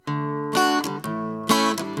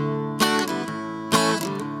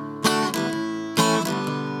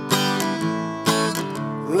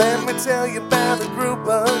tell you about a group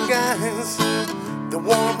of guys. They're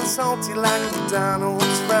warm and salty like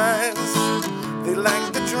McDonald's fries. They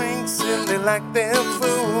like the drinks and they like their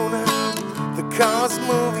food, the cars,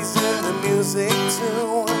 movies, and the music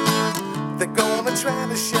too. They're gonna try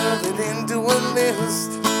to shove it into a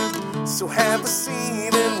list. So have a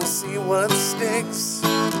seat and we'll see what sticks.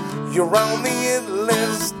 You're on the hit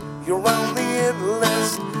list. You're on the hit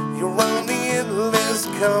list. You're on the hit list.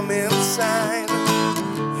 Come inside.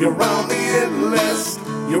 You're on the hit list.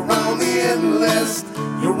 You're on the hit list.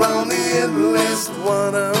 You're on the hit list.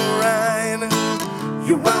 What a ride.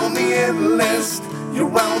 You're on the hit list.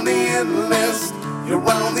 You're on the hit list. You're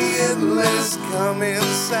on the hit list. Come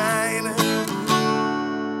inside.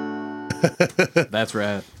 That's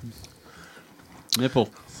rad. Nipple.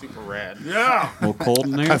 Super rad. Yeah. A little cold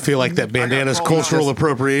in there. I feel like that bandana's cultural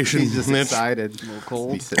appropriation. He's just Mitch. excited. A little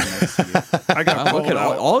cold. Be sitting next to you. I got Wow, look called at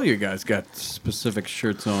out. all you guys got specific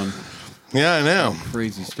shirts on. Yeah, I know.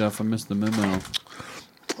 Crazy stuff. I missed the memo.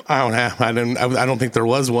 I don't think there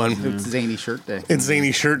was one. It's Zany Shirt Day. It's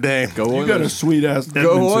Zany Shirt Day. Go You got a Oilers. sweet ass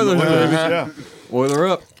Go Oilers, baby. Yeah. Oiler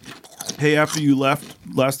up. Hey, after you left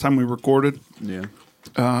last time we recorded, Yeah.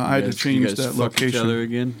 I had to You change guys that fuck each other location.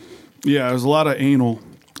 again. Yeah, it was a lot of anal,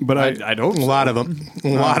 but I don't. A lot of them. A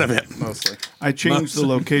lot of it. Mostly. I changed the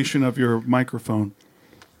location of your microphone.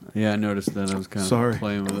 Yeah, I noticed that. I was kind of Sorry.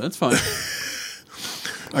 playing with it. That's fine.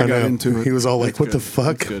 I got know. into it. He was all like, "What the Good.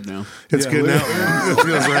 fuck?" It's good now. It's Yeah, good now. It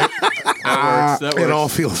feels right. That It all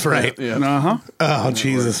works. feels right. Yeah. Uh-huh. Oh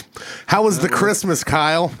Jesus! How was the Christmas,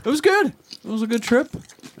 Kyle? It was good. It was a good trip.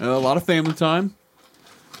 A lot of family time.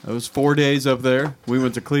 It was 4 days up there. We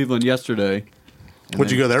went to Cleveland yesterday. What'd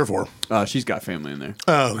you go there for? She's got family in there.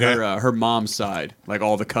 Oh, okay. Her mom's side, like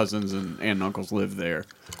all the cousins and aunt and uncles live there.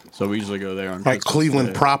 So we usually go there on Like Christmas Cleveland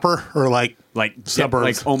Day. proper, or like suburbs, suburbs?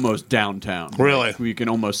 like almost downtown. Really? Like, we can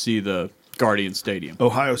almost see the Guardian Stadium.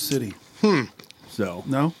 Ohio City. So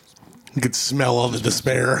No? you could smell all the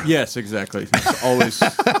despair. yes, exactly. It's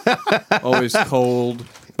always cold.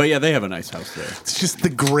 But yeah, they have a nice house there. It's just the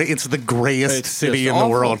gray. It's the grayest It's city just in the awful.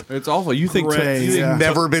 world. It's awful. You think Gray, you think yeah.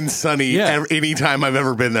 Never been sunny Yeah. any time I've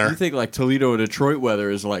ever been You there. think like Toledo or Detroit weather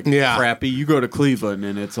is like Yeah. crappy. You go to Cleveland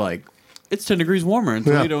and it's like it's 10 degrees warmer in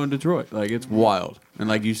Yeah. Toledo and Detroit. Like it's wild. And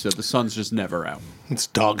like you said, the sun's just never out. It's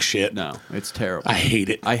dog shit. No, it's terrible. I hate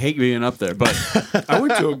it. I hate being up there, but I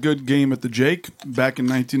went to a good game at the Jake back in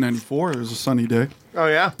 1994. It was a sunny day. Oh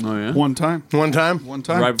yeah. oh yeah, One time. One time. One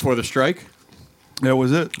time. right before the strike. That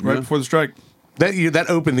was it. Right Yeah. before the strike. That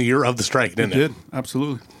opened the year of the strike, didn't it? Did.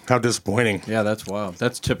 Absolutely. How disappointing. Yeah, that's wild.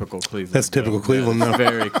 That's typical Cleveland. That's typical though. Cleveland, Yeah, though.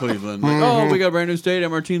 very Cleveland. Like, oh, we got a brand new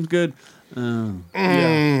stadium. Our team's good. Oh,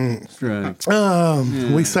 Yeah. strike.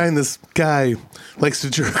 We signed this guy likes to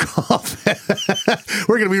jerk off.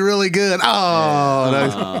 We're gonna be really good. Oh,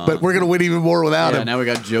 nice. But we're gonna win even more without Yeah, him. now we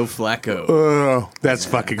got Joe Flacco. Oh, that's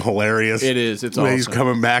fucking hilarious. It is. It's When he's awesome.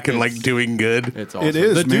 coming back and like doing good. It's awesome. It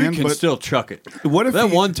is, the dude man, can but- still chuck it. What if that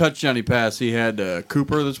he- one touchdown he passed? He had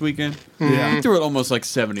Cooper this weekend. Yeah. He threw it almost like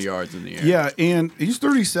 70 yards in the air. Yeah, and he's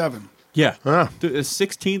 37. yeah. Huh. His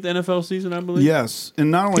 16th NFL season, I believe. Yes.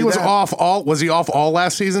 And not only He was that, off all. Was he off all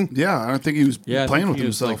last season? Yeah, I think he was Yeah, I playing think with he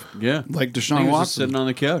was himself. Like, yeah, Like I think Deshaun he was just Watson. sitting on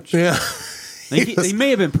the couch. Yeah. I think he may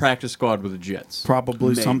have been practice squad with the Jets. Probably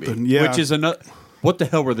Maybe. something. Yeah. Which is another. What the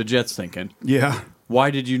hell were the Jets thinking? Yeah. Why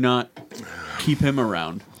did you not keep him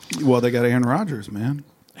around? Well, they got Aaron Rodgers, man.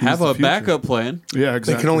 He's Have the a future. backup plan. Yeah, They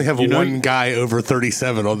exactly. can only have You know- one guy over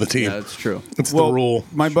 37 on the team. Yeah, that's true. It's the rule.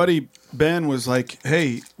 My buddy Ben was like,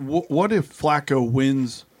 "Hey, what if Flacco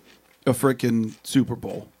wins a freaking Super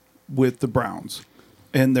Bowl with the Browns,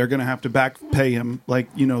 and they're going to have to back pay him? Like,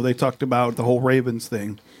 you know, they talked about the whole Ravens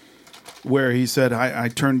thing, where he said, I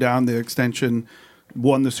turned down the extension,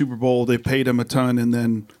 won the Super Bowl, they paid him a ton, and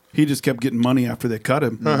then he just kept getting money after they cut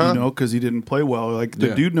him, you know, because he didn't play well. Like, the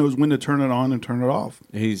Yeah. dude knows when to turn it on and turn it off.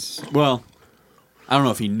 Well, I don't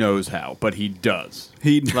know if he knows how, but he does.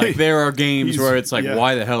 He Like there are games He's- where it's like, yeah.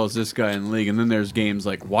 why the hell is this guy in the league? And then there's games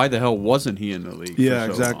like, why the hell wasn't he in the league? for Yeah,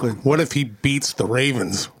 so exactly. long? What if he beats the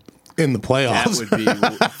Ravens in the That playoffs? would be.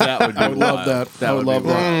 That would be. I would love wild. that. I would be love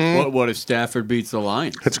that. wild. What if Stafford beats the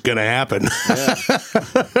Lions? It's gonna happen.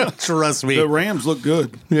 Trust me. The Rams look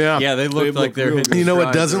good. Yeah. Yeah, they look They've like looked they're real hitting. good. You know what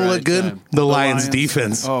stride at doesn't the look right good? time. The Lions Lions.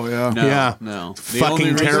 defense. Oh, yeah. No, Yeah. no.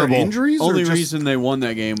 Fucking terrible. Injuries? Only or just- reason they won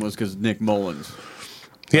that game was because Nick Mullins.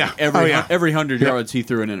 Yeah. Every oh, yeah. every 100 Yep. yards, he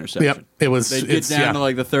threw an interception. Yep. It was. They get it's, down yeah. to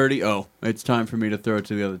like the 30. Oh, it's time for me to throw it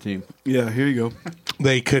to the other team. Yeah, here you go.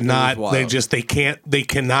 They could not. wild. They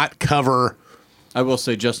cannot cover I will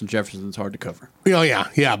say Justin Jefferson's hard to cover. Oh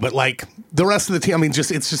yeah, but like the rest of the team, I mean,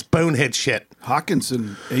 it's just bonehead shit.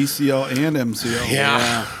 Hawkinson, ACL and MCL.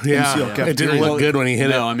 Yeah. MCL It didn't look good when he hit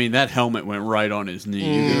No, it. I mean that helmet went right on his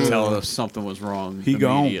knee. You could tell if something was wrong He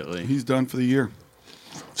gone. immediately. He's done for the year.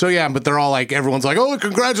 So yeah, but they're all like, everyone's like, oh,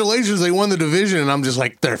 congratulations, they won the division, and I'm just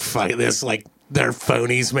like, they're fighting this like. They're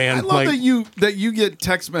phonies, man. I love like, that you get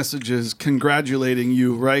text messages congratulating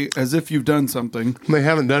you, right? As if you've done something. they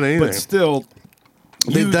haven't done anything. But still,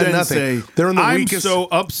 They've you done then nothing. say, They're in the I'm weakest- so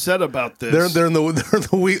upset about this. they're in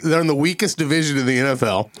the weakest division in the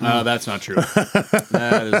NFL. That's not true.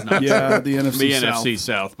 That is not Yeah, true. the NFC the South. NFC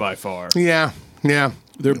South by far. Yeah.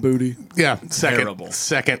 Their booty. Yeah, Terrible.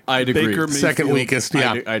 second, I'd agree. Baker Mayfield. second weakest.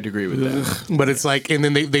 Yeah, I'd agree with that. but it's like, and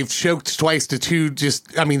then they've choked twice to two.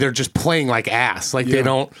 Just, I mean, they're just playing like ass. Like they Yeah.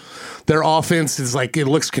 don't. Their offense is like, it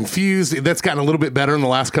looks confused. That's gotten a little bit better in the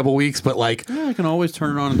last couple of weeks, but like Yeah, I can always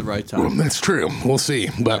turn it on at the right time. that's true. We'll see.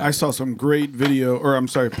 But I saw some great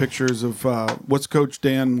pictures of what's Coach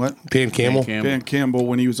Dan? What Dan Campbell, Dan Campbell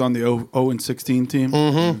when he was on the 0-16 team.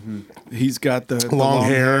 Mm-hmm. He's got the long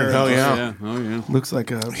hair. Oh yeah. Oh yeah. Looks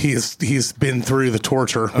like a He's been through the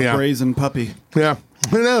torture. Yeah. brazen puppy. Yeah.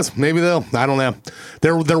 Who knows? Maybe they'll. I don't know.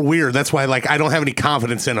 They're weird. That's why, like, I don't have any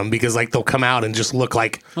confidence in them because, like, they'll come out and just look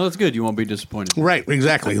like Well, that's good. You won't be disappointed. right,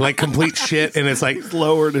 exactly, like complete shit. And it's like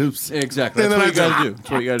Lowered hoops. Exactly. And That's then what you I got to do. That's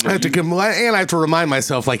what you got to do. I have to and I have to remind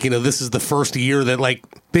myself, like, this is the first year that like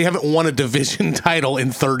they haven't won a division title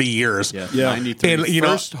in 30 years. Yeah. Yeah. 93. And, you know-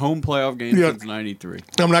 First home playoff game Yeah. since 93.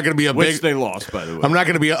 I'm not going to be a Which big. they lost, by the way. I'm not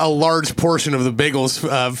going to be a large portion of the Bengals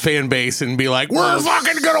fan base and be like, we're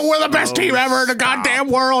fucking going to win the best team ever in the goddamn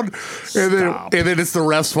world. And then it's the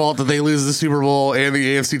refs' fault that they lose the Super Bowl and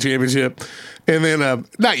the AFC Championship. And then,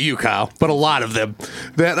 not you, Kyle, but a lot of them.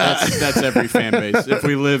 That's every fan base. If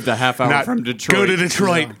we lived a half hour Not- from Detroit. Go to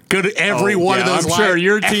Detroit. Go to every Oh, one of yeah, those. I'm sure Lions-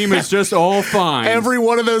 your team is just all fine. Every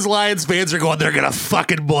one of those Lions fans are going, they're going to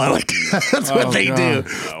fucking blow it. That's what they God. do.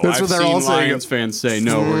 That's I've what they're seen all saying. Lions fans say,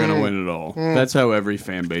 no, we're going to win it all. That's how every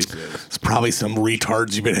fan base is. It's probably some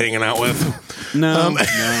retards you've been hanging out with. No,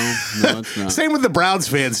 it's not. Same with the Browns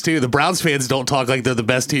fans, too. The Browns fans don't talk like they're the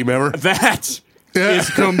best team ever. That is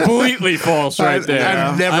completely false right there.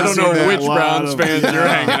 I've never I don't seen know that. which A lot Browns of- fans you're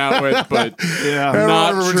hanging out with, but Yeah.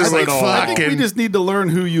 not We're true just like, at all. fuck. I think we just need to learn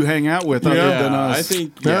who you hang out with other than us. I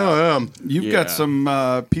think You've Yeah. got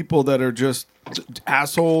some people that are just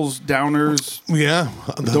assholes, downers. Yeah.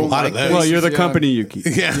 A Don't lot like of those. Well, you're the Yeah. company you keep.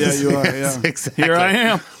 Yes, Yeah, you are. yes, Yeah. exactly. Here I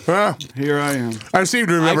am. Huh. Here I am. I seem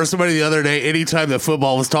to remember somebody the other day, anytime that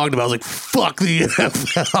football was talked about, I was like, fuck the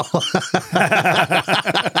NFL.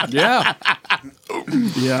 Yeah.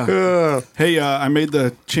 Yeah. Hey, I made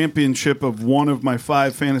the championship of one of my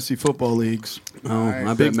 5 fantasy football leagues. Oh, I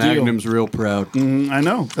bet Big deal. Magnum's real proud. I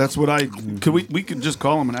know. That's what I could. We could just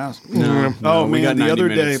call him and ask. No, Oh we got man, the 90 other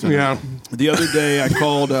minutes day. tonight. Yeah. The other day, I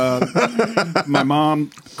called. My mom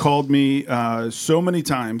called me so many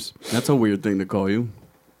times. That's a weird thing to call you.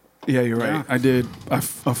 Yeah, you're right. I did. I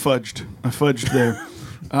fudged there.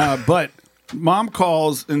 But mom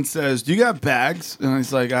calls and says, "Do you got bags?" And I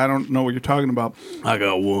was like, "I don't know what you're talking about." I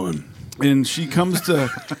got one. And she comes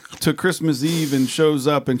to Christmas Eve and shows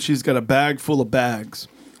up, and she's got a bag full of bags.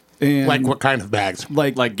 And Like what kind of bags?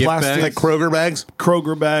 Like gift plastic, bags? Like Kroger bags?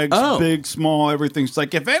 Kroger bags, Oh. big, small, everything. She's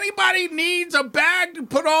like, if anybody needs a bag to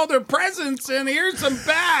put all their presents in, here's some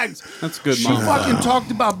bags. That's good, She mom. fucking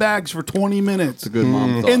talked about bags for 20 minutes. Good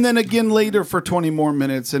mom thought. And then again later for 20 more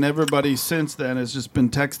minutes, and everybody since then has just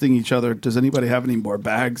been texting each other. Does anybody have any more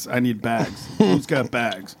bags? I need bags. Who's got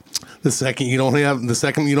bags? The second you don't have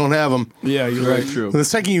them. Yeah, you're Very right. true. The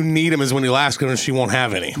second you need them is when you ask her and she won't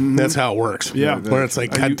have any. That's how it works. Yeah. Where it's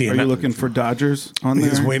like, Are God you, damn are it. you looking for Dodgers on there?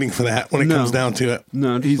 He's waiting for that when it No. comes down to it.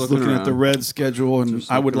 No, just He's looking at around. the Reds schedule, and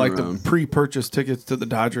Just I would like looking to around. pre-purchase tickets to the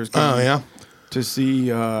Dodgers game. Oh, yeah? To see See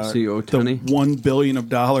the Ohtani? $1 billion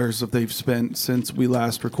that they've spent since we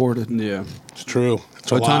last recorded. Yeah. It's true.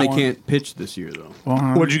 It's a Ohtani lot. can't pitch this year, though.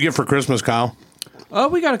 What'd you get for Christmas, Kyle?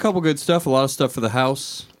 We got a couple good stuff. A lot of stuff for the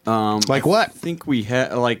house. Like what? I think we had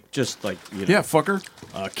just you know, Yeah, fucker.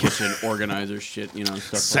 kitchen organizer shit, stuff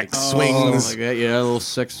Sex like, swings. like that. Yeah, a little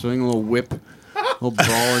sex swing, a little whip, a little ball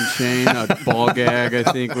and chain, a ball gag.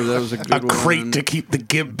 I think that was a good A one. crate to keep the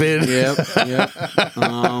gimp in. Yep.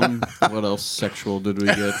 What else sexual did we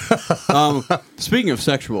get? Speaking of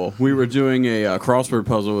sexual, we were doing a crossword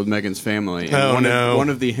puzzle with Megan's family. And Oh, no. one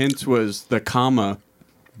of the hints was the comma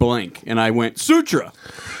blank, and I went sutra,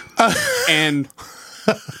 and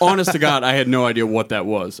honest to God, I had no idea what that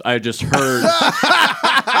was. I had just heard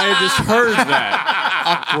that.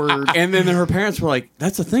 Awkward. And then her parents were like,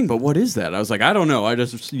 "That's a thing, but what is that?" I was like, "I don't know. I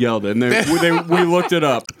just yelled it." And we looked it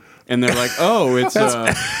up, and they're like, "Oh, it's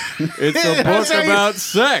a book about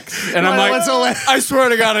sex." And I'm like, "I swear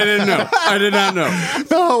to God, I didn't know. I did not know."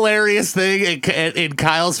 The hilarious thing in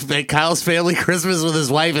Kyle's family Christmas with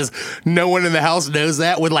his wife is no one in the house knows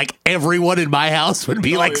that. When like everyone in my house would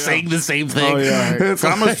be saying the same thing. Oh, yeah. It's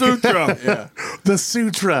Kama Sutra. Yeah, the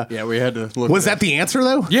sutra. yeah. We had to look. Was that the answer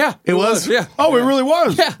though? Yeah, it was. Yeah. Oh, it really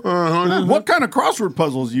was. Yeah. What kind of crossword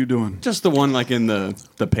puzzles are you doing? Just the one like in the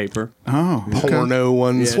paper. Oh, okay. Porno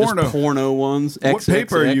ones. Yeah, just porno ones. What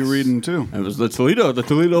paper are you XXX. reading too? It was the Toledo The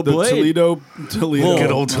Blade. Toledo.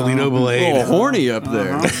 Good old Toledo A Blade. little horny up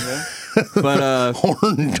there. But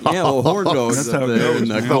Horn dog. yeah, the horn dogs That's up how it there goes, in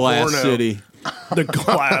the man. Glass Horno. City. The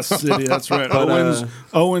Glass City. That's right. But,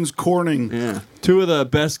 Owens Corning. Yeah. Two of the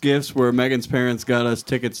best gifts were Megan's parents got us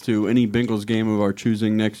tickets to any Bengals game of our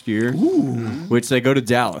choosing next year, which they go to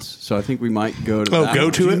Dallas. So I think we might go to. Oh, that go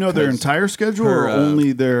one. to Do you it? know their entire schedule her, or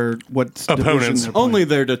only their what Opponents. division they're playing? Only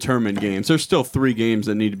their determined games. There's still 3 games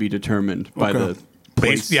that need to be determined by Okay. the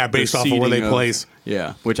place, Based the off of where they seeding place.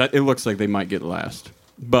 Yeah, which it looks like they might get last.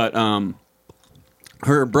 But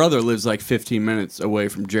her brother lives like 15 minutes away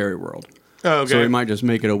from Jerry World. Oh, okay. So we might just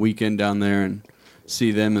make it a weekend down there and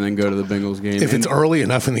see them and then go to the Bengals game. If it's early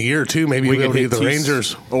enough in the year too, maybe we'll be able to hit get the TC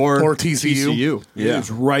Rangers or TCU. Yeah. It's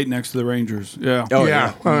right next to the Rangers. Yeah. Oh,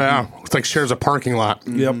 Yeah. Oh yeah. It's like shares a parking lot.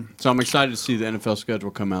 Yep. So I'm excited to see the NFL schedule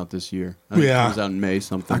come out this year. I think Yeah. It comes out in May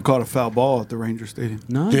something. I caught a foul ball at the Ranger Stadium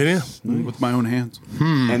Nice. Did you? with my own hands.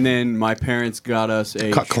 And then my parents got us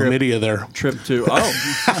a Caught chlamydia there. trip to wow.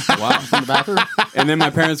 In the bathroom. And then my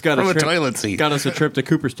parents got From a a trip, toilet seat. got us a trip to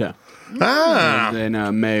Cooperstown. Ah. And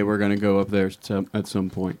in May we're going to go up there at some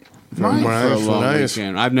point for, Nice. for a long Nice.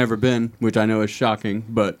 weekend. I've never been, which I know is shocking,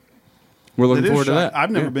 but we're looking It is forward to shocking. that.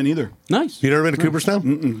 I've never Yeah. been either. Nice. You never been to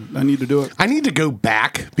Cooperstown? I need to do it. I need to go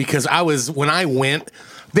back because when I went,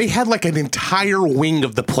 they had like an entire wing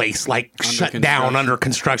of the place like shut down construction. under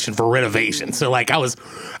construction for renovation. So like I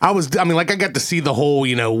got to see the whole,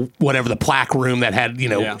 whatever the plaque room that had,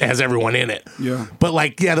 Yeah. has everyone in it. Yeah. But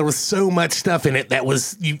like, yeah, there was so much stuff in it that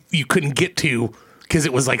was you couldn't get to because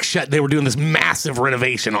it was like shut. They were doing this massive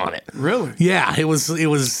renovation on it. Really? Yeah, it was.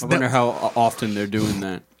 I wonder how often they're doing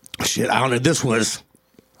that. Shit, I don't know. This was,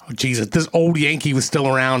 Jesus, this old Yankee was still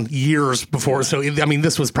around years before. So,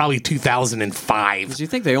 this was probably 2005. Because you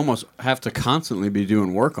think they almost have to constantly be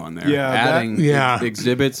doing work on there. Yeah, Adding Yeah.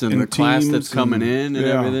 exhibits and And the class teams that's coming in and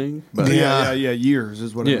yeah. everything. But Yeah. Yeah. Years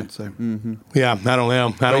is what Yeah. I would say. Yeah, I don't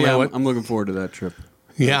know. I don't yeah, know what. I'm looking forward to that trip.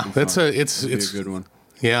 Yeah, it's It'll be it's a good one.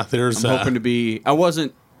 yeah. There's I'm hoping to be. I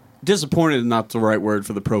wasn't disappointed. Is not the right word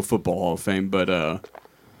for the Pro Football Hall of Fame, but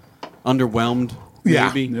underwhelmed. Yeah.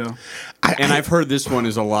 Maybe. Yeah. And I've heard this one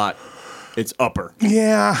is a lot. It's upper.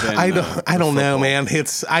 Yeah, than, I the don't know, football. man.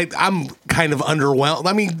 I'm kind of underwhelmed.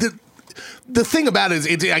 I mean, the thing about it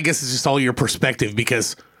is, I guess it's just all your perspective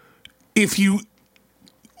because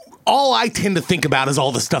all I tend to think about is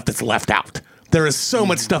all the stuff that's left out. There is so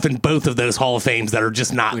much stuff in both of those Hall of Fames that are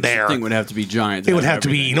just not Which there. I think would have to be giant. It would have to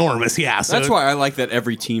be enormous, yeah. So That's why I like that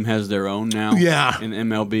every team has their own now. Yeah. In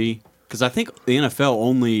MLB, because I think the NFL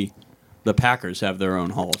only the Packers have their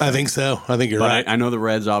own Hall of Fame. I think so. I think you're But right. I know the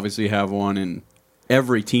Reds obviously have one, and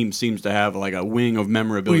every team seems to have like a wing of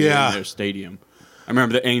memorabilia Yeah. in their stadium. I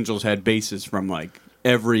remember the Angels had bases from like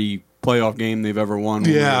every playoff game they've ever won.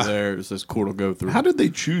 When Yeah. we were there. It was just cool to go through. How did they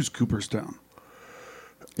choose Cooperstown?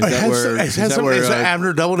 Is that where? Is that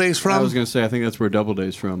Abner Doubleday's I from? was going to say I think that's where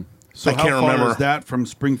Doubleday's from. So I how can't far remember. is that from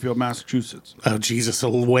Springfield, Massachusetts? Oh Jesus, a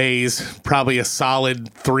ways. Probably a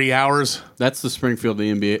solid 3 hours. That's the Springfield, the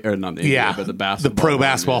NBA, or not the NBA, Yeah, but the basketball. the Pro one,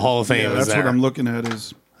 Basketball yeah. Hall of Fame Yeah, is that's there. what I'm looking at.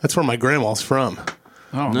 Is That's where my grandma's from.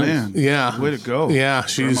 oh Nice. man, Yeah, way to go. Yeah,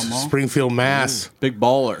 she's Grandma Mall? Springfield, Mass. Big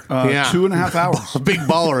baller. Yeah. 2.5 hours. A big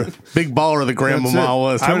baller the That's grandmama it.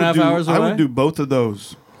 was. I Two and a half would do- hours I away? would do both of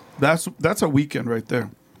those. That's a weekend right there.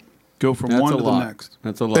 Go from That's one a to lot. the next.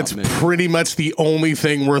 That's a lot. That's Mitch. pretty much the only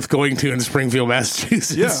thing worth going to in Springfield,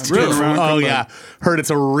 Massachusetts. Yeah, really. Around and Oh come yeah, back. heard it's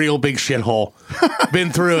a real big shithole. Been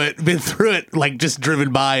through it. Like just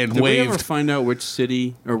driven by and Did we ever waved. find out which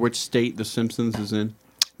city or which state The Simpsons is in?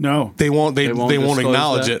 No, They won't. They won't won't disclose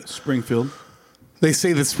acknowledge that? it. Springfield. They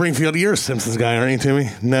say that Springfield. You're a Simpsons guy, aren't you, Timmy?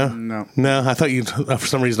 No. No. I thought you. For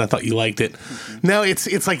some reason, I thought you liked it. No, it's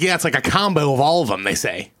like it's like a combo of all of them. They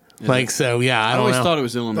say. Like so, yeah. I I don't always know. thought it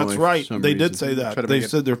was Illinois. That's for right. some They did reason. say that. Try to They make it-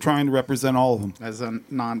 said they're trying to represent all of them. As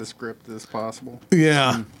nondescript as possible.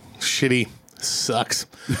 Yeah, shitty. Sucks.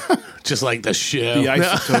 Just like the show. The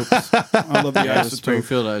isotopes. I love the Yeah, the isotopes.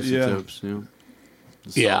 Springfield Isotopes. Yeah.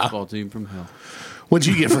 The Yeah. softball team from hell. What'd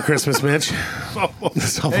you get for Christmas, Mitch?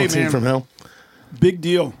 Softball Hey, team man. from hell. Big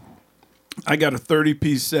deal. I got a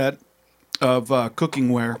 30-piece set of cooking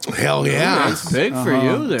ware. Hell yeah. That's big for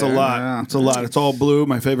you there. It's a lot. Yeah. It's a lot. It's all blue,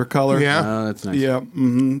 my favorite color. Yeah. Oh, that's nice. Yeah.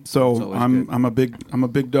 So always I'm good. I'm a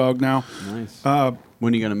big dog now. Nice.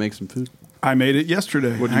 When are you going to make some food? I made it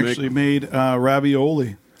yesterday. What'd you Actually made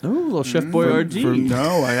ravioli. Oh, a little Chef Boyardee.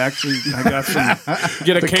 No, I got some.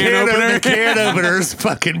 Get a can opener. The can opener's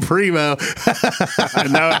fucking primo.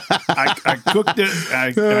 I cooked it.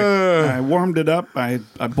 I warmed it up. I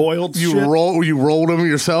boiled. You shit. rolled them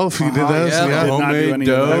yourself. You did those. yeah. I did not do Homemade any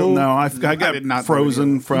of that. dough? No, I did got not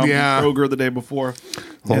frozen from Yeah. Kroger the day before.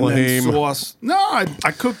 And Lame. then sauce. No, I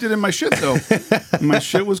cooked it in my shit though. My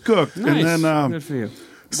shit was cooked. Nice. And then Good for you.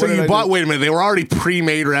 So What did you I bought. do? Wait a minute. They were already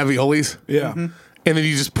pre-made raviolis, yeah. and then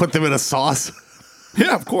you just put them in a sauce.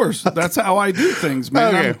 Yeah, of course. That's how I do things,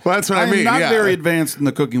 man. Okay, well, that's what I mean, I'm not yeah. very advanced in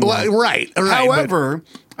the cooking world. Well, right. However,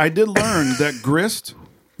 I did learn that Grist,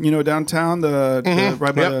 downtown, the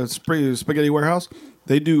right by the spaghetti warehouse,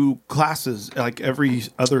 they do classes like every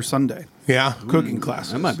other Sunday, yeah. cooking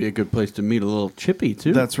classes. That might be a good place to meet a little chippy,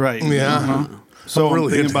 too. That's right. Yeah. So I'm really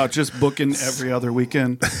thinking good. about just booking every other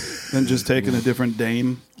weekend and just taking a different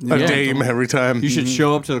dame. A Yeah. dame every time. You should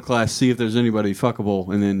show up to the class, see if there's anybody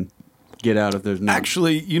fuckable, and then get out if there's not.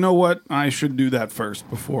 Actually, you know what? I should do that first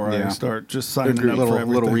before I Yeah. start just signing up for little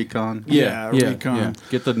everything. recon. Yeah, recon.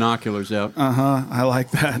 Get the noculars out. I like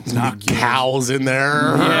that. Knock you. Cows in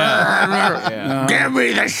there. Yeah. Give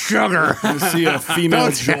me the sugar. I see a female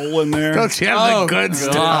Don't you- Joel in there. Don't you have Oh, the good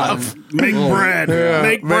God. stuff? Make bread.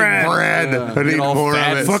 Make bread. I need Get all more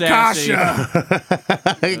fat of and it. sassy.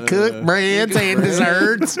 Focaccia. Cook breads and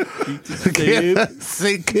desserts.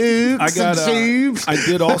 Say cooks I got. and soups. I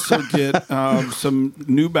did also get some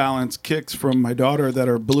New Balance kicks from my daughter that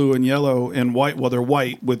are blue and yellow and white. Well, they're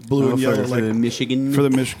white with blue and yellow, for the Michigan. for the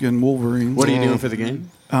Michigan Wolverines. What are you doing for the game?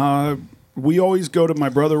 We always go to my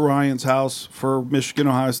brother Ryan's house for Michigan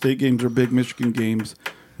Ohio State games or big Michigan games,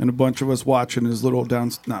 and a bunch of us watching his little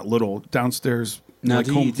downstairs like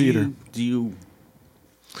home theater. Do you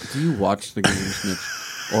watch the games, Mitch?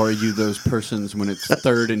 Or are you those persons when it's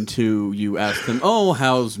 3rd and 2, you ask them, "Oh,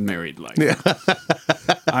 how's married life?" Yeah.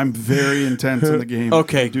 I'm very intense in the game.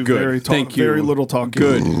 Okay, I do good. Very Thank you. Very little talking.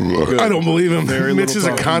 Good. I don't believe him. Very Mitch little is a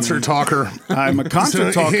talking, concert man. talker. I'm a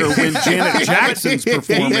concert talker when Janet Jackson's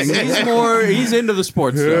performing. He's into the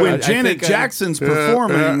sports. though. When I Janet think Jackson's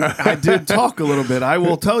performing, I did talk a little bit. I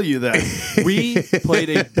will tell you that. we played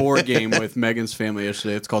a board game with Megan's family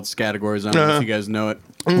yesterday. It's called Scattergories. I don't know if you guys know it.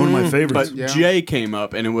 One of my favorites. But Jay came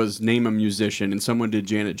up and it was name a musician, and someone did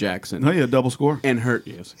Janet Jackson. Oh yeah, double score. And her,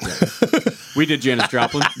 yes, exactly. We did Janis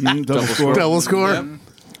Joplin. Double score. Double score. Yep.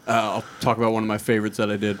 I'll talk about one of my favorites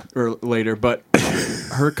that I did later. But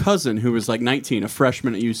her cousin, who was like 19, a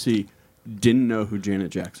freshman at UC, didn't know who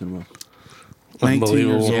Janet Jackson was. 19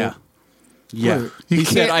 years old. Yeah. Yeah. What? He You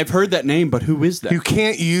said, can't- I've heard that name, but who is that? You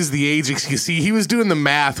can't use the age excuse. See, he was doing the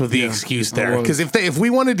math with the excuse there. was. Because if we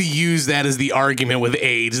wanted to use that as the argument with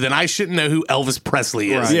age, then I shouldn't know who Elvis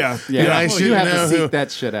Presley is. Right. Yeah. Yeah, I you shouldn't have know to who. seek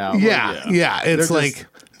that shit out. Yeah. It's They're like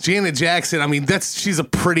Janet Jackson. I mean, she's a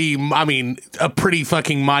pretty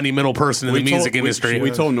fucking monumental person in the music industry. We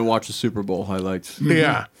told him to watch the Super Bowl highlights.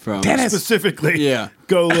 Yeah. From Dennis, Specifically. Yeah.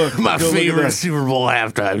 Go look. my go look at favorite that. Super Bowl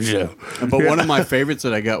halftime show. But one of my favorites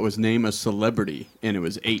that I got was name a celebrity, and it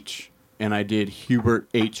was H. And I did Hubert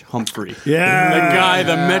H. Humphrey. Yeah. The guy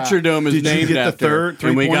the Metrodome is Did you named get the after. three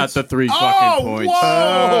and we points? got the 3 Oh, fucking points.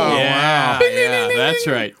 whoa. Yeah, that's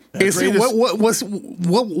right. Is he,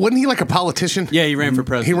 wasn't he like a politician? Yeah, he ran for He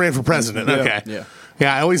president. ran for president. Okay. Yeah.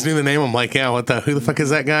 Yeah, I always knew the name. I'm like, yeah, who the fuck is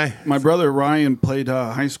that guy? My brother Ryan played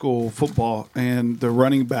high school football, and the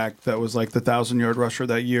running back that was like the 1,000-yard rusher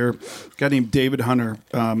that year, a guy named David Hunter,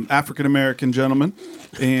 African American gentleman,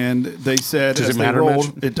 and they said Does as it they matter,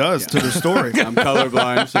 rolled, Mitch? it does to the story. I'm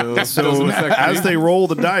colorblind, so it doesn't affect as me. they roll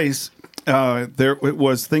the dice, there it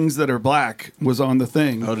was things that are black was on the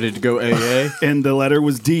thing. Oh, did it go AA? And the letter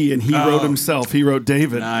was D, and he wrote himself. He wrote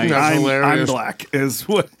David. Nice. That's I'm hilarious. black. Is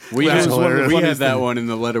what We that had, was one of the we had funniest that things. one, and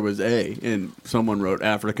the letter was A, and someone wrote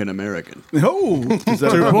African American. Oh, is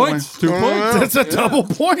that 2 a points. 2 points. That's a double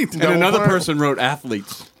point. And another person wrote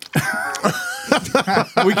athletes.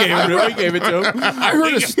 we gave it to him. I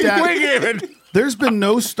heard a stat. There's been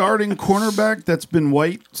no starting cornerback that's been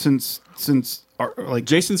white since like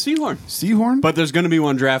Jason Sehorn. Seahorn. But there's going to be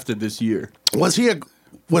one drafted this year. Was he a corner?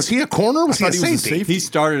 Or was he a thought he was a safety? safety. He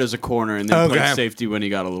started as a corner and then Okay. played safety when he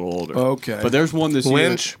got a little older. Okay. But there's one this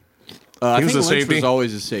Lynch. year. I He was think a Lynch safety? was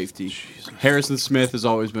always a safety. Harrison Smith has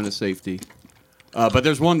always been a safety. But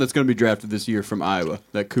there's one that's going to be drafted this year from Iowa,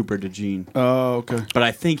 that Cooper DeJean. Oh, okay. But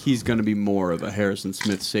I think he's going to be more of a Harrison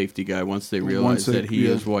Smith safety guy once they realize that he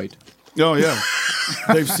is white. Oh, yeah.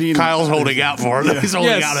 They've seen Kyle's holding out for him. He's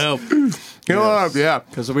holding out hope. You know what? Yeah.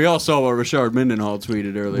 Because we all saw what Richard Mendenhall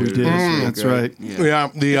tweeted earlier. We did. That's right. Yeah.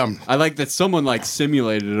 I like that someone like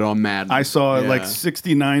simulated it on Madden. I saw it like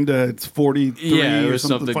 69 to it's 43 it or was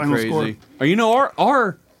something final crazy. score. Or, you know,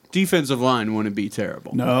 our defensive line wouldn't be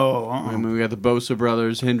terrible. No. I mean, we got the Bosa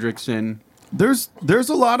brothers, Hendrickson. There's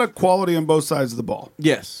a lot of quality on both sides of the ball.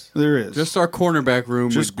 Yes. There is. Just our cornerback room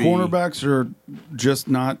Just would be... cornerbacks are just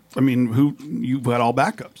not. I mean, you've got all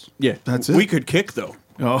backups. Yeah. That's it. We could kick, though.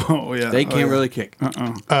 Oh, yeah. They can't really kick.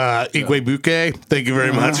 Igwe thank you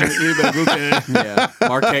very much. Yeah.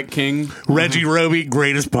 Marquette King. Reggie Roby,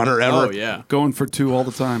 greatest punter ever. Oh, yeah. Going for 2 all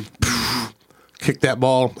the time. Kicked that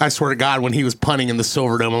ball. I swear to God, when he was punting in the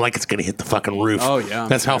Silverdome, I'm like, it's going to hit the fucking roof. Oh, yeah, I'm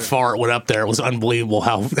That's how sure. far it went up there. It was unbelievable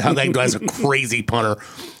how that guy's a crazy punter.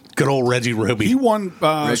 Good old Reggie Roby. He won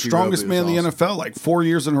Reggie strongest Roby man in was the NFL like 4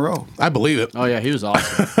 years in a row. I believe it. Oh, yeah, he was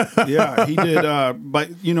awesome. Yeah, he did. But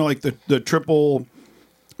you know, like the triple,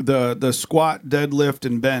 the squat, deadlift,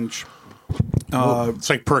 and bench It's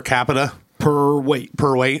like per capita, per weight.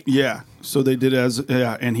 per weight. Yeah, so they did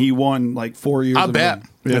and he won like 4 years. I in a bet. row.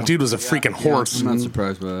 Yeah. That dude was a freaking horse. I'm not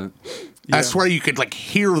surprised by that. I swear you could like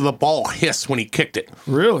hear the ball hiss when he kicked it.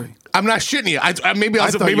 Really? I'm not shitting you. Maybe I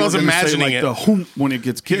was thought you were gonna say, imagining like, it. the hoom when it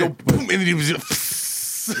gets You go kicked. boom, and then he was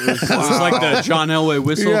It's like the John Elway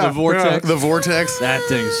whistle, the Vortex. The vortex. That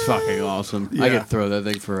thing's fucking awesome. I Yeah. could throw that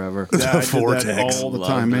thing forever. Yeah, I did that Vortex. all the Love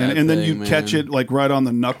time, man. that And then thing, you catch man. it like right on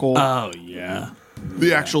the knuckle, Oh, yeah.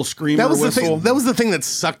 the actual screamer That was the whistle. thing. That was the thing that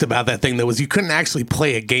sucked about that thing. Though was you couldn't actually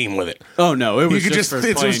play a game with it. Oh, no. It was You could just for it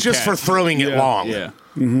was playing just for catch. throwing it long. Yeah.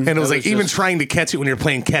 And it was like was even just- trying to catch it when you're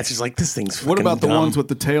playing catch. It's like this thing's. What about the dumb. ones with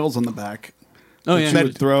the tails on the back? Oh, that yeah. you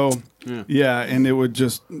would throw. Yeah, and it would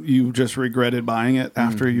you just regretted buying it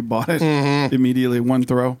after you bought it immediately one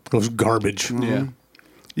throw. It was garbage. Yeah.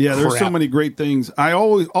 Yeah, there's so Crap. many great things. I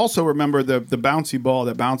always also remember the bouncy ball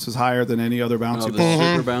that bounces higher than any other bouncy Oh, the ball.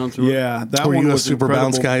 super bounce. Yeah, that Were one you a was super incredible.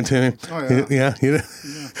 bounce guy too? Oh, yeah. Yeah. You know?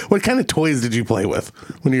 What kind of toys did you play with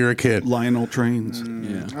when you were a kid? Lionel trains.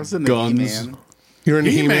 I was in the Guns. He-Man. You were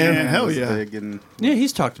into He-Man. He-Man? Hell Was yeah. big and, Yeah,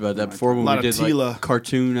 he's talked about that before when lot we of did Tila. like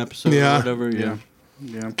cartoon episodes Yeah. or whatever. Yeah.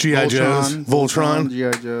 yeah. G.I. Joes, Voltron.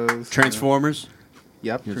 G.I. Joes. Transformers.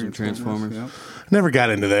 Yep. Here's some Transformers. Yep. Never got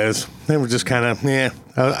into those. They were just kind of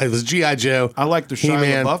I was G.I. Joe. I like the Shia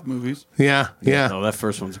He-Man. LaBeouf movies. Yeah. Oh, that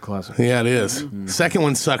first one's a classic. Yeah, it is. Second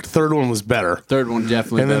one sucked. Third one was better. Third one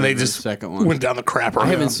definitely. And then better they than just the second one. went down the crapper. I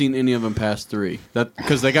haven't seen any of them past 3. That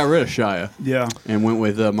because they got rid of Shia Yeah. and went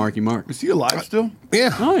with Marky Mark. Is he alive still?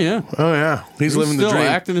 Yeah. Oh yeah, Oh yeah. He's living the still dream.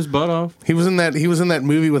 acting his butt off. He was in that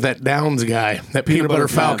movie with that Downs guy, that Peanut Butter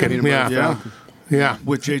Falcon. Peanut Butter Yeah. Falcon. Yeah.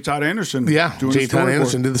 With J. Todd Anderson. Yeah. doing J. the Todd storyboard.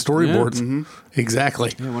 Anderson did the storyboards. Yeah.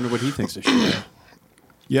 Exactly. Yeah, I wonder what he thinks of Shia.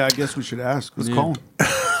 Yeah, I guess we should ask. Let's call him.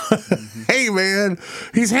 Hey man,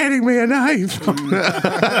 he's handing me a knife.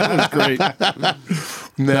 That was great. That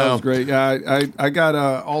No. was great. I got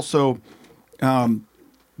also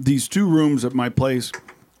these 2 rooms at my place.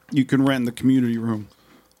 You can rent in the community room,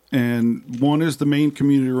 and one is the main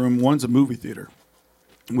community room. One's a movie theater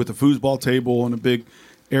with a foosball table and a big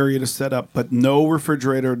area to set up, but no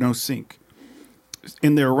refrigerator, no sink.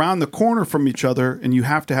 And they're around the corner from each other, and you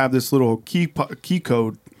have to have this little key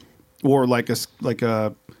code or like a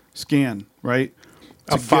scan, right?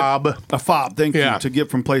 A fob. A fob, thank Yeah. you, to get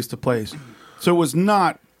from place to place. So it was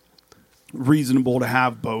not reasonable to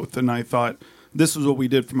have both. And I thought, this is what we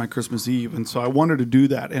did for my Christmas Eve. And so I wanted to do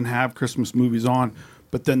that and have Christmas movies on.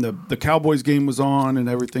 But then the Cowboys game was on and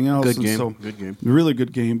everything else. Good and game. So Good game. Really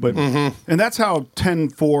good game. But and that's how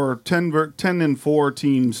 10-4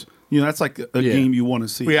 teams, that's like a game you want to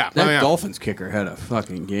see. Yeah. That Oh, yeah. Dolphins kicker had a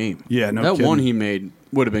fucking game. Yeah, no that kidding. one he made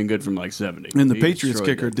would have been good from like 70. And the He Patriots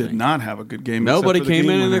destroyed kicker that did thing. not have a good game. Nobody except for the came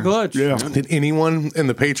game in the winner. clutch. Yeah. Did anyone in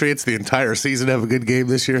the Patriots the entire season have a good game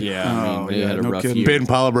this year? Yeah, I mean, they yeah, had a no rough kidding. year. Ben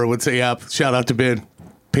Polyber would say, "Yeah, shout out to Ben,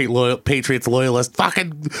 Patriots loyalist.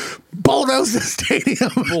 Fucking bulldoze the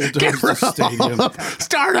stadium. Bulldoze Get the rid of stadium. them.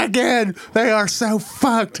 Start again. They are so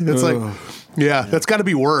fucked." It's like, yeah, that's got to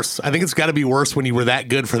be worse. I think it's got to be worse when you were that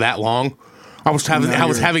good for that long. I was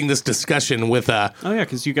having this discussion with Oh yeah,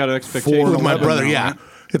 because you got an expectation. For with my 11 brother. now, Yeah, right?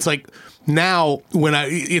 it's like now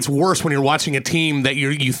it's worse when you're watching a team that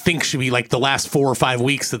you think should be like the last 4 or 5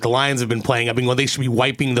 weeks that the Lions have been playing. I mean, well, they should be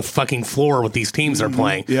wiping the fucking floor with these teams they're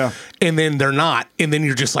playing. Yeah. and then they're not, and then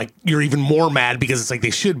you're just like you're even more mad because it's like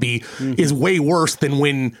they should be. Is way worse than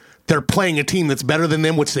when they're playing a team that's better than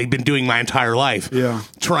them, which they've been doing my entire life. Yeah.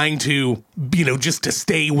 Trying to, just to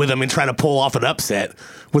stay with them and try to pull off an upset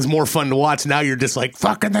was more fun to watch. Now you're just like,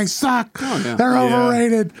 fucking, they suck. yeah. They're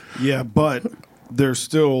overrated. Yeah, but they're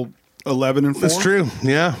still 11-4. That's true.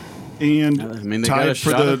 Yeah. And I mean, they got a tied for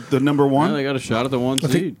shot the number Yeah, one. they got a shot at the 1 I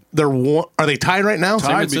seed. think are they tied right now?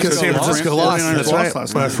 Tied because San Francisco lost. 49ers That's lost right.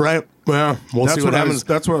 last night. That's right. Yeah, we'll see what happens.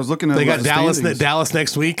 That's what I was looking at. They got the Dallas standings.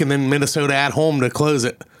 next week, and then Minnesota at home to close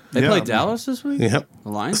it. They Yeah. play Dallas this week? Yep. The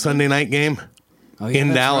Lions? Sunday night game. Oh, yeah, in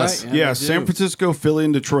that's Dallas. right. Yeah, they San do. Francisco, Philly,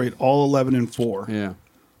 and Detroit, all 11-4. Yeah.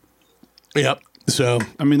 Yep. So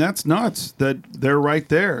I mean, that's nuts that they're right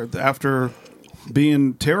there after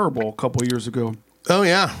being terrible a couple years ago. oh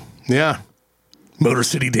yeah. Motor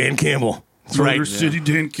City Dan Campbell. That's right. Motor City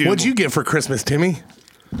Dan Campbell. What'd you get for Christmas, Timmy?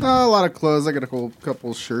 A lot of clothes. I got a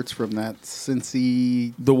couple shirts from that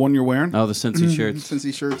Cincy The one you're wearing? Oh, the Cincy shirts.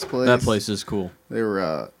 Cincy shirts place. That place is cool. They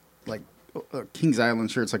were like Kings Island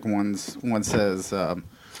shirts. Like one says,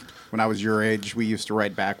 "When I was your age, we used to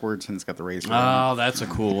write backwards," and it's got the razor. Oh, that's a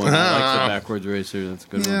cool one. I like the backwards racer. That's a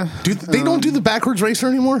good yeah. one. They don't do the backwards racer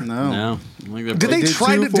anymore? No. No. I like that Did they did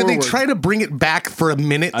try two to did they forward. try to bring it back for a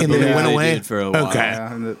minute I and then it believe went they away? did for a while. Okay.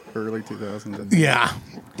 Yeah, in the early 2000s. Yeah.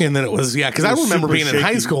 And then it was because I It was remember super being in high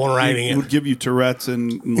shaky. school and riding It it. would give you Tourette's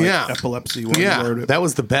and like Yeah. epilepsy while you rode Yeah, it. that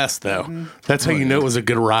was the best though. That's how you know it was a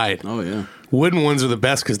good ride. Oh, yeah. Wooden ones are the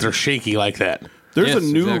best because they're shaky like that. There's Yes, a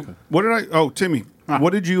new. exactly. What did I? Oh, Timmy,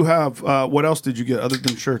 what did you have? What else did you get other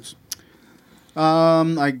than shirts?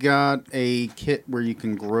 I got a kit where you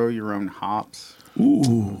can grow your own hops.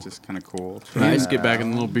 Ooh, Which is kind of cool. Nice. Get back in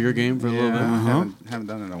the little beer game for a little bit. Haven't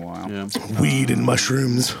done it in a while. Yeah. Weed and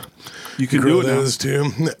mushrooms. you can Grow do it now. those too.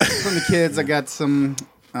 From the kids, I got some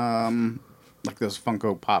like those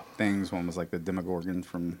Funko Pop things. One was like the Demogorgon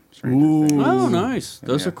from Stranger Things. Oh, nice.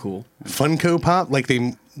 Those Yeah. are cool. Funko Pop, like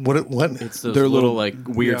they what? It's those They're little, little- like,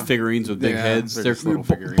 weird yeah. figures with big Yeah, heads. they're They're just little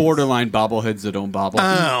figurines. borderline bobbleheads that don't bobble.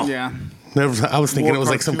 Oh, Yeah. I was thinking More it was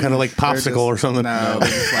like some kind of like They're popsicle just- or something. No, they're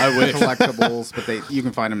just like I wish. collectibles, but you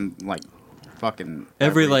can find them like fucking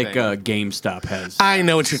Every, everything. like, GameStop has. I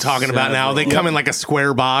know what you're talking about now. They come in like a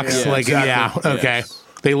square box. Yeah, like exactly. yeah, okay. Yes.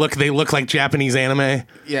 They look like Japanese anime.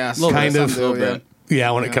 yeah, kind of. some do, Little yeah. bit.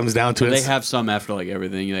 Yeah, when it comes down to it. They have some after, like,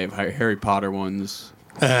 everything. They have Harry Potter ones.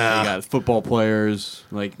 They got football players.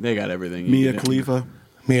 Like, they got everything. You Mia get it. Khalifa.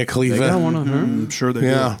 Mia They got Khalifa. one of her. I'm sure they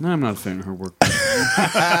Yeah. No, I'm not a fan of her work.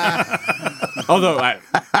 Although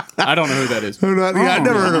I don't know who that is. Yeah, I've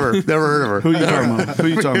never heard of her. Never heard of her. Who you talking about? Who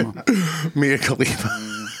you talking about? Mia Khalifa.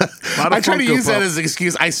 Lot of I try to Funko use that Pop. as an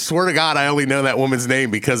excuse. I swear to God, I only know that woman's name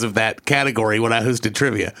because of that category when I hosted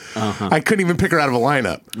trivia. I couldn't even pick her out of a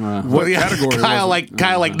lineup. What category Kyle was it?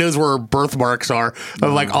 Kyle knows where her birthmarks are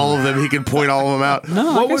of like all of them. He can point all of them out.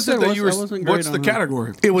 No, What I was guess it I that you were? wasn't great What's the on her.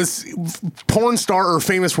 category? It was porn star or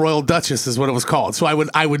famous royal duchess is what it was called. So I would.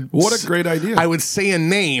 What a great idea. I would say a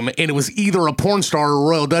name and it was either a porn star or a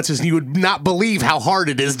royal duchess, and you would not believe how hard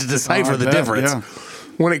it is to decipher I the bet, difference. yeah.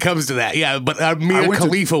 When it comes to that, yeah, but Mia went to-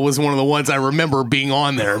 Khalifa was one of the ones I remember being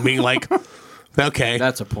on there and being like, okay,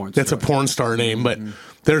 That's a porn that's a star. porn star name, but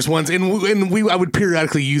there's ones, and we I would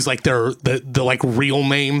periodically use like the like real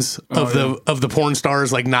names of the porn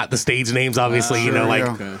stars, like not the stage names, obviously. You know, like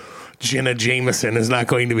yeah. Okay. Jenna Jameson is not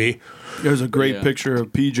going to be. There's a great Yeah. picture of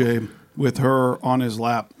PJ with her on his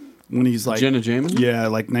lap when he's like Jenna Jameson? Yeah,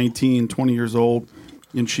 like 19, 20 years old,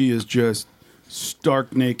 and she is just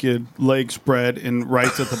stark naked, legs spread, and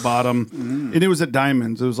writes at the bottom. And it was at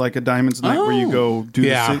Diamonds. It was like a Diamonds night where you go do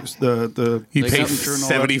Yeah. the You Like pay signature and all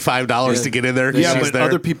that. $75 Yeah. to get in there. 'cause Yeah, she's but there.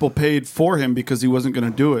 other people paid for him because he wasn't going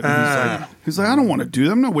to do it. And he's like, I don't want to do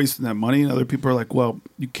that. I'm not wasting that money. And other people are like, well,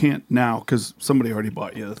 you can't now because somebody already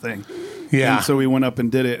bought you the thing. Yeah. And so he went up and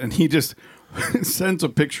did it. And he just sends a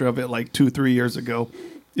picture of it like 2-3 years ago.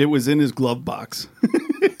 It was in his glove box.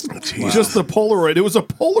 Jeez. Just the Polaroid. It was a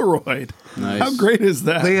Polaroid. Nice. How great is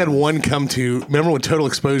that? They had one come to. Remember when Total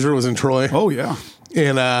Exposure was in Troy? Oh, yeah.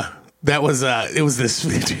 And that was it was this.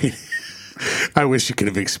 I wish you could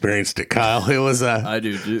have experienced it, Kyle. It was I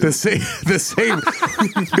do too. the same.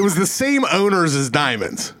 It was the same owners as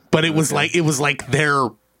Diamonds, but it was like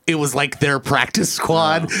their practice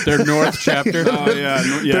squad. Their North chapter. Oh, yeah.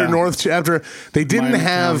 Their North chapter. They didn't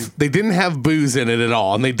Miami have booze in it at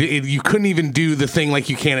all, and you couldn't even do the thing like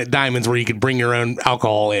you can at Diamonds where you could bring your own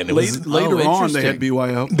alcohol in. It was, Later on, they had interesting.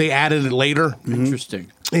 BYO. they added it later,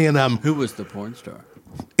 Interesting. and Who was the porn star?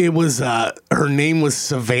 it was her name was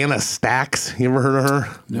Savannah Stacks. You ever heard of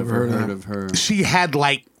her? Never heard of her. She had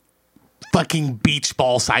like fucking beach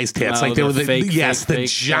ball sized tits. Oh, like they were the fake, the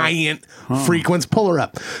giant frequency. Pull her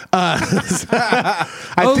up.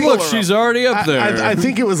 Look, she's already up there. I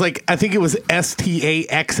think it was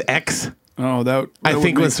STAXX. Oh, that I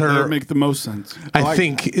think would was her. That would make the most sense. I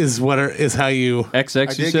think is how you.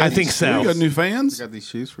 XX, you said? I think You so. got new fans? I got these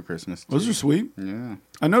shoes for Christmas. Those are sweet. Yeah.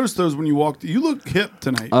 I noticed those when you walked. You look hip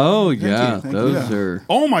tonight. Oh, yeah. Thank you. Those Yeah. are.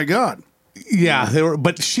 Oh my God. Yeah, they were.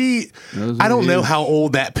 But she. I don't know how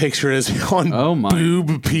old that picture is on Oh, my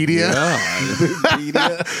Boobpedia.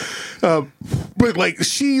 But like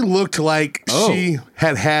she looked like she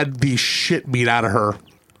had the shit beat out of her.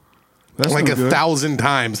 That's like no good. 1,000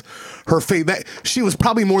 times. Her face. She was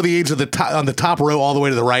probably more the age of the top, on the top row, all the way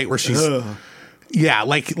to the right, where she's. Yeah,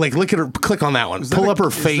 like look at her. Click on that one. Pull up her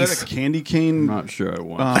face. Is that a candy cane? I'm not sure I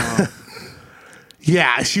want.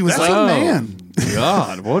 Yeah, she was That's like, a man.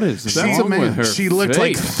 God, what is That's a wrong man. with her? she looked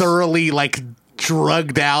like face? thoroughly like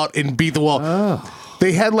drugged out and beat the wall.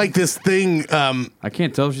 They had like this thing. I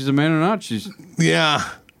can't tell if she's a man or not. She's Yeah,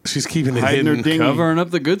 she's keeping it Hiding her hidden. ding- covering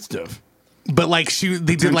up the good stuff. But like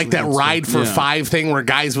they did like that Potentially ride for Yeah. $5 thing where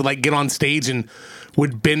guys would like get on stage and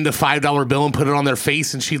would bend a $5 bill and put it on their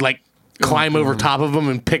face, and she'd like climb over top of them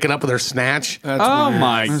and pick it up with her snatch. That's Oh, weird.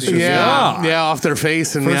 my That's God. just- Yeah, off their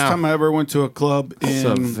face, and First yeah. time I ever went to a club in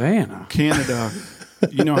Savannah. Canada.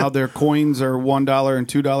 You know how their coins are $1 and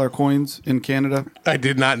 $2 coins in Canada? I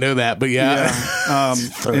did not know that, but yeah.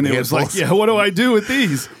 And it was like, handfuls. yeah, what do I do with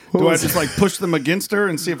these? Do I was just like push them against her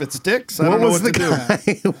and see if it sticks? I What don't know was what the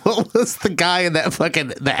to do. guy? What was the guy in that fucking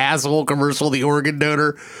the asshole commercial, the organ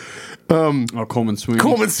donor? Oh, Coleman Sweeney.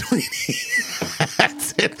 Coleman Sweeney.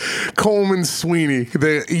 That's it. Coleman Sweeney.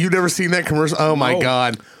 You never seen that commercial? Oh my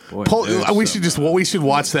god. Boy, We there's should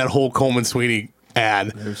watch that whole Coleman Sweeney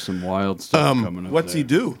ad. There's some wild stuff coming up. What's he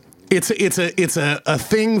do? It's a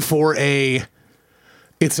thing for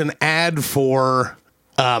it's an ad for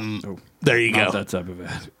there you Not go. that type of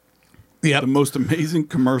ad. Yep. The most amazing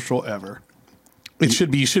commercial ever. It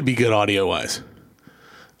should be good audio wise.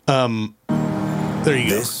 There you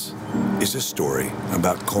go. This is a story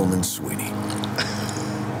about Coleman Sweeney.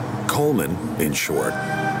 Coleman, in short,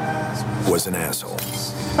 was an asshole.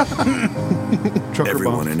 Trucker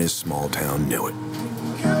Everyone bump. in his small town knew it.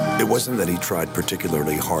 It wasn't that he tried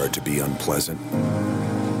particularly hard to be unpleasant.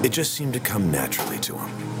 It just seemed to come naturally to him.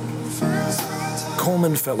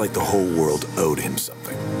 Coleman felt like the whole world owed him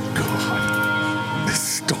something,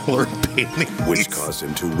 Stole her panties. which caused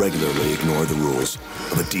him to regularly ignore the rules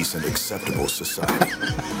of a decent, acceptable society.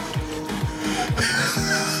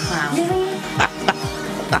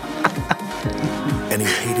 And he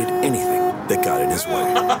hated anything that got in his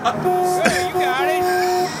way.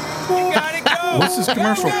 What's this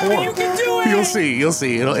commercial for? You'll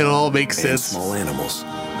see. It'll all make And sense. small animals.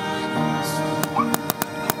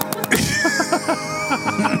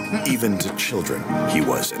 Even to children, he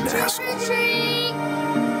was an asshole.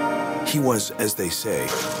 He was, as they say,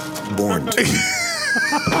 born to.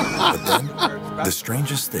 But then, the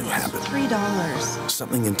strangest thing happened. $3.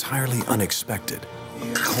 Something entirely unexpected.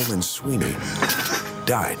 Coleman Sweeney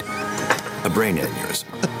died. A brain aneurysm.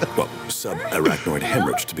 Well, subarachnoid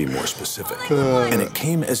hemorrhage to be more specific. And it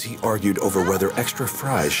came as he argued over whether extra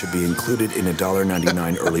fries should be included in a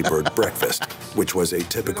 $1.99 early bird breakfast, which was a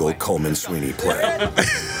typical Coleman Sweeney play.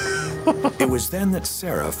 It was then that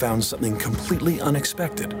Sarah found something completely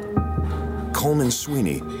unexpected. Coleman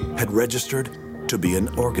Sweeney had registered to be an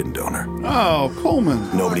organ donor. Oh, Coleman.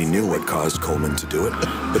 Nobody knew what caused Coleman to do it,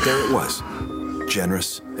 but there it was,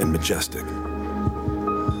 generous and majestic.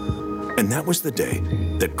 And that was the day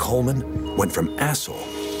that Coleman went from asshole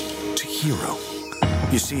to hero.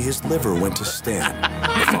 You see, his liver went to Stan,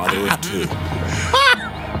 the father of two.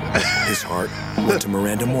 His heart went to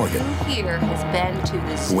Miranda Morgan, Here has been to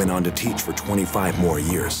this. who went on to teach for 25 more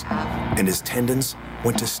years. And his tendons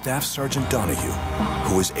went to Staff Sergeant Donahue,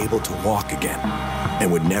 who was able to walk again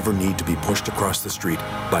and would never need to be pushed across the street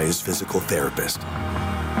by his physical therapist.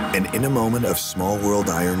 And in a moment of small world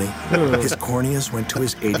irony, his corneas went to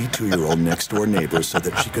his 82-year-old next-door neighbor so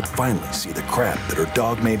that she could finally see the crap that her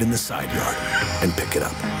dog made in the side yard and pick it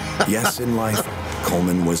up. Yes, in life,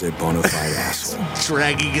 Coleman was a bona fide asshole.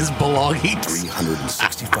 Dragging his belongings.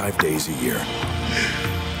 365 days a year.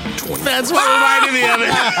 24. That's what reminded me of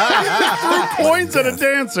it. Coins and a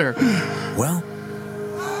dancer. Well,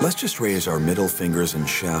 let's just raise our middle fingers and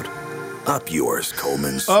shout, "Up yours,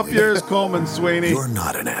 Coleman Sweeney. Up yours, Coleman Sweeney. You're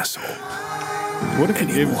not an asshole. What if he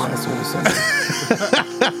gave his asshole to someone?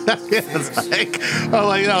 It's like, oh,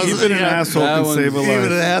 like, that was, Even an asshole that can one- save a Even an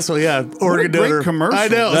life. asshole, yeah. What a Organ great donor. commercial. I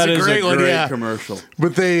know. That It's is a great one, yeah. commercial.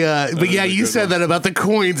 But they, but yeah, is you a good said one. that about the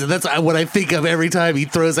coins, and that's what I think of every time he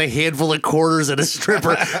throws a handful of quarters at a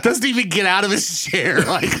stripper. Doesn't even get out of his chair,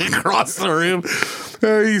 like across the room.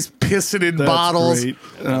 He's pissing in That's bottles. great.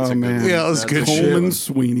 Oh, man. Yeah, it was good shit. Coleman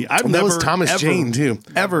Sweeney. I've And that never, was Thomas ever, Jane, too.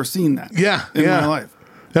 Ever seen that. Yeah, In yeah. my life.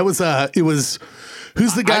 That was, it was,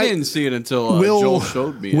 who's the guy? I didn't see it until Joel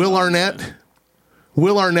showed me. Will Arnett.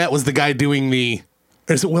 Will Arnett was the guy doing the.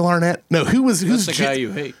 Is it Will Arnett? No, who's That's the Jo- guy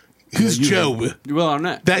you hate. who's Job? Will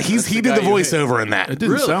Arnett. That he did the guy you voiceover in that. It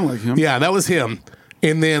didn't Really? sound like him. Yeah, that was him.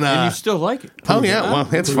 And then, And you still like it. oh yeah, well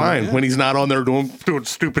that's fine Yeah. when he's not on there doing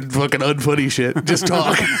stupid fucking unfunny shit. Just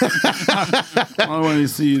talk. I don't want to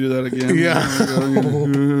see you do that again.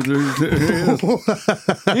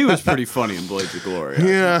 He was pretty funny in Blades of Glory.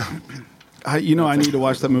 yeah, I need to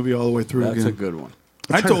watch that movie all the way through That's again. a good one.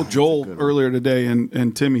 I told Joel earlier today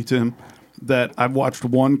and Tim that I've watched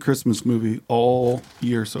one Christmas movie all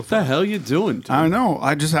year so What the far. hell you doing? I know.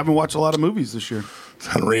 I just haven't watched a lot of movies this year. it's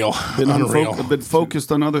unreal. I've been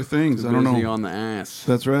focused on other things. I don't Busy know. on the ass.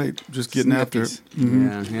 That's right. Just getting after it.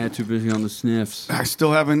 Yeah, too busy on the sniffs. I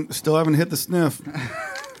still haven't hit the sniff.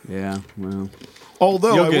 Yeah, well,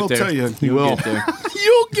 Although you'll I get will there. tell you, You'll will. get there.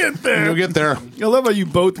 you'll get there. You'll get there. I love how you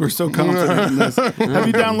both were so confident in this. Have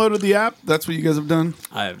you downloaded the app? That's what you guys have done?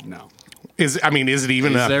 I have no. Is it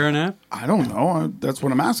even? Is there an app? I don't know. That's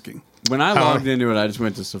what I'm asking. When I logged into it, I just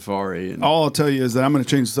went to Safari. And All I'll tell you is that I'm going to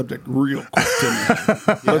change the subject real quick,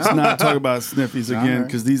 Timmy. Let's not talk about sniffies again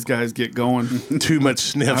because these guys get going. too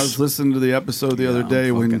much I was sniffs? listening to the episode the other day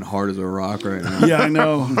I'm when. fucking hard as a rock right now. Yeah, I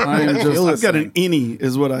know. I am just. I've got an innie,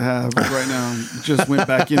 is what I have right now. It just went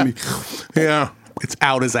back in me. Yeah, it's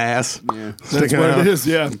out his ass. Yeah. That's Sticking what out. it is.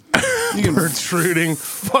 Yeah, you can Protruding.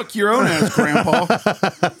 fuck your own ass, Grandpa.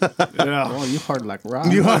 Yeah. Oh, you hard like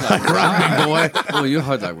rock. You are like rock, boy. Oh, you're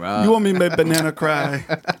hard like rock. You want me to make banana cry?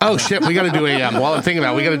 Oh shit, we got to do a. While I'm thinking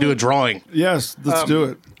about, it, we got to do a drawing. Yes, let's do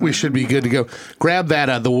it. We should be good to go. Grab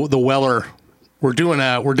that the Weller. We're doing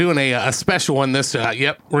a special one. This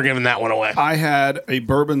yep, we're giving that one away. I had a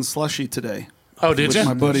bourbon slushy today. Oh, did with you?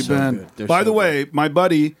 my buddy so Ben. good. They're By so the way, my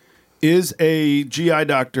buddy is a GI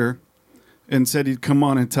doctor and said he'd come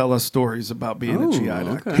on and tell us stories about being a GI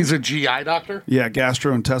doctor. okay. He's a GI doctor. Yeah,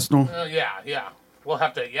 gastrointestinal. Yeah. We'll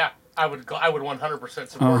have to. Yeah, I would 100%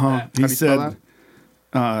 support that. He said,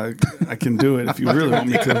 I can do it if you really want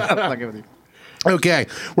me to. Okay,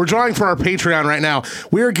 we're drawing for our Patreon right now.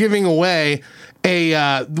 We're giving away a.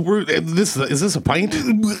 Is this a pint?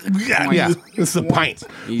 Yeah, this is a pint.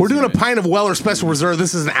 We're doing a man. pint of Weller Special Reserve.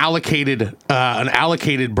 This is an allocated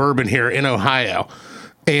bourbon here in Ohio,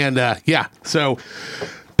 and yeah, so.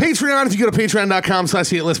 Patreon, if you go to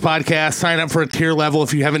patreon.com/eatlistpodcast, sign up for a tier level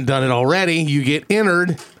if you haven't done it already. You get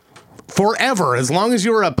entered forever. As long as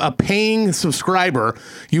you're a paying subscriber,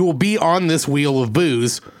 you will be on this wheel of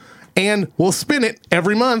booze, and we'll spin it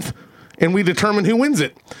every month, and we determine who wins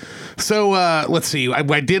it. So let's see. I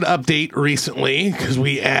did update recently because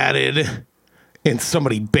we added, and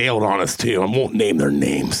somebody bailed on us too. I won't name their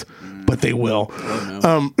names, but they will.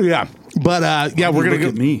 Yeah. But yeah, we're gonna Look go.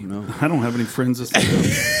 at me. I don't have any friends. This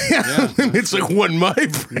It's like one my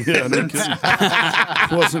friend. yeah, no kidding.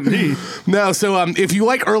 It wasn't me. No, so if you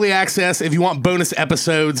like early access, if you want bonus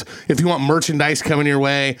episodes, if you want merchandise coming your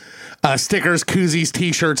way, stickers, koozies,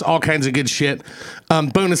 T-shirts, all kinds of good shit,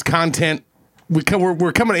 bonus content.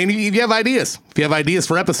 We're coming. And if you have ideas,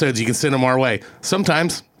 for episodes, you can send them our way.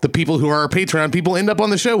 Sometimes the people who are our Patreon people end up on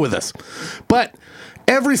the show with us, but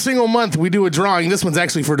every single month we do a drawing. This one's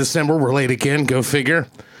actually for December. We're late again. Go figure.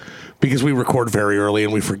 Because we record very early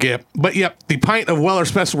and we forget. But yep, the pint of Weller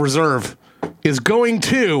Special Reserve is going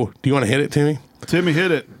to. Do you want to hit it, Timmy? Timmy hit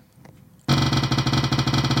it.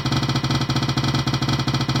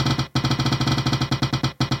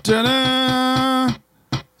 Ta-da!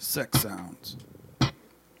 Sex sounds.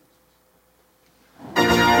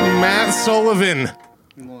 Matt Sullivan.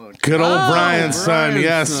 Good old Brian's son. Brian's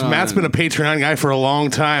Yes, son. Matt's been a Patreon guy for a long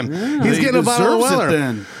time. He's He getting a bottle of deserves it Weller.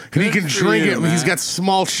 then. And he can for drink you, it. He's Matt. got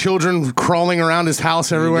small children crawling around his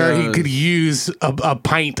house everywhere. He does. could use a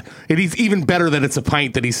pint. And he's even better that it's a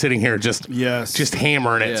pint that he's sitting here just Yes.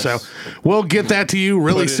 hammering it. Yes. So we'll get that to you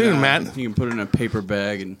really Put it, soon, Matt. You can put it in a paper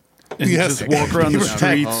bag and and just walk around the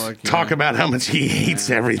streets. Talk about how much he hates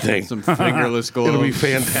everything. Some fingerless gloves. It'll be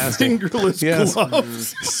fantastic. Fingerless Yes.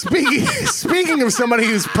 gloves. Speaking of somebody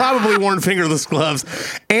who's probably worn fingerless gloves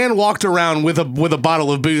and walked around with a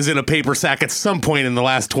bottle of booze in a paper sack at some point in the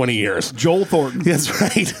last 20 years. Joel Thornton. That's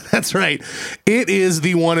right. That's right. It is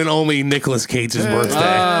the one and only Nicolas Cage's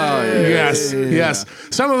birthday. Yes.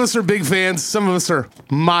 Some of us are big fans. Some of us are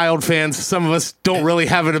mild fans. Some of us don't really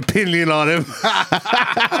have an opinion on him.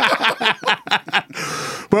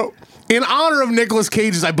 But in honor of Nicolas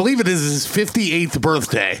Cage's, I believe it is his 58th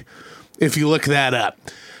birthday, if you look that up.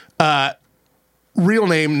 Real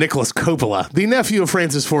name, Nicholas Coppola, the nephew of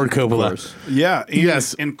Francis Ford Coppola. Yeah.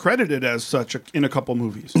 Yes. And credited as such in a couple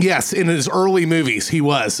movies. Yes, in his early movies, he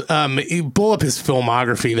was. You pull up his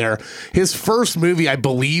filmography there. His first movie, I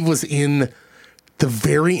believe, was in the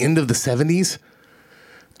very end of the 70s.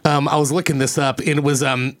 I was looking this up, and it was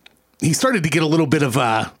he started to get a little bit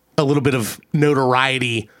of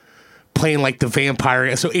notoriety playing like the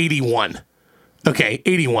vampire. So 81. Okay,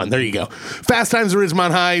 81. There you go. Fast Times at Ridgemont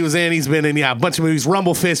High. He was in. He's been in a bunch of movies.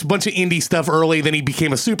 Rumblefish, a bunch of indie stuff early. Then he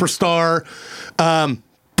became a superstar.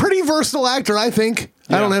 Pretty versatile actor, I think.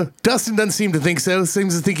 I don't know. Dustin doesn't seem to think so.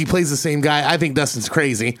 Seems to think he plays the same guy. I think Dustin's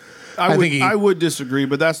crazy. I would disagree,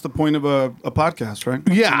 but that's the point of a podcast, right?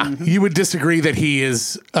 Yeah, you would disagree that he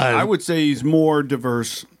is. I would say he's more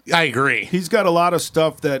diverse. I agree. He's got a lot of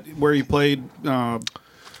stuff where he played.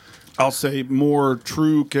 I'll say more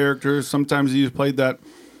true characters. Sometimes he's played that.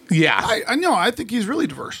 Yeah. I know. I think he's really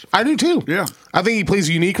diverse. I do too. Yeah. I think he plays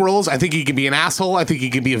unique roles. I think he can be an asshole. I think he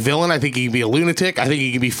can be a villain. I think he can be a lunatic. I think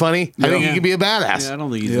he can be funny. I think he can be a badass. Yeah, I don't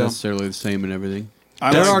think he's necessarily the same in everything.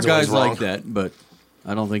 I There like- are guys wrong. like that, but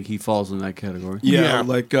I don't think he falls in that category. Yeah,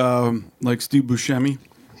 Yeah. like Steve Buscemi,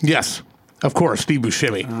 Yes. Of course, Steve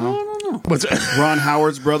Buscemi. What's Ron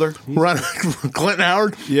Howard's brother. Ron Clint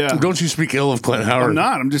Howard? Yeah. Don't you speak ill of Clint Howard. I'm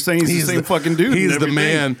not. I'm just saying he's the same fucking dude. He's in the everything.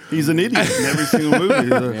 man. He's an idiot in every single movie.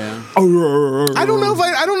 Yeah. I don't know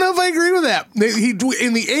if I agree with that. He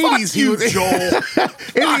in the 80s he was Joel. in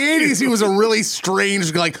the 80s he was a really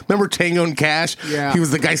strange, like, remember Tango and Cash? Yeah. He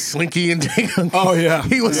was the guy Slinky in Tango. Oh, yeah.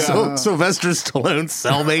 He was Yeah. Sylvester Stallone's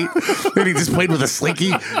cellmate. And he just played with a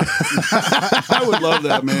Slinky. I would love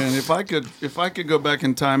that, man. If I could go back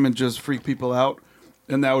in time and just freak people out,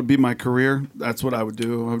 and that would be my career, that's what I would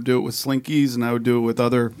do. I would do it with Slinkies, and I would do it with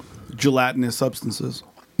other gelatinous substances.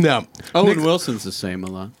 No. Owen Wilson's the same a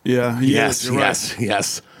lot. Yeah. he Yes, is. You're yes, right.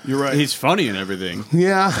 yes. You're right. He's funny and everything.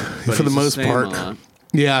 Yeah, but for the he's most same part. a lot.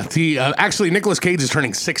 Yeah, actually, Nicolas Cage is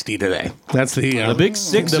turning 60 today. That's the big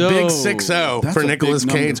 60. The big 60 That's for a Nicolas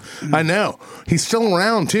big Cage. I know he's still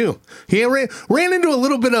around too. He ran into a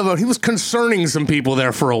little bit of he was concerning some people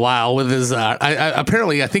there for a while with his.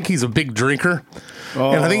 Apparently, I think he's a big drinker, and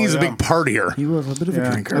I think he's a big partier. He was a bit of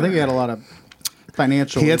a drinker. I think he had a lot of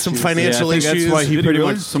financial. He had some issues. financial Yeah, I think that's issues. why he Did pretty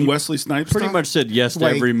really? much Some Wesley Snipes pretty stuff? much said yes to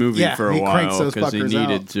Like, every movie yeah, for a he cranks while those because he fuckers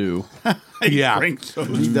needed out. to. Yeah, Cranks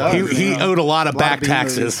those. He does. he owed a lot of back B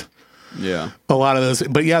taxes. Yeah. A lot of those,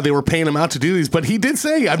 but yeah, they were paying him out to do these. But he did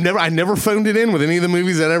say, I never phoned it in with any of the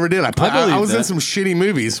movies that I ever did. I believe was in that. some shitty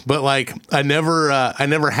movies, but like I never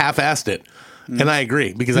half-assed it. And I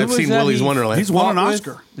agree because I've was seen that Willy's he- Wonderland. He's won an Fought with-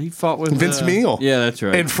 Oscar. He fought with Vince Neil. Yeah, that's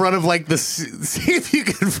right. In front of like see if you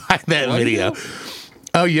can find that video.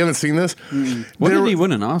 Oh, you haven't seen this? What There did he were-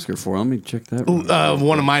 win an Oscar for? Let me check that. real quick.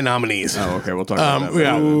 one of my nominees. Oh, okay. We'll talk about that.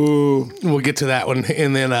 Yeah, later. we'll get to that one,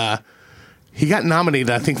 and then he got nominated,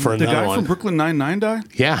 I think, for The another guy one. from Brooklyn Nine-Nine died?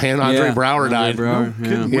 Yeah, and Andre Yeah, Brower Andre died. Brower,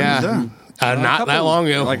 Kidding. yeah. When Yeah, was that? not that long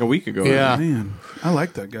ago, Like a week ago. Yeah. Man, I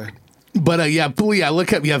like that guy. But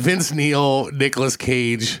look up Vince Neil, Nicolas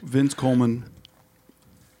Cage. Vince Coleman.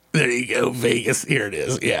 There you go, Vegas. Here it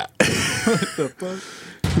is. Yeah.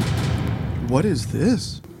 What is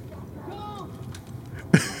this?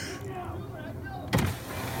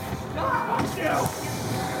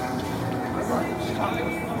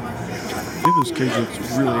 Nicolas Cage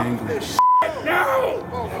looks really angry.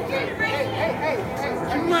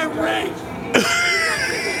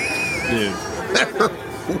 Dude.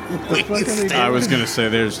 I was gonna say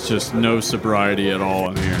there's just no sobriety at all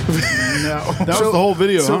in here. That was the whole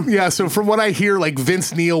video, huh? Yeah, so from what I hear, like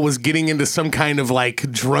Vince Neil was getting into some kind of like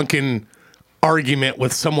drunken argument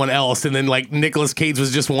with someone else, and then like Nicolas Cage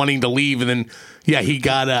was just wanting to leave, and then he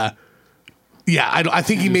got I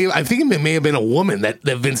think it may have been a woman that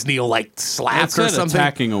Vince Neil like slapped or That's something.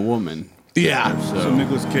 attacking a woman. Yeah. So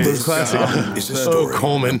Nicolas Cage. Classic. Is this story?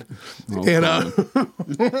 Coleman. And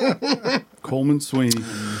Coleman Sweeney.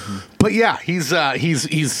 but yeah, he's I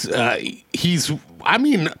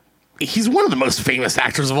mean, he's one of the most famous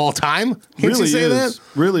actors of all time. Can't you say that?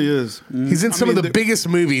 Really is. He's in some of the biggest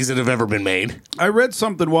movies that have ever been made. I read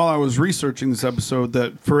something while I was researching this episode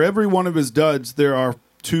that for every one of his duds, there are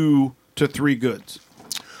 2 to 3 goods.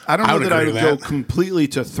 I don't know that I would go completely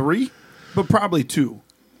to 3, but probably 2.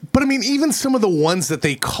 But I mean, even some of the ones that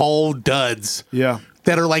they call duds,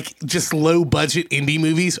 that are like just low budget indie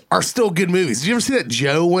movies, are still good movies. Did you ever see that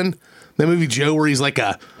Joe one? That movie Joe, where he's like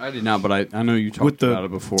a. I did not, but I know you talked about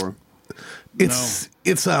it before. It's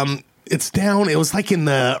down. It was like in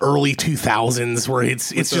the early 2000s, where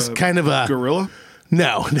it's just kind of a gorilla.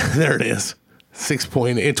 No, there it is.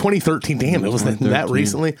 6.8 in 2013. Damn, it was that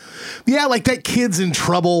recently. Yeah, like that kid's in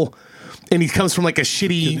trouble, and he comes from like a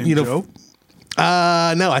shitty, Joe?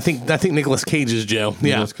 No, I think Nicolas Cage is Joe.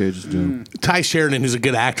 Nicolas Cage is Joe. Ty Sheridan, who's a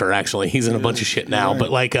good actor, actually. He's in a bunch of shit now, but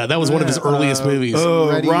like that was one of his earliest movies.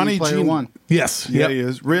 Ronnie Player One. Yes. Yeah, he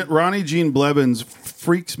is. Ronnie Gene Blevins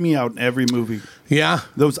freaks me out in every movie. Yeah.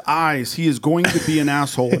 Those eyes. He is going to be an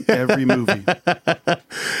asshole in every movie.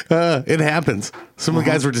 It happens. Some of the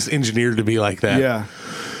guys were just engineered to be like that. Yeah.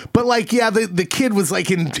 But like, yeah, the kid was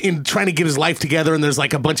like in trying to get his life together, and there's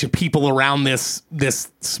like a bunch of people around this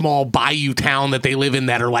small bayou town that they live in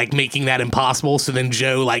that are like making that impossible. So then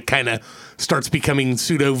Joe like kind of starts becoming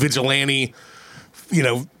pseudo vigilante,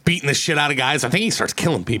 beating the shit out of guys. I think he starts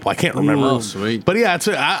killing people. I can't remember. Oh, sweet. But yeah,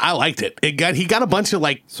 I liked it. He got a bunch of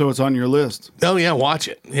like. So it's on your list. Oh yeah, watch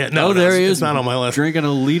it. Yeah, no, there he is. It's not on my list. Drinking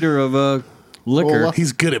a liter of liquor.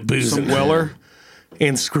 He's good at boozing. Some Weller.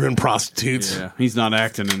 And screwing prostitutes. Yeah, he's not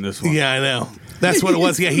acting in this one. Yeah, I know. That's what it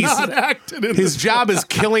was. Yeah, he's not acting in his job is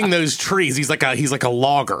killing those trees. He's like a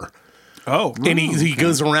logger. Oh, and he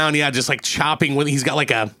goes around, just like chopping with. He's got like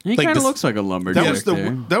a. He kind of looks like a lumberjack.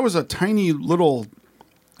 That was a tiny little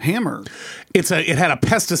hammer. It had a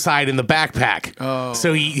pesticide in the backpack. Oh,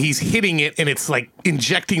 so he's hitting it, and it's like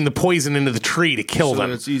injecting the poison into the tree to kill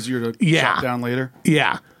them. It's easier to chop down later.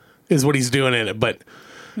 Yeah, is what he's doing in it, but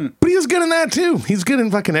he was good in that too. He's good in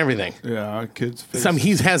fucking everything. Yeah, our kid's face.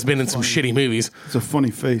 He has been in some shitty movies. It's a funny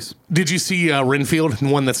face. Did you see Renfield,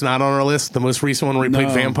 one that's not on our list, the most recent one where he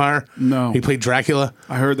played vampire? No, he played Dracula.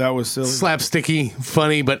 I heard that was silly, slapsticky,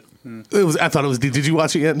 funny, but it was. I thought it was. Did you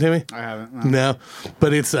watch it yet, Timmy? I haven't. No,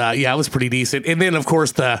 but it's it was pretty decent. And then of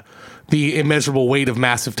course the Immeasurable Weight of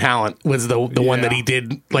Massive Talent was the one that he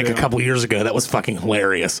did like a couple years ago. That was fucking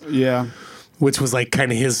hilarious. Yeah. Which was like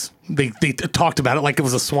kind of his. They talked about it like it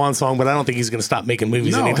was a swan song, but I don't think he's going to stop making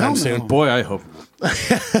movies anytime soon. Boy, I hope.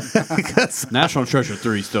 National Treasure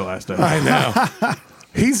 3 still has to. I know.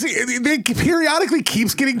 They periodically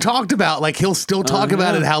keeps getting talked about. Like he'll still talk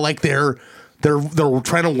about it. How like they're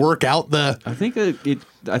trying to work out the. I think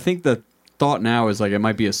I think the thought now is like it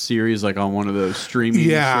might be a series like on one of those streaming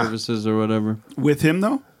services or whatever. With him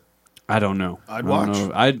though, I don't know. I'd watch.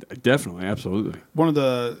 I'd definitely, absolutely. One of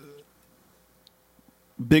the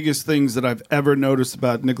biggest things that I've ever noticed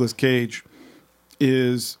about Nicolas Cage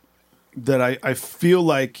is that I feel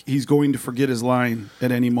like he's going to forget his line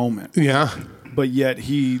at any moment. Yeah. But yet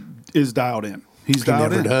he is dialed in. He's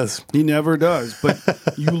dialed in. He never does. He never does. But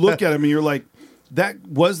you look at him and you're like,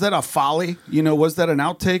 was that a folly? Was that an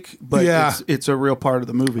outtake? But it's a real part of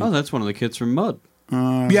the movie. Oh, that's one of the kids from Mud.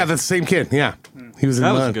 Yeah, that's the same kid. Yeah. He was in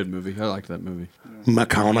That Mud. was a good movie. I liked that movie.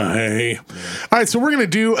 McConaughey. Yeah. All right, so we're going to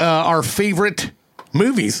do our favorite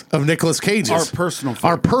movies of Nicolas Cage's.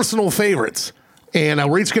 Our personal favorites. And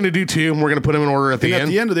we're each going to do 2, and we're going to put them in order at the end. At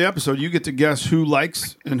the end of the episode, you get to guess who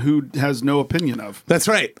likes and who has no opinion of. That's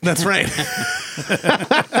right. That's right.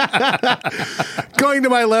 Going to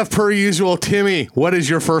my left, per usual, Timmy, what is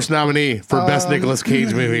your first nominee for Best Nicolas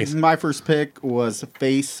Cage movie? My first pick was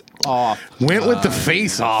Face Off. Went with the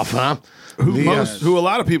Face Off, huh? Who a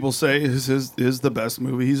lot of people say is the best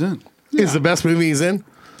movie he's in. Is the best movie he's in?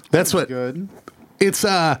 That's what. Good. It's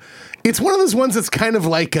one of those ones that's kind of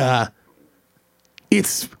like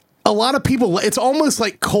it's a lot of people. It's almost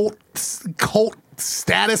like cult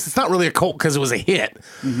status. It's not really a cult because it was a hit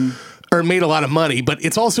or made a lot of money, but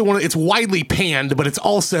it's also it's widely panned, but it's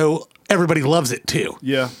also everybody loves it too.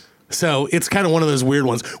 Yeah. So it's kind of one of those weird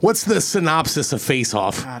ones. What's the synopsis of Face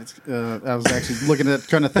Off? God, I was actually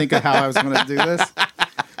trying to think of how I was going to do this.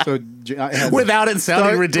 So without it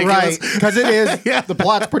sounding ridiculous, right? Because it is. Yeah. The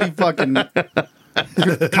plot's pretty fucking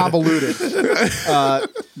convoluted.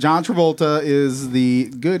 John Travolta is the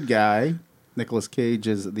good guy. Nicolas Cage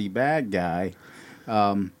is the bad guy.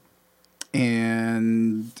 And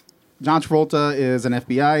John Travolta is an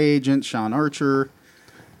FBI agent. Sean Archer.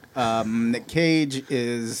 Nick Cage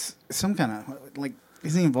is some kind of like.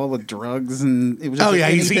 Is he involved with drugs? And it was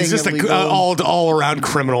just he's just an all around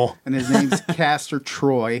criminal. And his name's Castor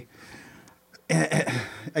Troy.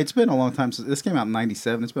 It's been a long time since this came out in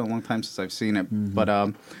 '97. It's been a long time since I've seen it, but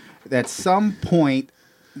at some point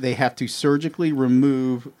they have to surgically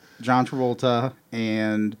remove John Travolta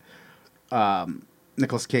and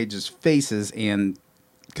Nicolas Cage's faces, and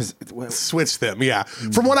because Switch them, yeah.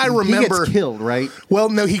 From what I he remember, gets killed, right? well,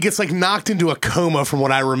 no, he gets like knocked into a coma. From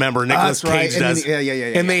what I remember, Nicolas that's right. Cage And then does.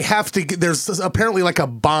 yeah. And they have to. There's apparently like a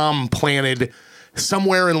bomb planted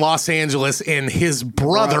somewhere in Los Angeles, and his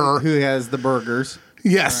brother, who has the burgers.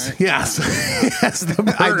 yes, yes, the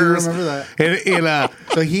burgers. I do remember that. And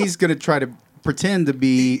So he's going to try to pretend to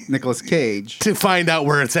be Nicolas Cage. to find out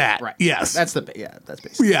where it's at. Right. Yes. That's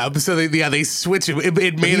basically. Yeah, so they switch it.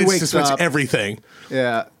 It managed to wakes switch up. everything.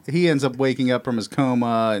 Yeah, he ends up waking up from his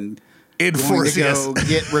coma and It going forces to go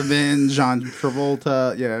get revenge on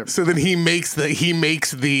Travolta. Yeah, So then he makes the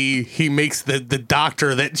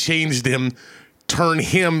doctor that changed him turn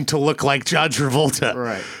him to look like John Travolta,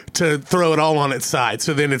 Right. To throw it all on its side.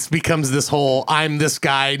 So then it becomes this whole I'm this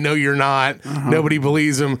guy, no you're not. Nobody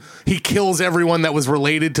believes him. He kills everyone that was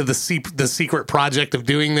related to the secret project of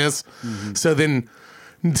doing this. So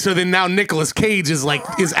then now Nicolas Cage is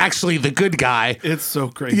actually the good guy. It's so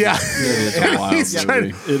crazy. Yeah. It's a wild He's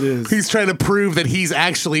trying, movie. It is. he's trying to prove that he's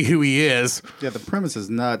actually who he is. yeah. The premise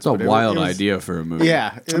is nuts. It's a but wild it was- idea for a movie.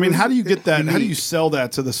 Yeah, I mean, how do you get that? How do you sell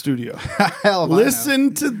that to the studio? Hell,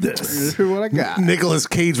 Listen to this. to what I got? Nicolas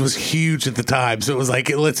Cage was huge at the time, so it was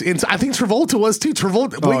like I think Travolta was too.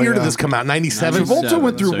 Travolta. What year did yeah. this come out? 97. Travolta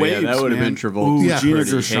went through So, waves, Yeah, that would have been man. Travolta. Ooh, Yeah. Gina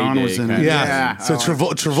Pretty Gershon was heyday in kind it. of- Yeah. So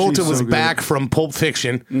Travolta She's was so good. back from Pulp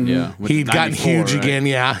Fiction. Yeah. with He'd gotten 94, huge right? again.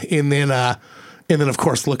 Yeah, and then of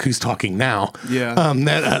course, look who's talking now. Yeah.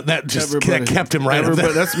 That kept him right up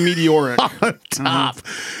Everybody, there. that's meteoric. On top.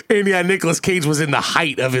 And yeah, Nicolas Cage was in the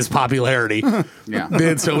height of his popularity. Yeah.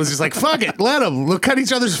 Then so it was just like, fuck it, let him. We'll cut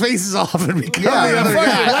each other's faces off and become the Yeah, other fuck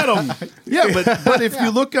guy. it, let them. Yeah, but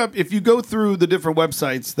if you go through the different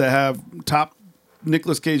websites that have top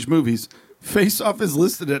Nicolas Cage movies, Face Off is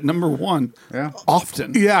listed at number 1. Yeah.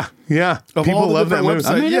 Often. Yeah. Of People all the love that different movie.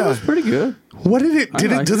 I mean, Yeah. it was pretty good. What did it?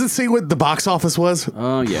 liked Does it say what the box office was?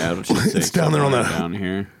 Oh yeah, it should say It's down there on somewhere the- down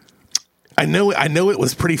here. I know it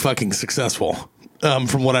was pretty fucking successful,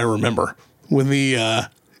 from what I remember. When the,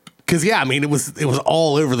 because yeah, I mean it was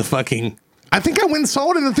all over the fucking. I think I went and saw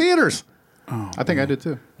it in the theaters. I think I did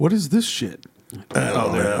too. What is this shit? I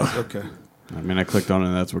don't know. Okay. I mean, I clicked on it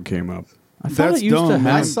and that's what came up. I thought That's it used to dumb,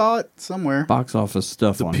 man. I have saw it somewhere. box office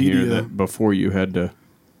stuff on here Wikipedia. that before you had to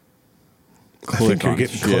I think click you're on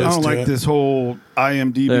getting shit. I close don't to like it. this whole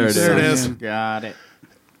IMDb. There it is. There it is. sign-in. Got it.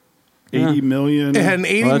 80 million. It had an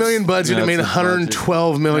 80 Well, million budget. yeah, It made that's a budget.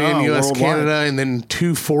 112 million Oh, U.S. worldwide. Canada, and then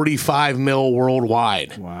 245 mil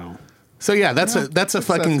worldwide. Wow. So yeah, that's a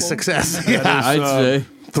fucking success. Yeah, I'd say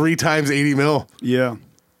 3 times 80 mil. Yeah.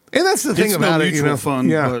 And that's the thing It's about no it, you mutual know. fun,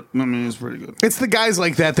 yeah. but I mean, it's pretty good. It's the guys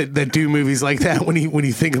like that do movies like that when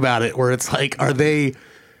you think about it, where it's like, are they?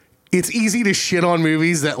 It's easy to shit on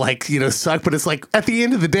movies that suck, but it's like at the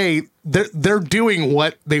end of the day, they're doing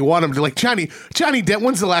what they want them to. Like Johnny Depp.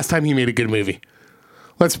 When's the last time he made a good movie?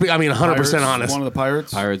 Let's be. I mean, 100% Pirates, honest. One of the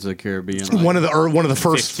Pirates. Pirates of the Caribbean. Like One of the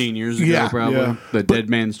first 15 years ago, Yeah. probably. Yeah. The Dead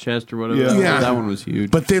Man's Chest or whatever. Yeah. Yeah. That one was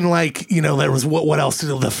huge. But then, there was what else?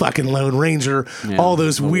 The fucking Lone Ranger, Yeah. all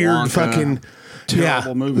those The weird Wonka. fucking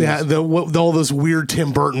Terrible movies. Yeah, all those weird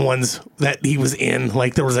Tim Burton ones that he was in.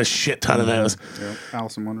 Like there was a shit ton of those. Yeah.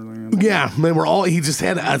 Alice in Wonderland. Yeah, they were all. He just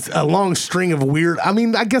had a long string of weird. I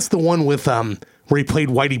mean, I guess the one with where he played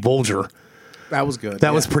Whitey Bulger, That was good.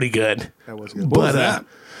 that was pretty good. That was good. But was that?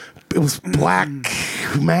 it was Black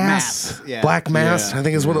Mass. Yeah. Black Mass, Yeah. I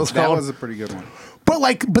think is what it was That called. was a pretty good one.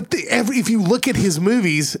 If you look at his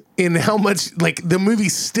movies and how much the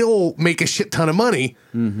movies still make a shit ton of money,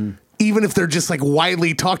 even if they're just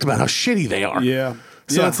widely talked about how shitty they are. Yeah.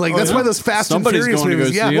 So Yeah. it's like Oh, that's yeah. why those Fast Somebody's and Furious going to go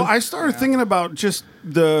movies. see Yeah, them. well, Well, I started thinking about just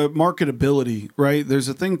the marketability, right? There's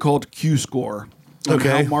a thing called Q score. on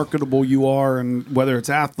Okay. How marketable you are, and whether it's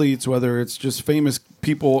athletes, whether it's just famous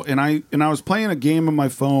people. And I was playing a game on my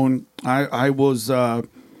phone. I was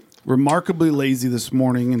remarkably lazy this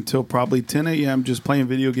morning until probably 10 a.m. just playing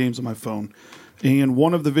video games on my phone. And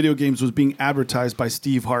one of the video games was being advertised by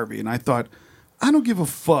Steve Harvey. And I thought, I don't give a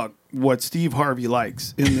fuck what Steve Harvey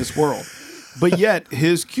likes in this world. But yet,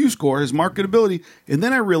 his Q score, his marketability. And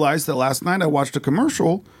then I realized that last night I watched a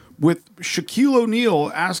commercial with Shaquille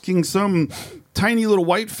O'Neal asking some tiny little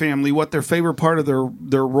white family what their favorite part of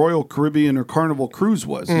their Royal Caribbean or Carnival cruise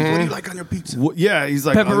was. He's Mm-hmm. like, What do you like on your pizza? yeah, he's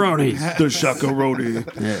like Pepperoni. the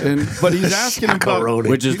shakaroni. But he's asking about.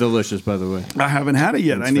 Which is delicious, by the way. I haven't had it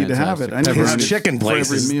yet. It's I need to have it. I need to His have it chicken for place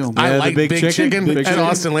every is. meal. I Yeah, the like big big chicken. chicken Big at chicken.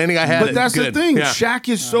 Austin Landing. I had it. But that's Good. the thing. Yeah. Shaq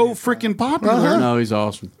is so freaking popular. No, he's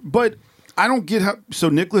awesome. But I don't get how. So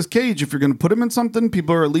Nicolas Cage, if you're going to put him in something,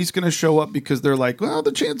 people are at least going to show up because they're like, well,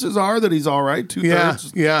 the chances are that he's all right. 2/3, Yeah,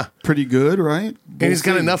 yeah. pretty good, right? And he's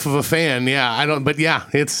got enough of a fan. Yeah, I don't. But yeah,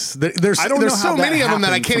 it's there's I don't know there's how so that many of them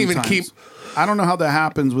that I happens can't even keep. sometimes. I don't know how that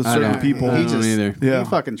happens with certain don't- people. I don't either. Yeah. He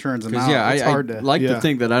fucking churns them out. Yeah, It's I hard to. like Yeah. to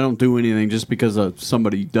think that I don't do anything just because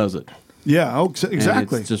somebody does it. Yeah, And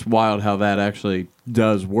exactly. it's just wild how that actually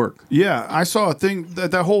does work. Yeah, I saw a thing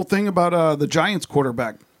that whole thing about the Giants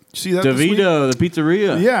quarterback. See that? this week? DeVito, the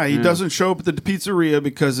pizzeria. Yeah, he doesn't show up at the pizzeria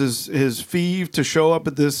because his fee to show up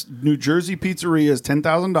at this New Jersey pizzeria is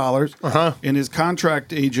 $10,000. And his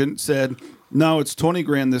contract agent said, no, it's 20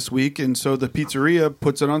 grand this week. And so the pizzeria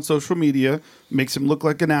puts it on social media, makes him look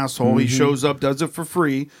like an asshole. He shows up, does it for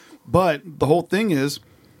free. But the whole thing is,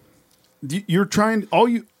 you're trying.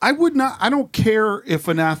 I don't care if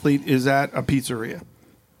an athlete is at a pizzeria.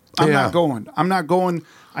 I'm not going.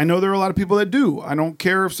 I know there are a lot of people that do. I don't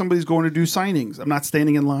care if somebody's going to do signings. I'm not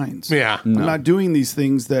standing in lines. Yeah. I'm not doing these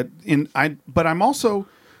things but I'm also,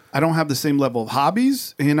 I don't have the same level of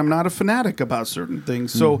hobbies, and I'm not a fanatic about certain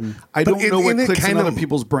things. So I don't know what isn't it clicks in kind of- other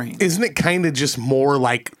people's brains. Isn't it kind of just more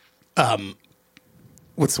like,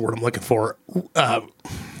 what's the word I'm looking for?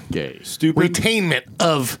 Gay. Stupid. Retainment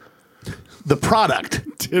of the product.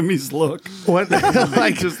 Timmy's look. What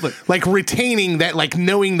like Just like retaining that, like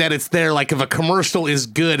knowing that it's there. Like if a commercial is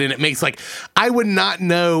good and it makes like I would not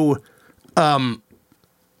know.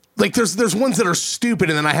 Like there's ones that are stupid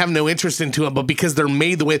and then I have no interest into them, but because they're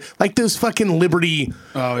made the way, like those fucking Liberty,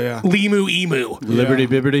 Oh yeah. Limu Emu. Liberty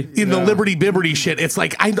Bibberty. In the Liberty Bibberty shit, it's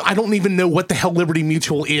like I don't even know what the hell Liberty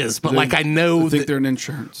Mutual is, but like I know I think that, they're an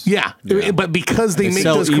insurance. yeah, but because they make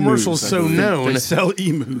sell those emus, commercials I so believe. known, They sell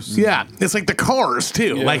emus. yeah, it's like the cars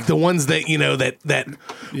too, Yeah. like the ones that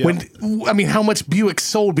when I mean, how much Buick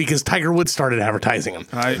sold because Tiger Woods started advertising them.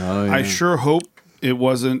 I sure hope it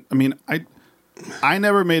wasn't. I mean, I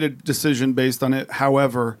never made a decision based on it.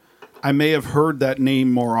 However, I may have heard that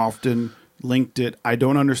name more often, linked it. I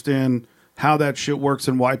don't understand how that shit works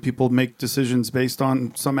and why people make decisions based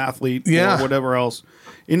on some athlete Yeah. or whatever else.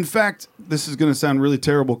 In fact, this is going to sound really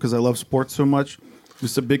terrible because I love sports so much.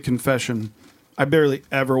 It's a big confession. I barely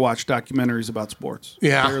ever watch documentaries about sports.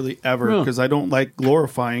 Yeah. Barely ever because I don't like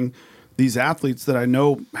glorifying these athletes that I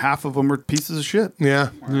know half of them are pieces of shit. Yeah,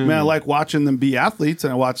 I mean, I like watching them be athletes,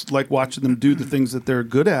 and like watching them do the things that they're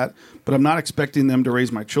good at. But I'm not expecting them to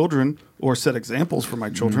raise my children or set examples for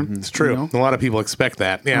my children. it's true. you know? A lot of people expect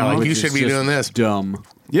that. Yeah, like Which you is should be just doing this. Dumb.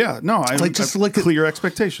 Yeah, no, I Like, just I look at- clear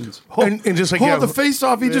expectations. Oh, And just like, oh, yeah, the face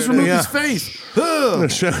off. He just removed yeah. his face. Ugh.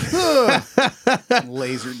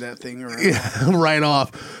 Lasered that thing around. right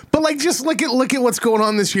off. But like, just look at what's going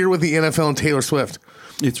on this year with the NFL and Taylor Swift.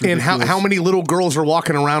 It's And ridiculous. how many little girls are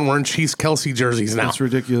walking around wearing Chiefs Kelsey jerseys now? It's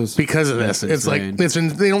ridiculous. Because of this. That's It's like insane.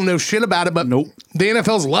 they don't know shit about it, but Nope. the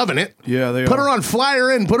NFL's loving it. Yeah, they Put are. her on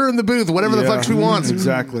flyer in, put her in the booth, whatever the Yeah, fuck she wants.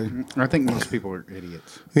 Exactly. I think most people are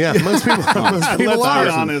idiots. Yeah, most people, most people Let's are. be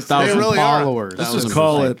honest. They Thousand really are. Followers. Let's just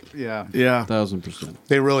call it. Yeah. Yeah. 1,000%.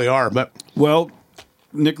 They really are. But Well,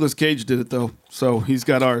 Nicolas Cage did it though, so he's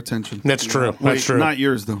got our attention. that's true. Wait, That's true. Not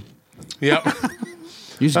yours though. Yep.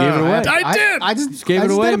 You just gave it away. I did. I just gave I it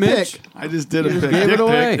just away, did a Mitch. pick. I just did a just pic. gave it Dick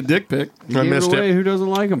away. pic. A dick pic. I Gave missed it away. it. Who doesn't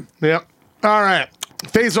like him? Yep. All right.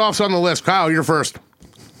 Face offs on the list. Kyle, you're first.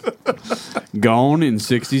 Gone in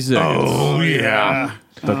 60 seconds. Oh yeah.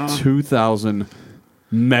 The 2000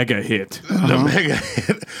 mega hit. The mega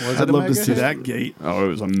hit. I'd love to see that gate. Oh, it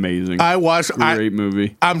was amazing. I watched. Great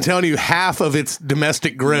movie. I'm telling you, half of its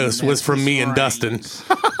domestic gross was from me and Dustin.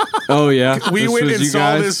 Oh yeah, We This went was and you saw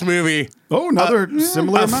guys? this movie Oh, another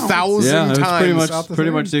similar a amount. thousand Yeah, it was times.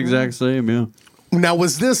 pretty much the exact same. Yeah. Now,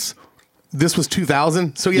 was this was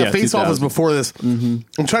 2000? So yeah, Yeah, Face Off was 2000. before this. I'm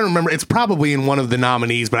trying to remember. It's probably in one of the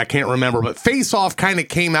nominees, but I can't remember. But Face Off kind of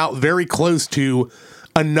came out very close to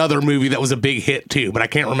another movie that was a big hit too, but I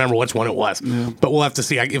can't remember which one it was. But we'll have to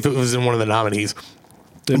see if it was in one of the nominees.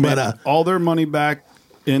 They But, made all their money back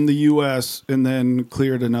in the U.S. and then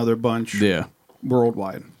cleared another bunch Yeah.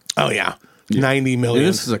 worldwide. Oh yeah, 90 Yeah, million.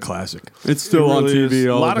 this is a classic. It's still It on really TV is.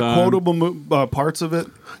 all A lot the of time. quotable parts of it.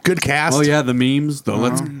 Good cast. Oh yeah, the memes, the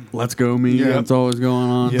let's go meme. Yeah. That's always going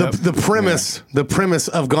on. Yeah. The premise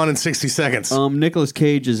of Gone in 60 Seconds. Nicolas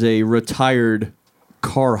Cage is a retired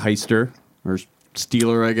car heister or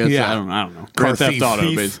stealer, I guess. Yeah. I don't know. Car Grand Theft thief. Auto,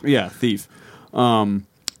 Thief. basically. Yeah, thief.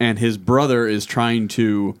 and his brother is trying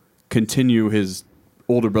to continue his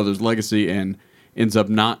older brother's legacy and ends up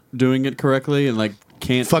not doing it correctly and like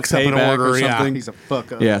can't Fucks up pay an back order, or yeah. something. He's a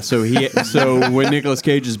fuck up. Yeah, so when Nicolas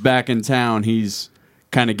Cage is back in town, he's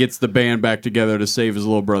kind of gets the band back together to save his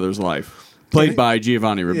little brother's life. Played by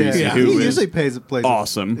Giovanni Ribisi, Yeah. who He is usually plays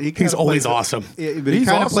awesome. He's always awesome. But he He's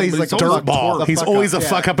kind of awesome, plays but like he's a always fuck- Dirtball. a He's fuck always up. a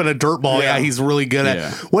fuck up and a dirtball. Yeah, he's really good at.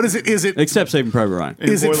 Yeah. What is it? Is it? Except Saving Private Ryan.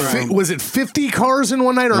 Is it? Boiler Room. Was it 50 cars in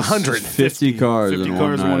one night or 100? 50 cars 50 in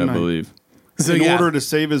cars one in one night, I night. believe. So, in yeah. order to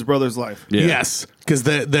save his brother's life. Yeah. Yes, because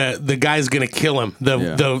the guy's gonna kill him.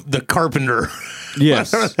 The carpenter.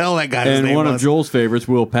 Yes. Whatever the hell that guy's And name one was. of Joel's favorites,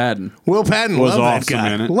 Will Patton. Will Patton was love awesome that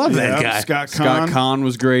guy. in it. Love Yeah, that guy. Scott Scott Conn. Conn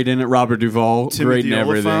was great in it. Robert Duvall, great in Timothy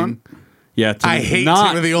everything. Oliphant. Yeah, I hate not,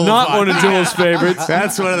 Timothy Oliphant. Not one of Joel's favorites.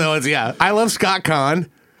 That's one of the ones. Yeah, I love Scott Conn.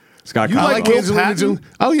 Scott You Conn. like I like Will Angelina Patton? Jolie.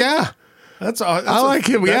 Oh yeah, I like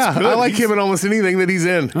him. Yeah, I like him in almost anything that he's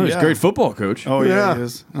in. Oh, he's a Yeah. great football coach. Oh yeah, Yeah. he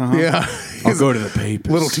is. Uh-huh. Yeah, I'll go to the papers.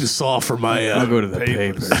 a little too soft for my. I'll go to the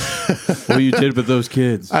Papers. papers. What you did with those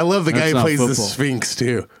kids? I love the guy That's who not plays the football. Sphinx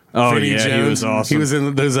too. Oh, Vinny yeah, he Jones. was awesome. He was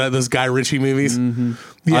in those Guy Ritchie movies.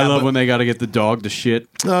 I love when they got to get the dog to shit.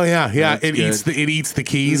 Oh yeah, yeah. That's It good. eats the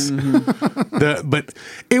keys. But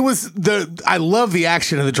it was I love the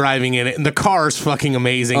action of the driving in it, and the car is fucking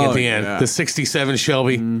amazing at Oh, the end. yeah. The '67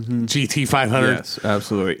 Shelby GT 500. Yes,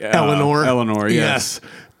 absolutely. Eleanor. Yes.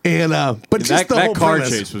 And but just the that whole car premise.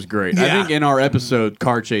 chase was great. Yeah. I think in our episode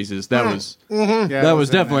car chases that was Yeah, that was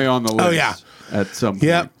in there. definitely on the list. Oh, yeah. At some point.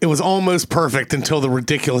 Yeah, it was almost perfect until the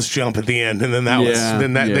ridiculous jump at the end, and then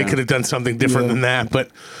they Yeah. could have done something different than that. But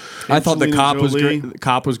I thought the Angelina cop was Jolie. great. The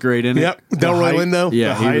cop was great in it. yep, Delroy height- Lindo. Yeah,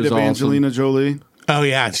 the he height was of awesome. Angelina Jolie. Oh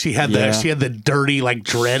yeah, she had the dirty like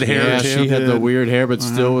dread hair. Yeah, too. she had the did. weird hair, but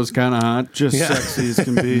still was kind of hot. Just Yeah. sexy as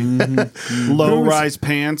can be. Low rise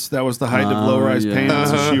pants. That was the height of low rise yeah.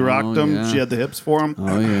 pants. She rocked them. yeah. She had the hips for them.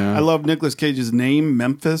 Oh, yeah. I love Nicolas Cage's name,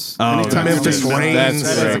 Memphis. Oh, Anytime Memphis someone says Reigns.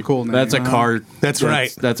 That's That is a great. cool name. That's a car. That's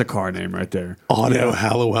right. That's a car name right there. Otto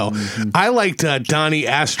Hallowell. I liked Donnie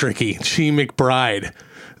Astricky, Chi McBride.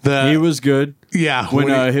 He was good. Yeah,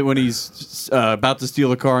 When he's about to steal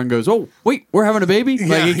a car and goes, "Oh, wait, we're having a baby."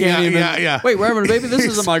 Like he can't even. yeah. Wait, we're having a baby. This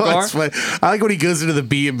isn't my So car. it's funny. I like when he goes into the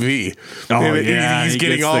B&B. Oh And yeah, he's he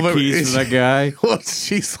getting gets all the of keys to that guy. Well,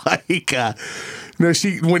 she's like, no,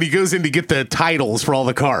 when he goes in to get the titles for all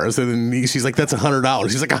the cars, and then she's like, "That's $100."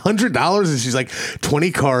 He's like, $100, and she's like,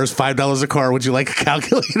 20 cars, $5 a car. Would you like a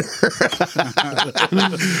calculator?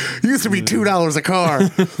 Used to be $2 a car,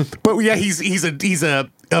 but yeah, he's a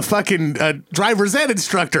fucking driver's ed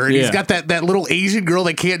instructor, and he's Yeah. got that little Asian girl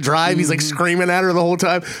that can't drive. He's like screaming at her the whole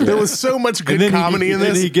time. There was so much good comedy in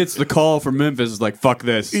Then this. he gets the call from Memphis. It's like, "Fuck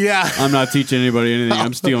this. Yeah. I'm not teaching anybody anything.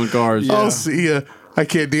 I'm stealing cars." I'll see ya. I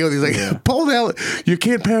can't deal with it. He's like, pull down. You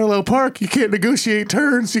can't parallel park. You can't negotiate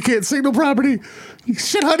turns. You can't signal property.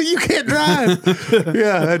 Shit, honey, you can't drive.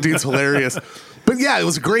 Yeah, that dude's hilarious. But yeah, it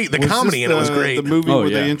was great. The comedy in it was great. The movie Oh, where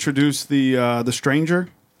yeah. they introduced the stranger.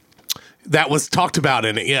 That was talked about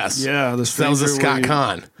in it, yes. Yeah, the That was a stranger Scott where you-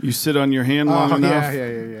 Conn. You sit on your hand long Oh, enough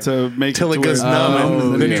yeah. to make Till it to goes where- numb,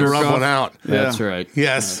 Oh, and then you yes. rub one out. That's Yeah. right.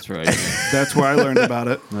 Yes. That's right. That's where I learned about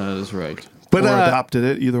it. That is right. But Or adopted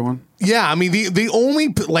it, either one. yeah, I mean the only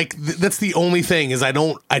that's the only thing is I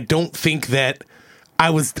don't think that I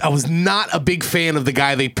was not a big fan of the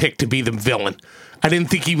guy they picked to be the villain. I didn't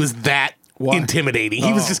think he was that Why? intimidating.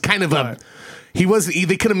 He was just kind of right.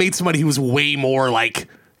 they could have made somebody who was way more like,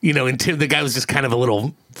 the guy was just kind of a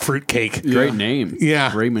little fruitcake. Great name.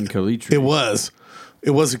 Yeah. Raymond Calitri. It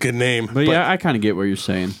was a good name. But yeah, I kind of get what you're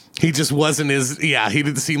saying. he just wasn't he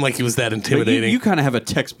didn't seem like he was that But intimidating. you kind of have a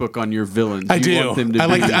textbook on your villains. I You do. want them to I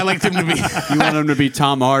be, like them to be. You want them to be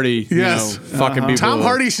Tom Hardy. Yes. Fucking people. Tom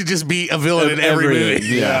Hardy should just be a villain in every Everything.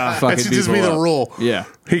 movie. Yeah. That Fucking should just be people the up. rule. Yeah.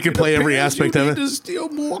 He could play every aspect of it. To steal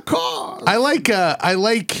more cars. I like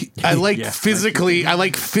Yeah. physically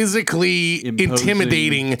Imposing.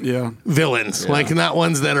 intimidating Yeah. villains, like not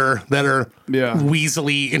ones that are Yeah.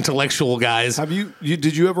 weaselly intellectual guys. Have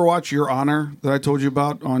did you ever watch Your Honor that I told you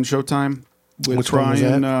about on Showtime with Which one was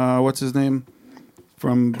Brian? What's his name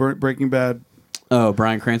from Breaking Bad? Oh,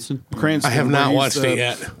 Bryan Cranston. Cranston. I have not where watched he's it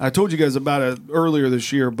yet. I told you guys about it earlier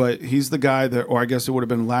this year, but he's the guy that, or I guess it would have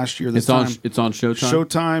been last year. This It's on. time. It's on Showtime.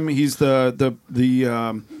 Showtime. He's the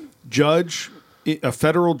judge, a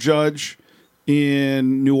federal judge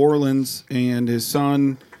in New Orleans, and his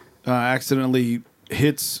son accidentally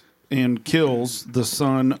hits and kills the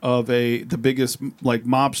son of the biggest like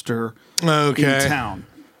mobster Okay. in town.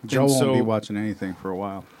 Joe And won't so- be watching anything for a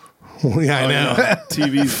while. Yeah, I know.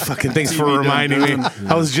 TV. Fucking thanks for TV reminding me. done.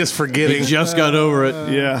 I was just forgetting. He just got over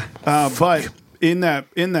it. Yeah, but in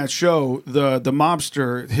that show, the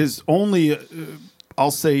mobster, his only, I'll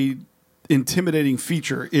say, intimidating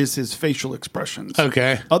feature is his facial expressions.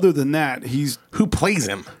 Okay. Other than that, he's Who plays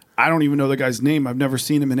him? I don't even know the guy's name. I've never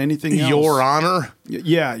seen him in anything else. Your Honor?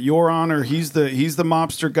 Yeah, Your Honor. He's the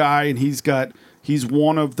mobster guy, and he's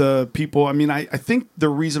one of the people. I mean, I think the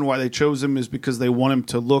reason why they chose him is because they want him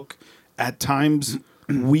to look at times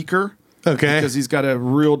weaker. Okay. Because he's got a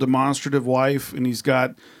real demonstrative wife, and he's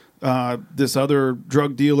got this other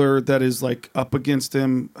drug dealer that is like up against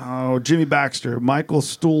him. Oh, Jimmy Baxter, Michael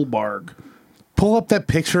Stuhlbarg. Pull up that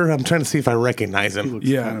picture. I'm trying to see if I recognize him.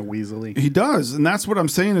 Yeah, kind of weaselly. he does, and that's what I'm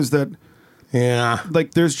saying is that Yeah.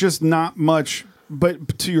 like there's just not much.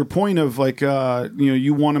 But to your point of like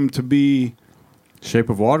you want him to be. Shape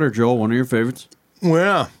of Water, Joel, one of your favorites.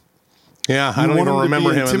 Well, yeah. I don't want even him to remember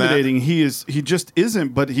be him in that. intimidating. He just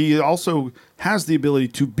isn't, but he also has the ability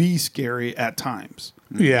to be scary at times.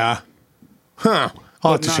 Yeah. Huh.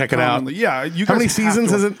 I'll have But to not check it out. commonly. Yeah, you How guys many have seasons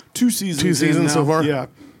to- is it? 2 seasons. 2 seasons in so now. far? Yeah,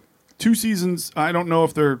 2 seasons. I don't know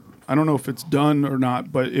if it's done or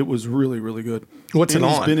not, but it was really really good. What's And it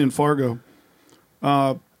he's on? been in Fargo.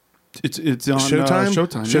 It's on Showtime?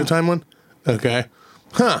 Showtime. yeah. Showtime one? Okay.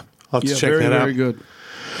 Huh. I'll have to Yeah, check very that out. very good.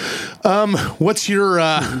 What's your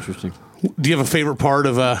Interesting. do you have a favorite part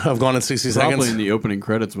of Gone in 60 Probably Seconds? in the opening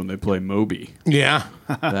credits when they play Moby. Yeah.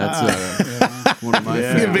 That's one of my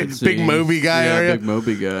favorite Big scenes. Moby guy, Yeah, are ya? big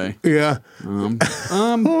Moby guy. Yeah.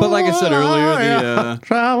 But like I said earlier,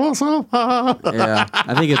 Travel so far. yeah,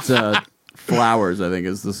 I think it's "Flowers." I think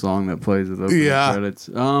is the song that plays at the opening Yeah. credits.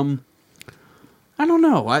 I don't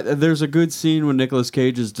know. There's a good scene when Nicolas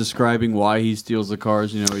Cage is describing why he steals the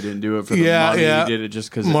cars. You know, he didn't do it for the Yeah, money. yeah. He did it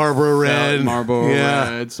just because Marlboro Red. Marlboro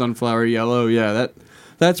Yeah. Red, Sunflower Yellow. Yeah,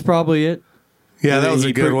 that's probably it. Yeah, that was he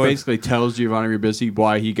a good one. Basically tells Giovanni Ribisi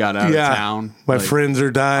why he got out of town. My Like, friends are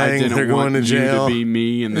I dying. didn't They're going want to jail. you to be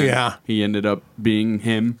me, and then Yeah. he ended up being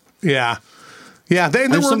him. Yeah. Yeah, there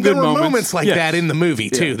There's were, some there good were moments. moments like Yes. that in the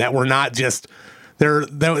movie too Yeah. that were not just there.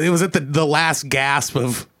 It was at the last gasp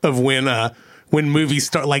of when movies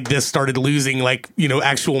like this started losing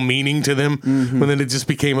actual meaning to them. When then it just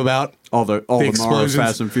became about All the Mara explosions.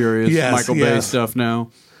 Fast and Furious, Yes, Michael Bay yes. stuff now.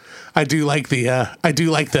 I do like the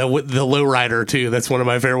lowrider too. That's one of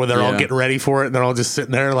my favorite. Where they're all Yeah. getting ready for it, and they're all just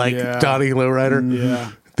sitting there like Yeah. Donnie lowrider.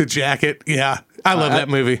 Yeah. The jacket. Yeah, I love that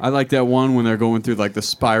movie. I like that one when they're going through like the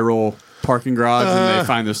spiral parking garage and they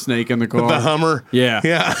find the snake in the car. the Hummer. Yeah.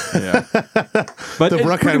 Yeah. Yeah. But The it's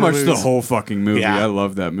Bruckheimer pretty much the movies. whole fucking movie. Yeah. I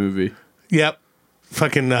love that movie. Yep.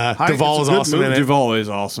 Fucking Duvall it's is a good awesome in movie. it. Duvall is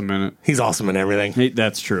awesome in it. He's awesome in everything.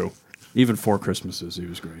 That's true. Even Four Christmases, he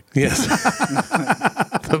was great. Yes.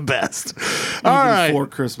 The best. All right. 4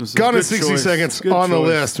 Christmases. Gone in Good 60 choice. seconds Good on the choice.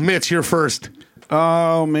 list. Mitch, you're first.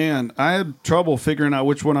 Oh man, I had trouble figuring out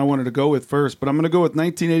which one I wanted to go with first, but I'm going to go with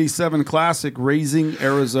 1987 classic Raising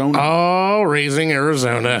Arizona. Oh, Raising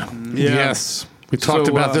Arizona. Yeah. Yes. We talked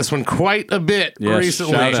So, about this one quite a bit Yes,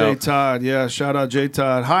 recently. shout Jay out. Todd, yeah, shout out Jay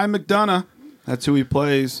Todd. Hi McDonough, that's who he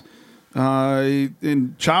plays.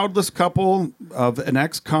 In childless couple of an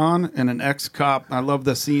ex-con and an ex-cop. I love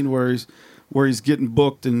the scene where he's getting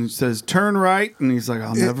booked and he says, "Turn right," and he's like,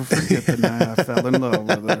 "I'll never forget the night I fell in love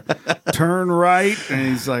with her." Turn right, and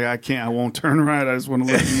he's like, I won't turn right. I just want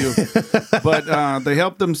to look at you. But they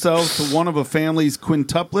help themselves to one of a family's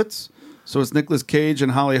quintuplets. So it's Nicolas Cage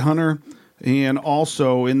and Holly Hunter, and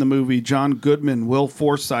also in the movie John Goodman, Will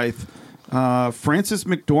Forsythe, Frances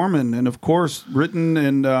McDormand, and of course written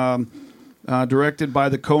and directed by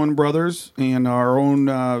the Coen brothers and our own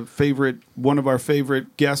one of our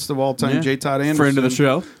favorite guests of all time, Yeah. J. Todd Anderson. Friend of the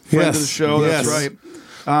show. Friend Yes. of the show, that's Yes.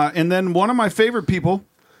 right. And then one of my favorite people,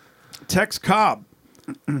 Tex Cobb.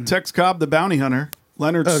 Tex Cobb, the bounty hunter,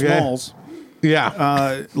 Leonard Okay. Smalls.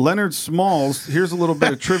 Yeah. Leonard Smalls, here's a little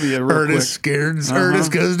bit of trivia real Ernest scared.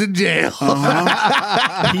 Ernest goes to jail.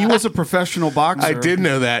 quick. He was a professional boxer. I did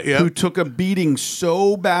know that. Yeah. Who took a beating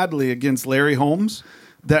so badly against Larry Holmes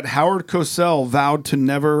that Howard Cosell vowed to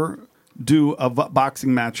never do a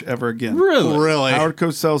boxing match ever again. Really? Really? Howard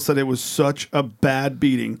Cosell said it was such a bad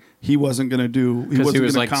beating. He wasn't going to do. Because he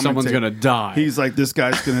was gonna like, someone's commentate. going to die. He's like, this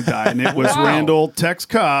guy's going to die. And it was Randall Tex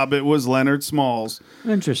Cobb. It was Leonard Smalls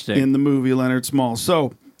Interesting. in the movie Leonard Smalls.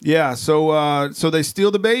 So, yeah. So they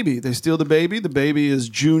steal the baby. The baby is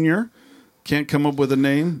Junior. Can't come up with a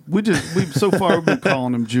name. We've so far we've been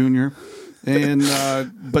calling him Junior. And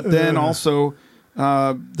but then also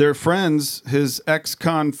their friends, his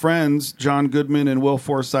ex-con friends, John Goodman and Will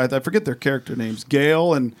Forsythe. I forget their character names.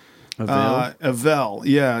 Gail and Evel,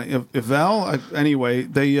 yeah, Evel. Anyway,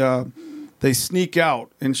 they sneak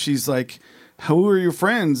out, and she's like, "Who are your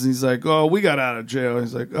friends?" And he's like, "Oh, we got out of jail."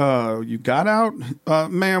 He's like, "Oh, you got out?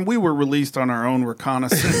 Man, we were released on our own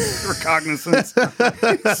recognizance." He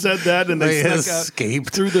said that, and they snuck escaped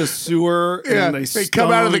out through the sewer. Yeah, and they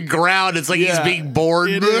come out of the ground. It's like he's being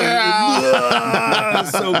bored.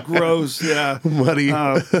 So gross. Yeah, buddy.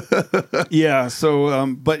 Yeah.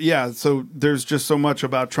 So, so there's just so much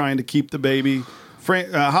about trying to keep the baby.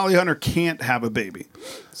 Holly Hunter can't have a baby,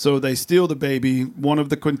 so they steal the baby, one of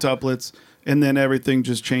the quintuplets, and then everything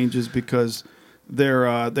just changes because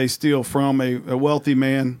they steal from a wealthy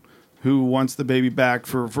man who wants the baby back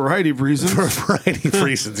for a variety of reasons. For a variety of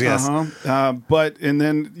reasons, yes. And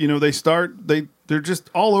then they're just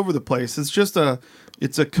all over the place.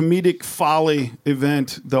 It's a comedic folly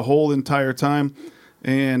event the whole entire time,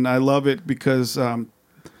 and I love it because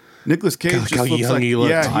Nicolas Cage just looks like he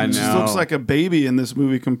just looks like a baby in this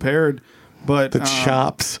movie compared. But the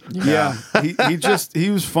chops, he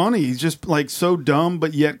was funny. He's just like so dumb,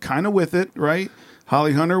 but yet kind of with it, right?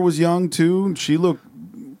 Holly Hunter was young too, and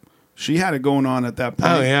she had it going on at that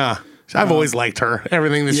point. Oh yeah, I've always liked her.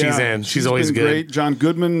 Everything that she's in, she's always good. Great. John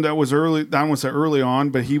Goodman, that was early on,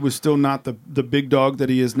 but he was still not the big dog that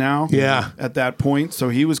he is now. Yeah, at that point, so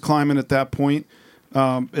he was climbing at that point.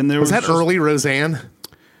 And there was that early Roseanne.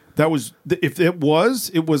 That was it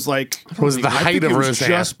was like the height of Roseanne,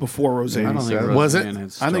 just before Roseanne. I don't think was it?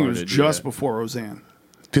 I think it was just before Roseanne.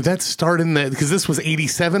 Did that start in because this was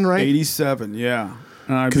 87, right? 87, yeah.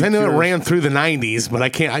 Because I know it ran through the 90s, but I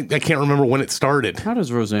can't remember when it started. How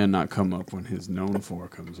does Roseanne not come up when his Known For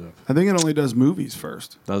comes up? I think it only does movies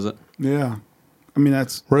first. Does it? Yeah. I mean,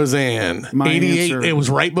 that's Roseanne. my 88. answer. It was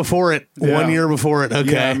right before it. Yeah. 1 year before it.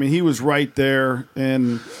 Okay. Yeah, I mean, he was right there.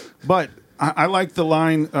 But I like the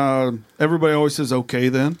line, everybody always says, "Okay,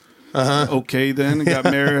 then." Okay, then. And got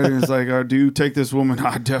married, and it's like, "Do you take this woman?"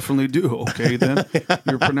 "I definitely do." "Okay, then."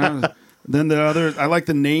 You're pronounced. Then the other, I like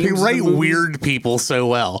the names. They write weird people so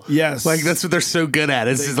well. Yes. Like, that's what they're so good at.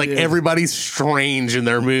 It's just like everybody's strange in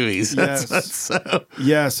their movies. Yes.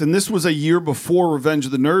 Yes, and this was a year before Revenge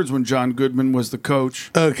of the Nerds when John Goodman was the coach.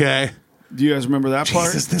 Okay. Do you guys remember that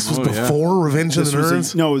part? Jesus, this was before Revenge of the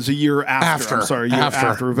Nerds? No, it was a year after. I'm sorry, a year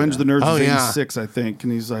after. Revenge of the Nerds was 86, I think.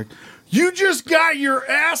 And he's like, "You just got your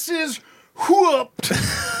asses whooped."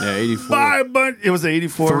 Yeah, 84. By a bunch. It was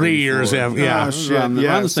 84. 3 years, yeah. Oh, shit. Around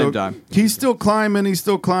the same time. He's still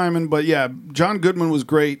climbing. But yeah, John Goodman was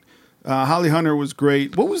great. Holly Hunter was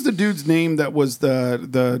great. What was the dude's name that was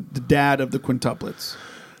the dad of the quintuplets?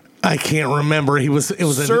 I can't remember. It was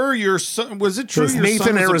Sir, your son. Was it true?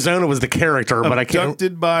 Nathan Arizona was the character, but I can't.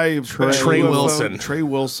 Abducted by Trey Wilson. Trey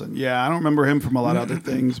Wilson. Yeah, I don't remember him from a lot of other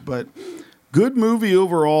things, but good movie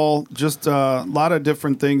overall. Just a lot of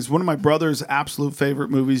different things. One of my brother's absolute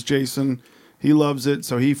favorite movies, Jason. He loves it,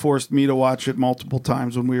 so he forced me to watch it multiple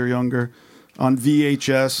times when we were younger on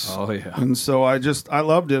VHS. Oh yeah. And so I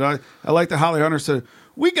loved it. I like that Holly Hunter said,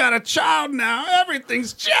 "We got a child now.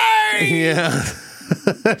 Everything's changed." Yeah.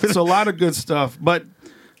 It's a lot of good stuff. But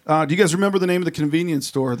do you guys remember the name of the convenience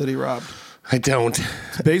store that he robbed? I don't.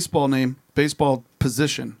 It's a baseball name, baseball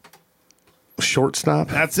position. Shortstop?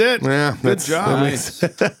 That's it. Yeah. Good job. Nice.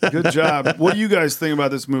 Good job. What do you guys think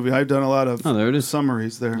about this movie? I've done a lot of there it is.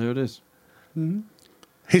 summaries there. There it is.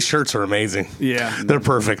 His shirts are amazing. Yeah. They're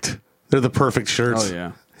perfect. They're the perfect shirts. Oh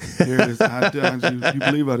yeah. Here it is. You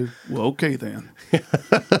believe I do? Well, okay then.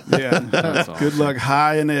 Yeah. That's Good luck,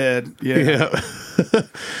 High and Ed. Yeah. Good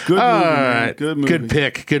movie. All Man. right. Good movie.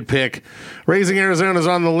 Good pick. Raising Arizona's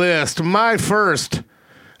on the list. My first.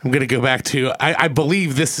 I'm going to go back to. I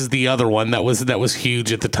believe this is the other one that was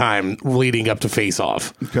huge at the time, leading up to Face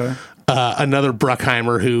Off. Okay. Another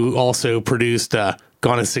Bruckheimer who also produced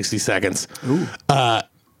Gone in 60 Seconds. Ooh.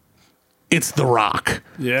 It's The Rock.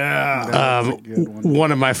 Yeah.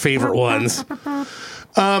 One of my favorite ones.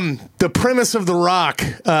 The premise of The Rock,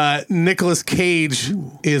 Nicolas Cage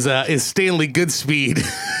is Stanley Goodspeed,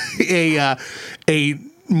 a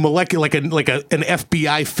molecular like an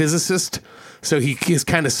FBI physicist. So his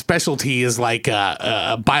kind of specialty is like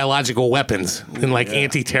biological weapons and like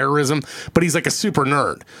anti-terrorism, but he's like a super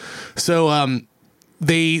nerd. So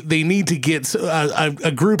they need to get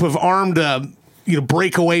a group of armed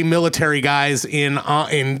breakaway military guys in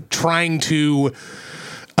trying to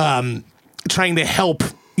help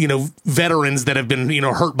veterans that have been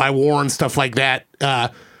hurt by war and stuff like that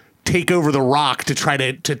take over the Rock to try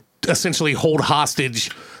to essentially hold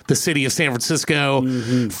hostage the city of San Francisco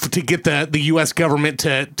to get the U.S. government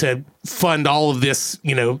to fund all of this,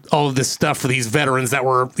 all of this stuff for these veterans that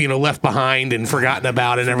were, left behind and forgotten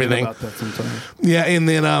about and everything. About that sometimes. Yeah, and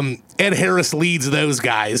then Ed Harris leads those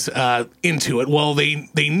guys into it. Well, they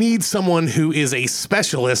need someone who is a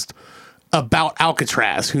specialist about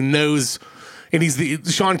Alcatraz, who knows, and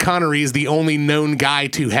Sean Connery is the only known guy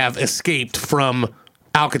to have escaped from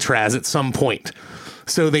Alcatraz at some point.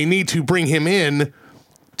 So they need to bring him in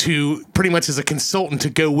to pretty much as a consultant to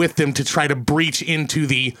go with them to try to breach into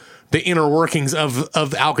the inner workings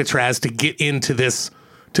of Alcatraz to get into this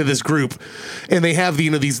group. And they have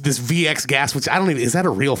this VX gas, which I don't even, is that a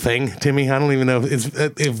real thing, Timmy? I don't even know if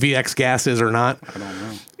VX gas is or not. I don't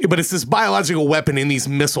know. But it's this biological weapon in these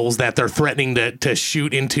missiles that they're threatening to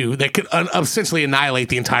shoot into that could essentially annihilate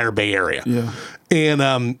the entire Bay Area. Yeah.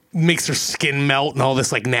 And makes their skin melt and all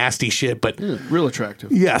this like nasty shit. But real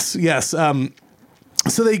attractive. Yes.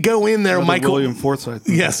 So they go in there. Michael William Forsythe.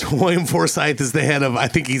 Yes, William Forsythe is the head of. I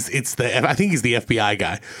think he's the FBI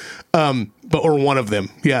guy, or one of them.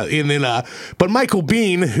 Yeah, and then but Michael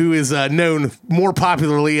Biehn, who is known more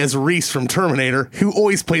popularly as Reese from Terminator, who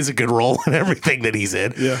always plays a good role in everything that he's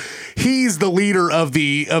in. Yeah, he's the leader of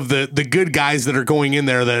the good guys that are going in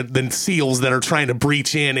there, the SEALs that are trying to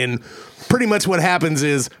breach in, and pretty much what happens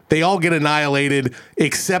is they all get annihilated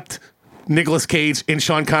except Nicolas Cage and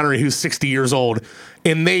Sean Connery, who's 60 years old,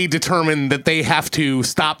 and they determine that they have to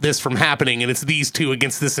stop this from happening, and it's these two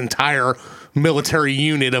against this entire military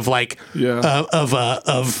unit of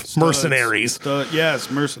of mercenaries. Yes,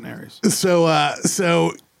 mercenaries.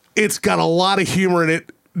 So it's got a lot of humor in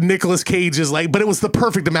it. Nicolas Cage is but it was the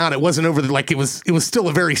perfect amount. It wasn't over it was still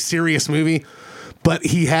a very serious movie, but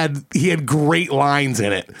he had great lines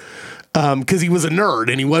in it. Because he was a nerd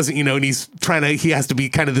and he wasn't, and he has to be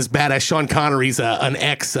kind of this badass. Sean Connery's an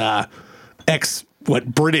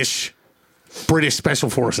British Special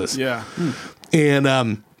Forces. Yeah.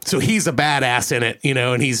 And so he's a badass in it,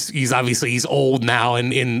 and he's obviously he's old now,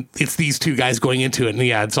 and it's these two guys going into it, and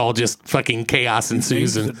yeah, it's all just fucking chaos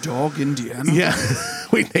ensues. The dog Indiana. Yeah,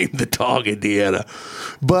 we named the dog Indiana,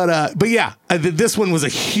 but yeah, this one was a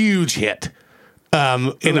huge hit.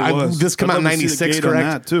 This came out in '96, correct? On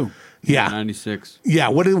that too. Yeah, 96. Yeah,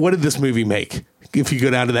 what did this movie make? If you go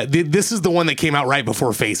down to that, this is the one that came out right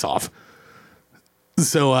before Face Off.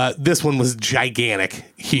 So this one was gigantic,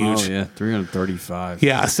 huge. Oh yeah, 335.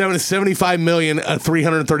 Yeah, 75 million,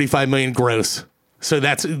 335 million gross. So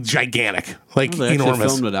that's gigantic, they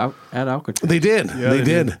enormous. Filmed it at Alcatraz. They did. Yeah, they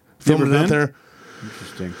did. Filmed it out there.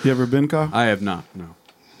 Interesting. You ever been, Kyle? I have not. No.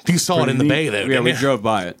 You saw it in the bay though. Yeah, we didn't you? drove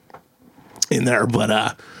by it. In there,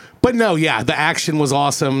 but no, yeah, the action was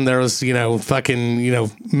awesome. There was, fucking,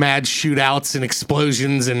 mad shootouts and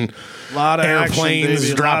explosions and a lot of airplanes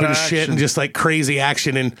action, dropping shit and just like crazy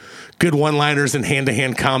action and good one-liners and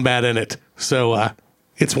hand-to-hand combat in it. So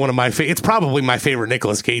it's one of my it's probably my favorite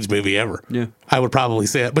Nicolas Cage movie ever. Yeah, I would probably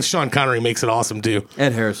say it. But Sean Connery makes it awesome too.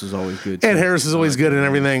 Ed Harris is always good. Ed Harris is always good in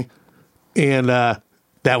everything, and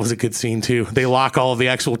that was a good scene too. They lock all of the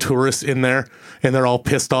actual tourists in there, and they're all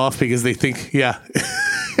pissed off because they think,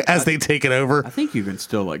 as they take it over. I think you can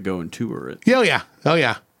still go and tour it. Oh yeah.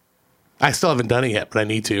 I still haven't done it yet, but I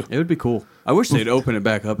need to. It would be cool. I wish they'd open it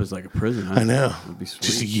back up as a prison. Huh? I know. That'd be sweet.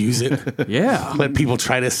 Just use it. Yeah. Let people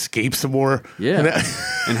try to escape some more. Yeah.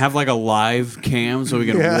 And have a live cam so we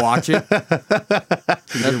can watch it.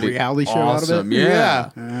 That'd be reality show out of it.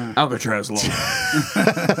 Yeah. Alcatraz law.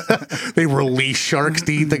 They release sharks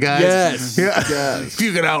to eat the guys. Yes. Yeah. Yes.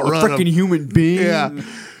 You can outrun a freaking human being. Yeah.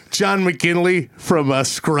 John McGinley from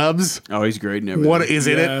Scrubs. Oh, he's great in everything. What is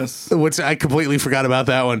in it? Which I completely forgot about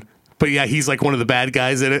that one. But yeah, he's one of the bad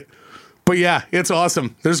guys in it. But yeah, it's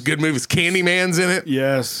awesome. There's good movies. Candyman's in it.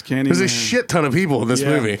 Yes, Candyman. There's a shit ton of people in this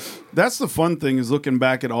movie. That's the fun thing is looking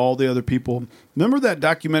back at all the other people. Remember that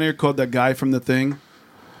documentary called That Guy from the Thing?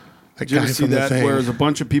 Did you ever see that? Where there's a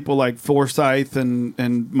bunch of people like Forsythe and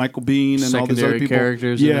Michael Biehn and all these other people.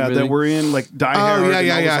 Characters. Yeah, that were in Die Hard. Oh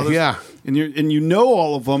yeah. And you know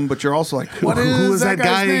all of them, but you're also like, who is that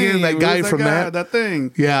guy again? That guy from that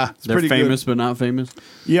thing. Yeah, they're pretty famous good. but not famous.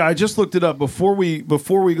 Yeah, I just looked it up before we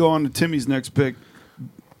go on to Timmy's next pick.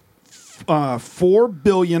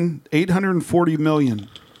 $4,840,000,000.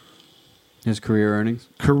 His career earnings.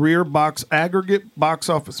 Aggregate box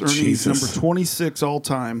office earnings. Jesus. Number 26 all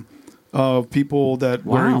time of people that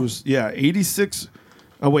where he was 86.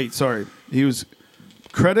 Oh wait, sorry, he was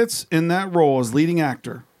credits in that role as leading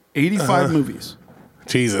actor. 85 movies.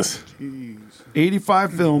 Jesus.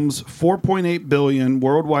 85 films, 4.8 billion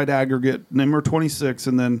worldwide aggregate, number 26,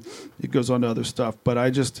 and then it goes on to other stuff. But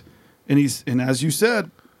and as you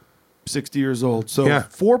said, 60 years old. So Yeah.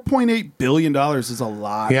 $4.8 billion is a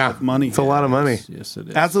lot Yeah. of money. It's a lot of money. Yes, it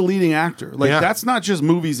is. As a leading actor. Like, Yeah. that's not just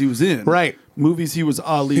movies he was in. Right. Movies he was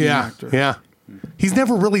a leading Yeah. actor. Yeah. He's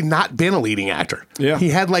never really not been a leading actor. Yeah. He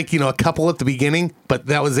had like, a couple at the beginning, but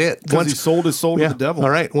that was it. Because he sold his soul Yeah. to the devil. All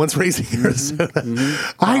right. Once Raising Arizona.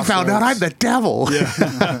 I found out I'm the devil.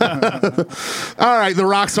 All right. The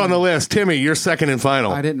Rock's on the list. Timmy, you're second and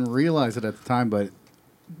final. I didn't realize it at the time, but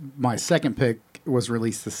my second pick was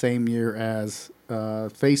released the same year as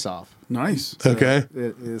Face Off. Nice. Okay.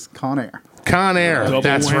 It is Con Air. Con Air. Double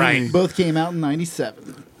That's whammy. right. Both came out in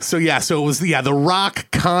 '97. So it was The Rock,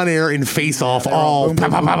 Con Air, and Face Off all boom, pow,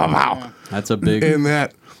 boom, pow, pow, boom, pow, boom. pow. That's a big. In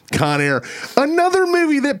that Con Air. Another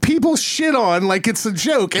movie that people shit on like it's a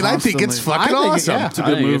joke, and I think it's Constantly. fucking I think awesome. It's a I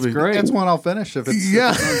good think movie. It's great. That's one I'll finish if it's,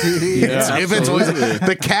 Yeah. if it's on TV. Yeah. If it's Absolutely.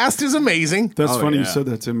 the cast is amazing. That's funny you yeah. said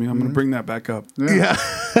that to me. I'm going to bring that back up. Yeah.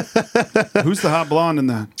 Who's the hot blonde in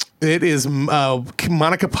that? It is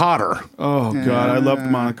Monica Potter Oh, God. I loved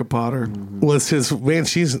Monica Potter. was his man.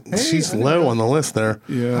 She's low on the list there.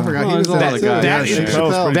 Yeah. I forgot Well, he was there's a lot that of too. guys. That Yeah, is-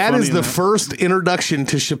 Chappelle's pretty That funny is in the that. first introduction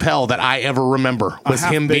to Chappelle that I ever remember was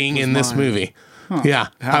him Half-Baked being was in this mine. movie. Yeah,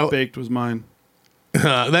 Half Baked was mine.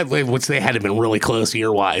 that which they had to been really close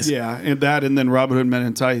year wise. Yeah, and then Robin Hood Men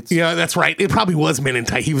in Tights. Yeah, that's right. It probably was Men in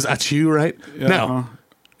Tight. He was Achu, right? Yeah, No,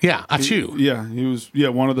 yeah, Achu. Yeah, he was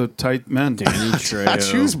one of the tight men. Danny Trejo.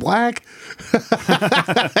 Achu's black.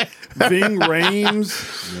 Ving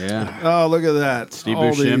Rhames. Yeah. Oh, look at that. Steve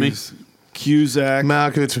All Buscemi. these. Cusack.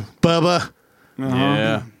 Malkovich, Bubba,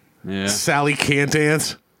 Yeah. Yeah. Sally Can't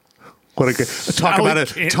Dance. What a good Sally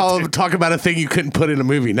Can't talk about a thing you couldn't put in a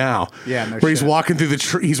movie now. Yeah, no where he's shit. walking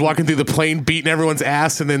through he's walking through the plane, beating everyone's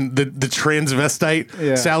ass, and then the transvestite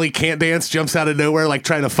Yeah. Sally Can't Dance jumps out of nowhere, like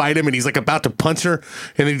trying to fight him, and he's like about to punch her,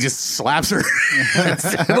 and then he just slaps her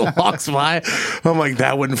and walks by. I'm like,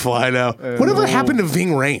 that wouldn't fly now. Whatever happened to Ving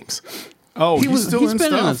Rhames? Oh, He he's was- still He's in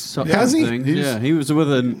been in stuff. Has he? things. Yeah, he was with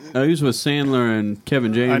Sandler and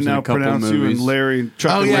Kevin James I in now a couple pronounce you movies. and Larry.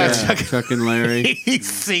 Chuck Oh, and yeah, Larry. Chuck and Larry. He's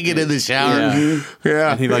singing in the shower. Yeah.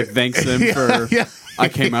 Yeah. And he like thanks them for. Yeah. I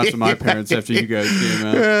came out to my parents after you guys came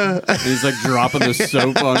out. And he's like dropping the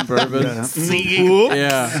soap on purpose. Singing.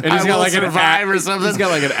 Yeah, and I he's got will like an survive or something. He's got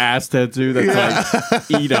like an ass tattoo that's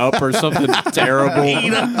like eat up or something terrible.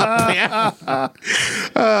 Eat up, yeah.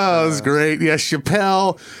 Oh, it was great. Yeah,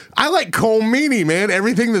 Chappelle. I like Cole Meany, man.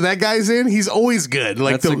 Everything that guy's in, he's always good.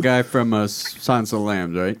 Like That's the guy from Silence of the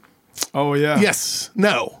Lambs, right? Oh, yeah. Yes.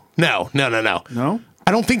 No. No?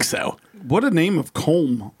 I don't think so. What a name of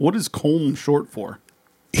Colm. What is Colm short for?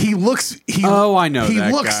 He looks. Oh, I know He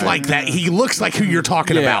that looks guy. like that. He looks like who you're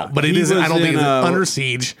talking Yeah, about, but it he isn't. I was don't think in, it's Under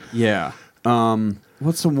Siege. Yeah.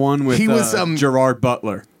 What's the one with He was, Gerard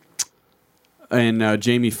Butler and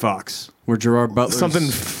Jamie Foxx? Where Gerard Butler Something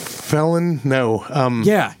felon? No.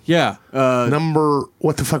 Yeah. Number.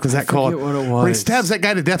 What the fuck was that called? what it Where he was. stabs that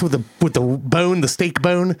guy to death with the bone, the steak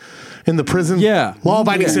bone, in the prison. Yeah.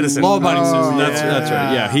 Law-abiding citizen. Law-abiding citizen. That's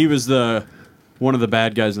right. Yeah, he was one of the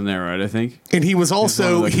bad guys in there, right? I think. And he was one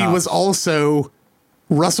also of the cops.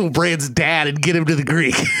 Russell Brand's dad and Get Him to the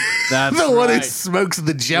Greek. That's the one who right. smokes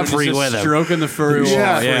the We're Jeffrey just with him. stroking the furry wall.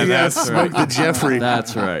 Yeah, that's smoke right. the Jeffrey.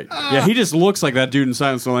 That's right. Yeah, he just looks like that dude in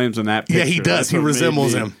Silence of the Lambs in that picture. Yeah, he does. That's He what made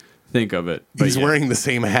resembles me him. Think of it. But He's yeah, wearing the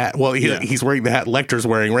same hat. Well, he's wearing the hat Lecter's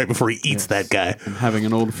wearing right before he eats that guy. I'm having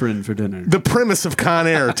an old friend for dinner. The premise of Con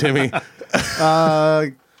Air, Timmy.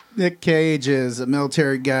 Nick Cage is a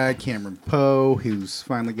military guy, Cameron Poe, who's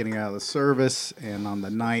finally getting out of the service, and on the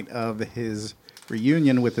night of his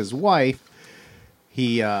reunion with his wife,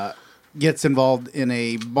 he gets involved in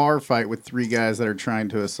a bar fight with three guys that are trying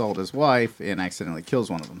to assault his wife and accidentally kills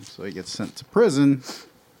one of them. So he gets sent to prison,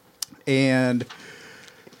 and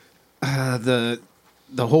the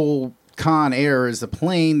whole Con Air is a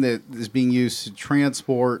plane that is being used to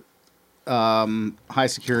transport high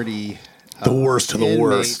security The worst of the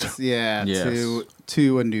inmates, worst. yeah, Yes.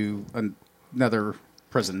 to another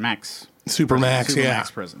prison, Supermax, yeah.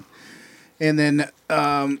 prison, and then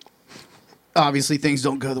obviously things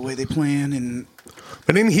don't go the way they plan, and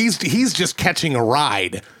But then he's just catching a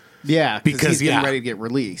ride. yeah, Because, he's getting yeah. ready to get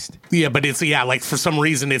released. Yeah, but it's like for some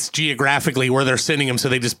reason it's geographically where they're sending him, so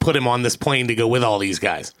they just put him on this plane to go with all these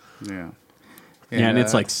guys. Yeah, yeah, and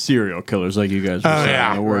it's like serial killers, like you guys were saying.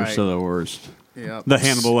 yeah. The worst Right. of the worst. yeah, The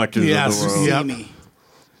Hannibal Lecters Yes, of the world. yeah. Buscemi.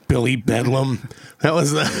 Billy Bedlam. That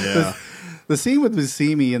was the Yeah. The scene with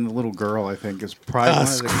Buscemi and the little girl, I think, is probably one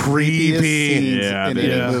That's of the creepy. creepiest scenes Yeah, in yeah.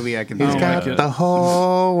 any movie I can He's think got of. the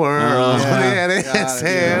whole world Yeah. in his God,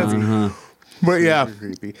 hands. Uh-huh. But yeah, Super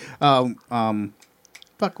creepy.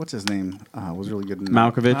 fuck, what's his name? Was really good in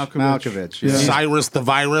Malkovich. Malkovich. Yeah. Cyrus the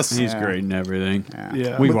Virus. He's great in everything.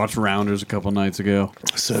 Yeah. We watched Rounders a couple nights ago.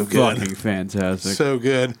 So good. Fucking fantastic. So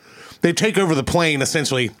good. They take over the plane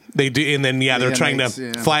essentially. They do, and then they're trying to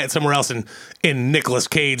fly it somewhere else. And Nicolas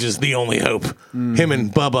Cage is the only hope. Him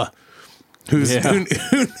and Bubba, who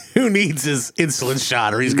needs his insulin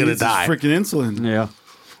shot or he's gonna die. Freaking insulin. Yeah.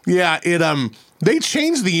 Yeah. They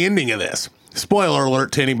changed the ending of this. Spoiler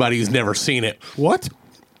alert to anybody who's never seen it. What?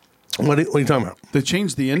 What are you talking about? They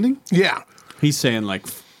changed the ending? Yeah. He's saying, like,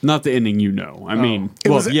 not the ending you know. I mean,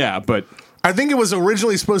 but... I think it was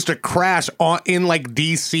originally supposed to crash in, like,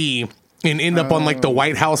 D.C. and end up on, like, the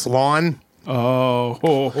White House lawn.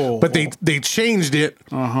 But they changed it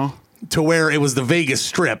to where it was the Vegas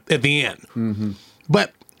Strip at the end. Mm-hmm.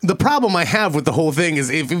 But the problem I have with the whole thing is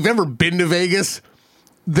if you've ever been to Vegas...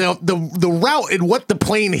 The route and what the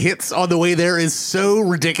plane hits on the way there is so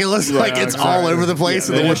ridiculous. Yeah, like it's all over the place.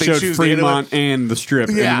 Yeah, and they what showed choose Fremont and the Strip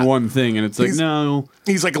in one thing, and it's like, no.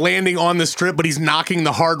 He's like landing on the Strip, but he's knocking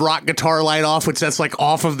the Hard Rock guitar light off, which that's like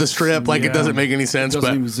off of the Strip. Like it doesn't make any sense. It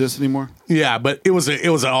doesn't but even exist anymore. Yeah, but it was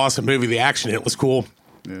an awesome movie. The action in it was cool.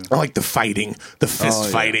 Yeah. I like the fighting, the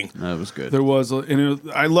fist fighting. That was good. There was,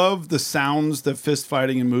 I love the sounds that fist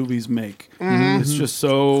fighting in movies make. Mm-hmm. It's just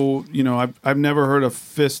so, I've never heard a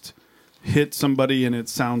fist hit somebody and it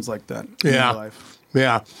sounds like that in my life.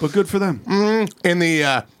 Yeah. But good for them. Mm-hmm. And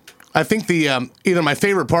I think either my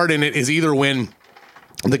favorite part in it is either when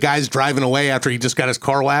the guy's driving away after he just got his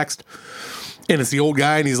car waxed and it's the old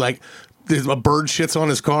guy and he's like, a bird shits on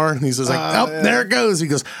his car and he's just like, there it goes. He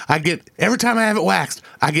goes, every time I have it waxed,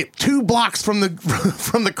 I get 2 blocks from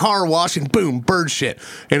the car wash and boom, bird shit.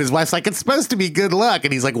 And his wife's like, it's supposed to be good luck.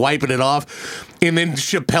 And he's like wiping it off. And then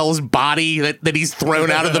Chappelle's body that he's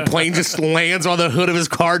thrown out of the plane just lands on the hood of his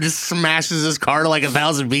car, just smashes his car to like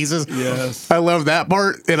 1,000 pieces. Yes. I love that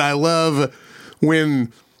part. And I love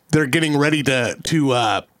when they're getting ready to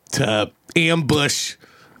ambush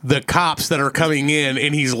the cops that are coming in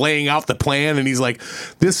and he's laying out the plan and he's like,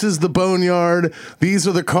 this is the boneyard, these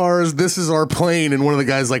are the cars, this is our plane. And one of the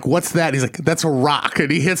guys like, what's that? He's like, that's a rock. And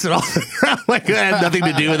he hits it off the ground like it had nothing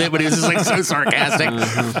to do with it, but he was just like so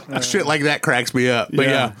sarcastic. Shit like that cracks me up. But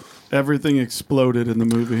yeah. Everything exploded in the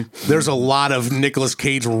movie. There's a lot of Nicolas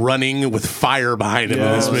Cage running with fire behind him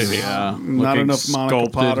in this movie. Yeah. Not enough Monica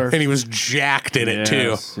Potter. And he was jacked in it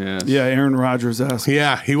too. Yes. Yeah, Aaron Rodgers-esque.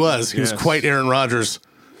 Yeah, he was. He was quite Aaron Rodgers.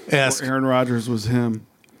 Yes, Aaron Rodgers was him.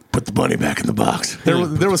 Put the money back in the box.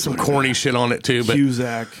 There was some corny shit on it too, but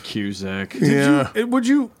Cusack. Yeah.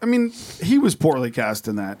 He was poorly cast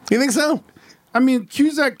in that. You think so? I mean,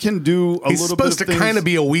 Cusack can do a little bit of things. He's supposed to kind of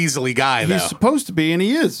be a Weasley guy, though. He's supposed to be, and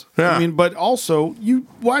he is. Yeah. I mean, but also,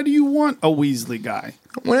 why do you want a Weasley guy?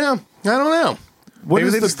 Well, I don't know. What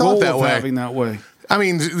Maybe is the goal of having that way? I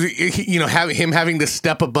mean, having to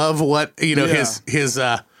step above what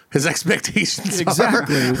his expectations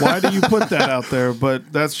exactly. are. Why do you put that out there?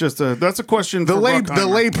 But that's a question. The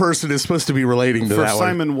lay person is supposed to be relating to for that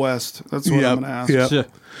Simon one. West. That's what I'm going to ask. Yep.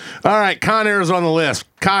 All right, Con Air's on the list.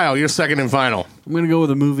 Kyle, you're second and final. I'm going to go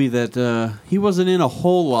with a movie that he wasn't in a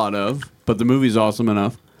whole lot of, but the movie's awesome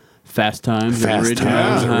enough. Fast Times at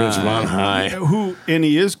Ridgemont High. And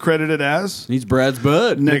he is credited as? He's Brad's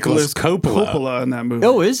bud. Nicholas Coppola in that movie.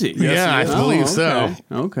 Oh, is he? Yes, I believe so.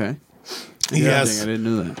 Okay. Yes. I didn't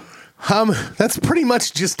know that. That's pretty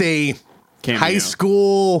much just a Cameo. high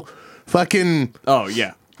school fucking... Oh,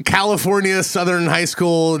 yeah. California Southern High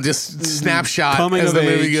School, just snapshot coming as of the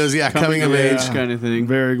age, movie goes. Yeah, coming of age kind of thing.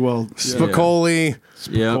 Very well. Spicoli,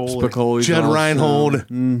 Spicoli, Judd Reinhold,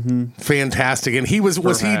 fantastic. And he was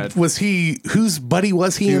he whose buddy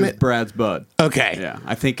was he in was it? Brad's bud. Okay, Yeah,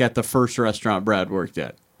 I think at the first restaurant Brad worked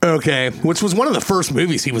at. Okay, which was one of the first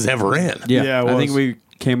movies he was ever in. Yeah, it I was. think we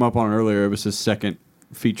came up on it earlier. It was his second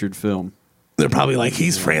featured film. They're probably like,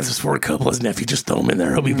 he's Francis Ford Coppola's nephew. Just throw him in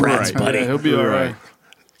there. He'll be Brad's buddy. Yeah, he'll be all right.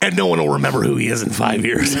 And no one will remember who he is in 5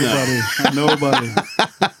 years. Nobody.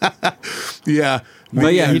 Yeah.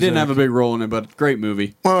 But yeah, he didn't have a big role in it, but great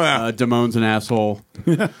movie. Oh, yeah. Damone's an asshole.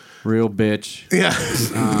 Real bitch.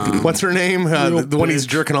 Yeah. What's her name? The one he's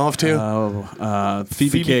jerking off to?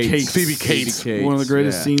 Phoebe Cates. Phoebe Cates. One of the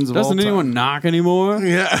greatest scenes of all Doesn't time. anyone knock anymore?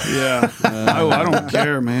 Yeah. Yeah. I don't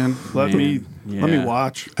care, man. Let me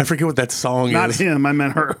watch. I forget what that song Not is. him. I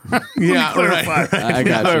meant her. Yeah, right. I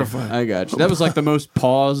got you. That was like the most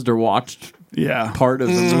paused or watched part of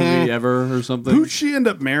the movie ever or something. Who'd she end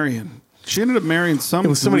up marrying? She ended up marrying some. It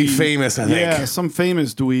was somebody dweeb. famous, I think. Yeah, some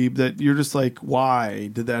famous dweeb that you're just like, why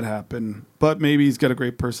did that happen? But maybe he's got a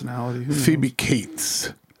great personality. Who knows? Phoebe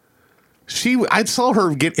Cates. I saw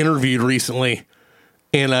her get interviewed recently,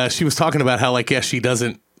 and she was talking about how she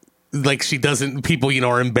doesn't. People,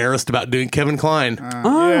 are embarrassed about doing Kevin Kline.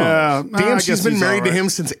 Yeah. Damn, I she's guess been he's married to all right. him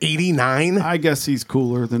since 89. I guess he's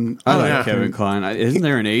cooler than. I like yeah. Kevin Kline. Isn't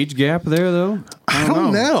there an age gap there though? I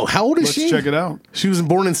don't know. How old is Let's she? check it out. She was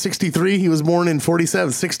born in 63. He was born in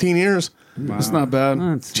 47. 16 years. It's not bad.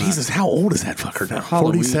 That's not- Jesus, how old is that fucker now?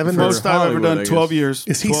 Halloween. 47? For- Most I've ever Hollywood, I done, guess. 12 years.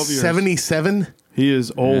 Is he 12 years. 77? He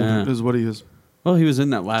is old, Yeah. is what he is. Well, he was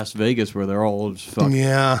in that Las Vegas where they're all old as fuck.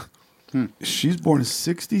 Yeah. She's born in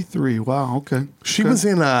 63. Wow, okay. She Okay. was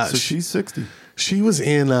in So she's 60. she was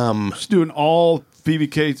in She's doing all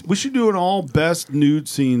BBK. We should do an all best nude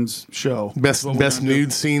scenes show. best That's what we're gonna do.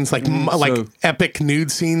 nude scenes, like So- epic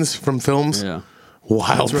nude scenes from films. Yeah.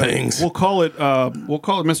 Wild That's right. things. We'll call it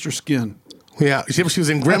Mr. Skin. Yeah. She was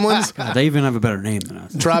in Gremlins, God, they even have a better name than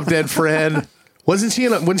us. Drop Dead Fred. Wasn't she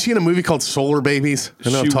in a movie called Solar Babies? I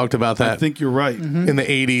know I've She- talked about that I think you're right. in the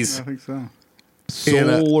 80s. I think so.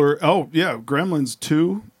 Solar. Oh yeah, Gremlins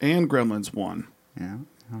 2 and Gremlins 1. Yeah.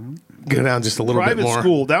 Go down just a little Private bit more.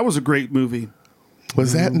 School. That was a great movie.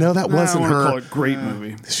 Was that? No, that wasn't I wanna her. call it great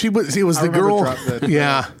movie. She was. It was the remember girl. Drop Dead.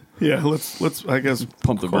 Yeah. Yeah, let's I guess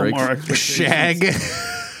Pump the calm brakes. our expectations. Shag.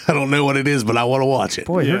 I don't know what it is, but I want to watch it.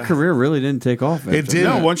 Boy, Yeah. her career really didn't take off. It after did.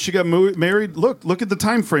 that. No, once she got married, look at the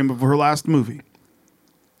time frame of her last movie.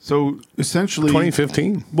 So essentially,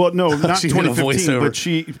 2015. Well, no, not She did a 2015,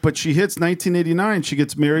 voiceover. but she hits 1989. She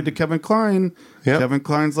gets married to Kevin Kline. Yep. Kevin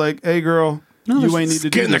Kline's like, "Hey, girl, you ain't need to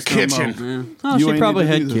get do in the this no more." kitchen. Yeah. Oh, You she ain't probably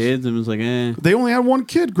need to do had this. kids and was like, eh. They only had one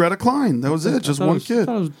kid, Greta Kline. That was it, just one I kid.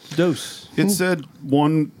 thought it was dose. It said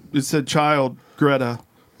one. It said child Greta.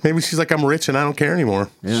 Maybe she's like, I'm rich and I don't care anymore.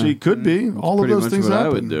 Yeah. She could be. All of Pretty those much things what happen.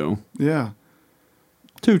 I would do. Yeah.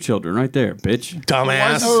 2 children right there, bitch. Why Dumbass.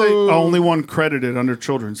 does it say only one credited under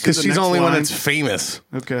children? See Because the she's the next only one line? that's famous.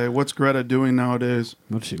 Okay, what's Greta doing nowadays?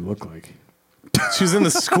 What does she look like? She's in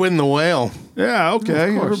the Squid and the Whale. Yeah, okay.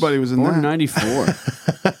 Of course. Everybody was in Born that. 94.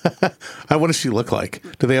 What does she look like?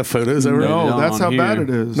 Do they have photos of her? No, Not that's on how here. bad it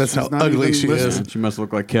is. That's how She's not ugly even she is. listening. She must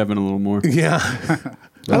look like Kevin a little more. Yeah.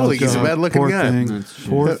 I don't think he's a God, bad looking poor guy. Thing. That's true.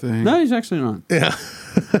 Poor thing. No, he's actually not. Yeah.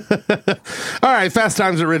 All right, Fast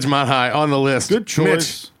Times at Ridgemont High on the list. Good choice.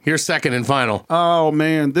 Mitch, you're second and final. Oh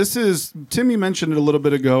man, this is Timmy mentioned it a little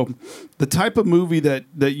bit ago. The type of movie that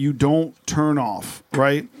you don't turn off,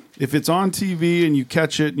 right? If it's on TV and you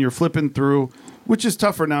catch it and you're flipping through, which is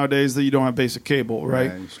tougher nowadays that you don't have basic cable,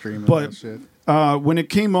 right? Yeah, you stream But that shit. when it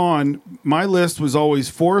came on, my list was always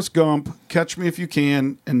Forrest Gump, Catch Me If You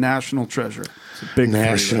Can, and National Treasure. Big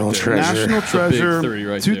National Treasure. National Treasure, three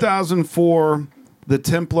right there. 2004, The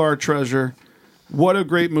Templar Treasure. What a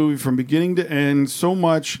great movie from beginning to end. So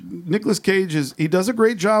much. Nicolas Cage he does a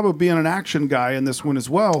great job of being an action guy in this one as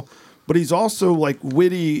well, but he's also like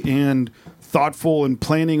witty and thoughtful and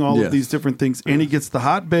planning all Yes. of these different things. And he gets the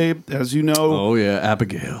hot babe, as you know, Oh, yeah.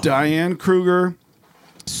 Abigail. Diane Kruger.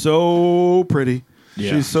 So pretty.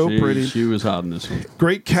 Yeah, She's so pretty. She was hot in this one.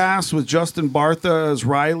 Great cast with Justin Bartha as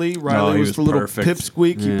Riley. Riley he was was the little perfect.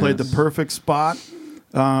 pipsqueak. He played the Yes. perfect spot.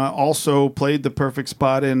 Also played the perfect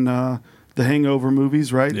spot in the Hangover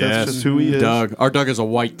movies, right? That's just who he is. Doug. Our Doug is a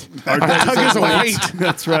white. Our Doug is a white.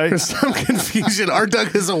 That's right. There's some confusion. Our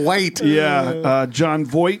Doug is a white. Yeah. John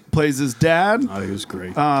Voight plays his dad. Oh, he was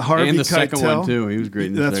great. Harvey and the Keitel. second one, too. He was great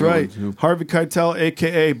in the That's second right. one, too. Harvey Keitel,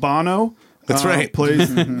 a.k.a. Bono. That's right. Plays.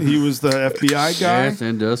 He was the FBI guy. Yeah,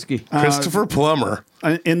 Sandusky. Christopher Plummer.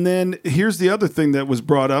 And then here's the other thing that was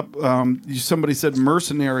brought up. Somebody said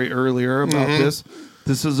mercenary earlier about this.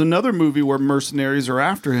 This is another movie where mercenaries are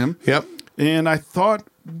after him. Yep. And I thought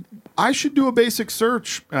I should do a basic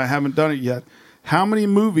search. I haven't done it yet. How many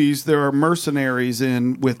movies there are mercenaries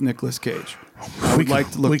in with Nicolas Cage? I would like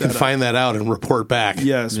to look We that can up. find that out and report back.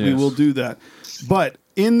 Yes, we Yes. will do that. But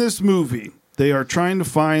in this movie, they are trying to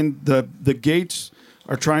find the Gates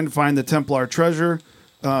are trying to find the Templar treasure.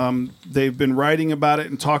 They've been writing about it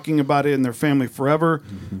and talking about it in their family forever.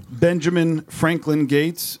 Benjamin Franklin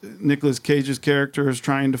Gates, Nicolas Cage's character, is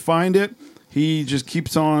trying to find it. He just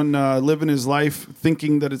keeps on living his life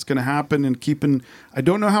thinking that it's going to happen and keeping. I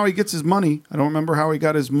don't know how he gets his money. I don't remember how he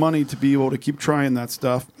got his money to be able to keep trying that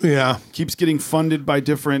stuff. Yeah. Keeps getting funded by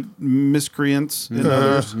different miscreants and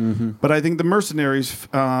others. But I think the mercenaries,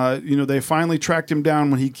 they finally tracked him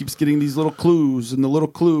down when he keeps getting these little clues and the little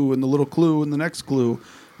clue and the little clue and the next clue.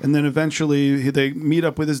 And then eventually they meet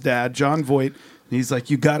up with his dad, John Voight, and he's like,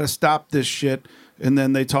 "You got to stop this shit." And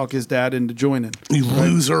then they talk his dad into joining. You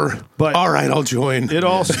loser. But- all right, I'll join. It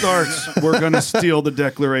all starts, we're going to steal the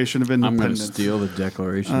Declaration of I'm going to Independence. steal the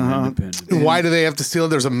Declaration of Independence. Why do they have to steal?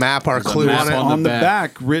 There's a map or a clue map on it. on On the the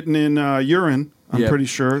back, written in urine, I'm pretty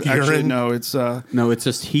sure. Actually, Urine? no, it's No, it's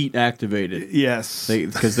just heat activated. yes.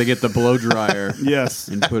 Because they get the blow dryer Yes.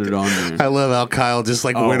 and put it on there. I love how Kyle just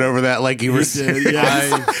like went over that like you were saying. did,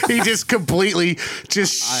 yes. He just completely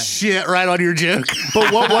shit right on your joke.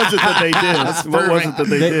 But what was it that they did? What was it that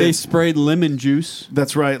they did? They sprayed lemon juice.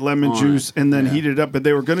 That's right, lemon juice, and then heated it up. But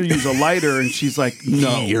they were going to use a lighter, and she's like,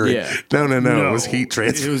 "No, Yeah. No, it was heat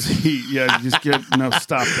transfer. It was heat. Yeah, you just get no.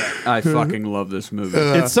 Stop that. I fucking love this movie.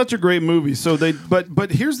 It's such a great movie. So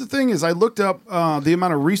but here's the thing: is I looked up the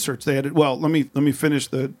amount of research they had. Well, let me finish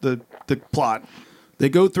the plot. They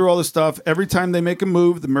go through all this stuff. Every time they make a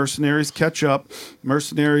move, the mercenaries catch up.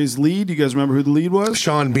 Mercenaries lead. You guys remember who the lead was?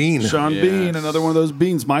 Sean Bean. Sean Yes. Bean, another one of those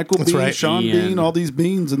Beans. Michael That's Bean, right. Sean Ian. Bean, all these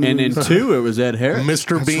Beans. And in 2, it was Ed Harris.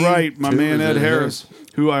 Mr. That's Bean. right, my Two man was Ed Ed Harris,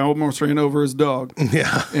 who I almost ran over his dog.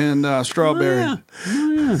 Yeah. And Strawberry.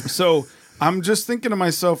 Oh, So I'm just thinking to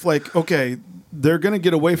myself, like, okay, they're going to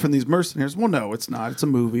get away from these mercenaries. Well, no, it's not. It's a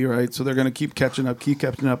movie, right? So they're going to keep catching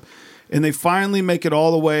up. And they finally make it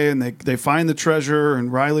all the way, and they find the treasure,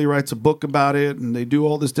 and Riley writes a book about it, and they do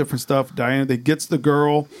all this different stuff. Diana, they gets the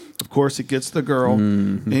girl. Of course, it gets the girl.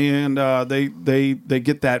 And they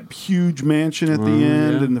get that huge mansion at the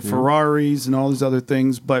end, and the Ferraris and all these other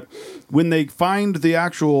things. But when they find the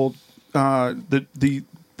actual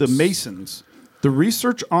the Masons, the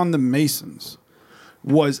research on the Masons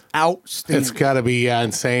was outstanding. It's got to be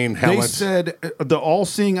insane how They much. said the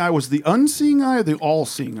all-seeing eye was the unseeing eye or the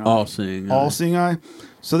all-seeing eye? All-seeing eye. All-seeing eye.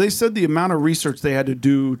 So they said the amount of research they had to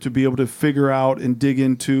do to be able to figure out and dig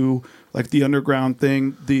into like the underground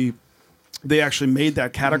thing. They actually made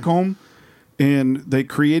that catacomb and they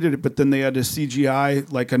created it, but then they had to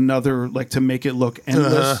CGI like another, like to make it look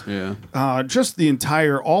endless. Yeah. Just the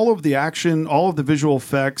entire, all of the action, all of the visual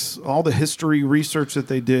effects, all the history research that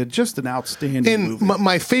they did, just an outstanding And movie.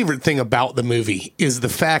 my favorite thing about the movie is the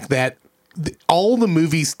fact that all the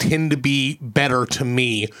movies tend to be better to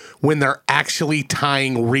me when they're actually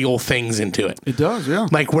tying real things into it. It does, yeah.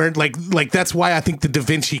 Like where, like that's why I think the Da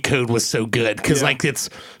Vinci Code was so good because Yeah. like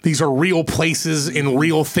these are real places and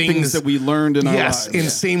real things that we learned in our yes, lives. and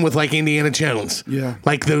same with like Indiana Jones. Yeah.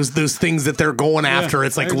 like those things that they're going after.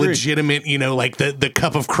 It's I like agree. legitimate, like the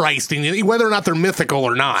cup of Christ, and whether or not they're mythical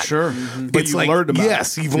or not. Sure. But It's you like, learned about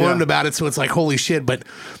yes, it. you've Yeah. learned about it, so it's like holy shit. But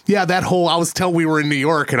yeah, that whole we were in New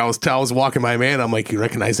York, and I was walking by a man. I'm like, you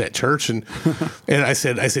recognize that church? And I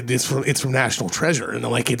said it's from National Treasure, and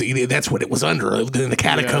I'm like, that's what it was under. And the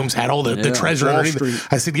catacombs had all the Yeah. treasure Wall underneath. Street.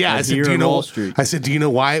 I said, yeah. I Like said, here do you on know? Wall Street. I said, do you know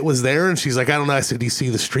why it was there? And she's like, I don't know. I said, do you see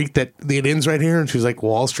the street that it ends right here? And she's like,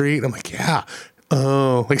 Wall Street. And I'm like, yeah.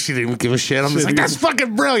 Oh, like she didn't give a shit. I'm just like, that's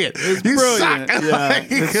fucking brilliant. You Brilliant. suck. Yeah,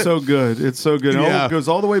 Like, it's so good. It's so good. Yeah. It goes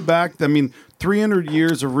all the way back. I mean, 300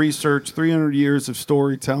 years of research, 300 years of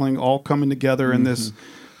storytelling, all coming together in this.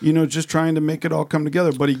 Just trying to make it all come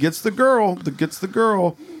together. But he gets the girl.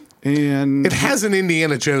 And It has an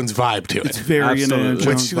Indiana Jones vibe to it. it's very Indiana Absolutely.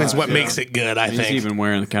 Jones which is vibe, what yeah. makes it good, I He's think. even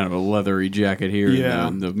wearing kind of a leathery jacket here Yeah.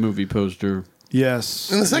 in the movie poster.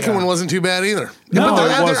 Yes. And the second Yeah. one wasn't too bad either. No,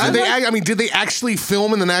 But it wasn't. I mean, did they actually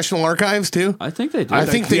film in the National Archives too? I think they did. I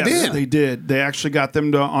think they Yes, did. They did. They actually got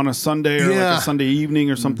them on a Sunday or like Yeah. a Sunday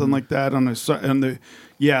evening or something like that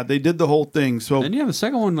they did the whole thing. So And yeah, the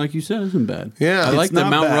second one, like you said, isn't bad. Yeah. I It's like the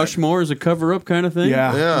not Mount bad. Rushmore as a cover-up kind of thing.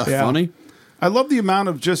 Yeah. Yeah. Yeah. Funny. I love the amount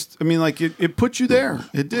of it put you there.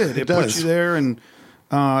 It did. It put does. you there, and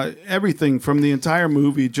everything from the entire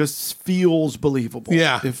movie just feels believable.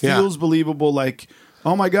 Yeah, It yeah. feels believable. Like,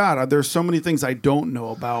 oh my God, there's so many things I don't know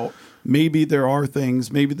about. Maybe there are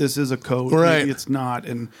things. Maybe this is a code. Right. Maybe it's not.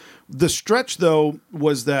 And the stretch, though,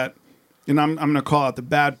 was that, and I'm going to call it the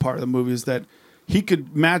bad part of the movie, is that he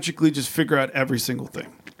could magically just figure out every single thing.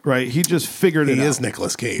 Right? He just figured it out. He is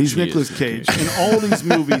Nicolas Cage. He's Nicolas Cage. In all these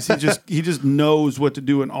movies, he just knows what to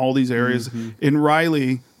do in all these areas. And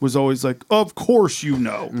Riley was always like, "Of course you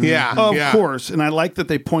know." Yeah, Of yeah. course. And I like that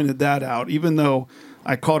they pointed that out, even though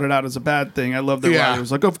I called it out as a bad thing. I love that Yeah. Riley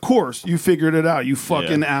was like, "Of course, you figured it out, you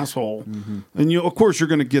fucking asshole." And of course you're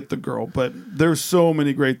gonna get the girl. But there's so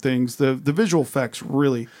many great things. The visual effects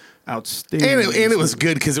really outstanding. And it was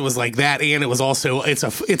good because it was like that, and it was also it's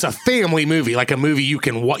a family movie, like a movie you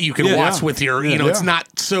can watch with your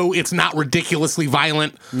it's not ridiculously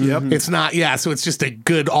violent. Yep. It's not so it's just a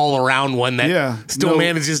good all around one that still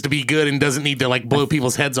manages to be good and doesn't need to like blow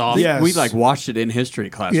people's heads off. Yeah. We watched it in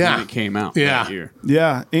history class Yeah. when it came out Yeah. that year.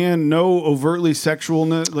 Yeah, and no overtly sexual,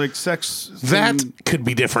 like sex. That thing. could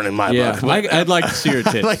be different in my Yeah, book. but- I'd like to see her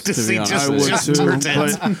tits. I'd like to be see honest just- I with would you. just too, her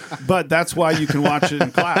tits. but that's why you can watch it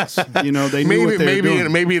in class. They knew what they were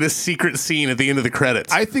doing. maybe in a secret scene at the end of the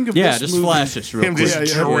credits. I think of Yeah, this just movie, flash this real him quick. just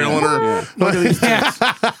Yeah, yeah. drilling her. Look at these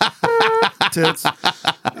tits. love tits.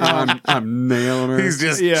 I'm nailing her. He's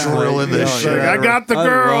just Yeah. drilling this Like, shit. I got the I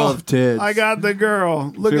girl. love tits. I got the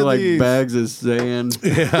girl. Look I feel at like these. bags of sand.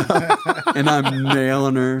 And I'm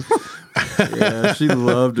nailing her. Yeah, she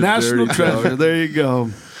loved a National dirty treasure. dog. There you go.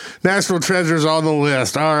 National treasures on the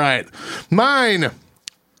list. All right. Mine,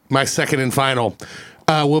 my second and final,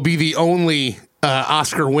 will be the only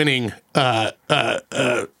Oscar-winning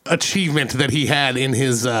achievement that he had in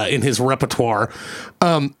his repertoire.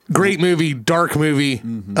 Great movie, dark movie,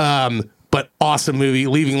 but awesome movie,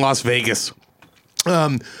 Leaving Las Vegas.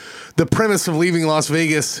 The premise of Leaving Las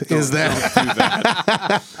Vegas is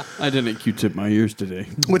that, I didn't Q-tip my ears today.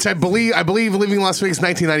 which I believe Leaving Las Vegas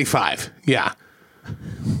 1995. Yeah.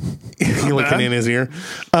 You looking in his ear?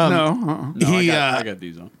 No. I got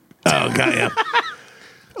these on. Oh, God, yeah.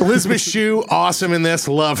 Elizabeth Shue, awesome in this.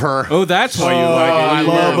 Love her. Oh, that's why you like it. I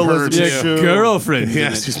love Elizabeth Your Shue. girlfriend.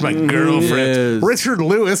 Yes, she's my girlfriend. Yes. Richard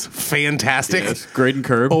Lewis, fantastic. Yes, great and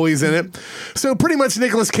curb. Always in it. So pretty much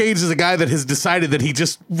Nicolas Cage is a guy that has decided that he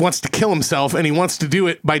just wants to kill himself, and he wants to do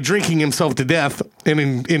it by drinking himself to death and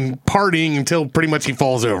in partying until pretty much he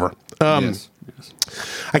falls over. Yes.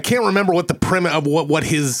 I can't remember what the premise of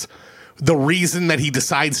the reason that he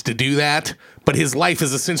decides to do that, but his life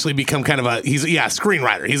has essentially become kind of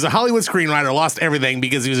screenwriter. He's a Hollywood screenwriter, lost everything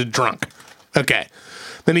because he was a drunk. Okay.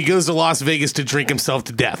 Then he goes to Las Vegas to drink himself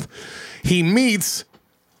to death. He meets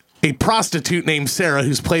a prostitute named Sarah,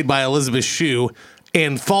 who's played by Elizabeth Shue,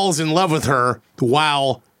 and falls in love with her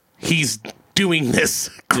while he's doing this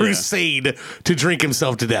crusade to drink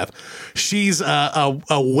himself to death. She's a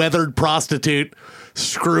weathered prostitute,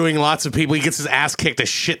 screwing lots of people. He gets his ass kicked a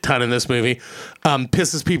shit ton in this movie,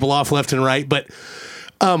 pisses people off left and right, but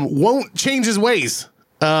won't change his ways.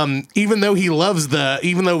 Even though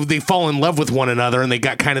they fall in love with one another and they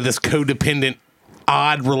got kind of this codependent,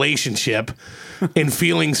 odd relationship and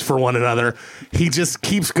feelings for one another, he just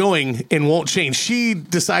keeps going and won't change. She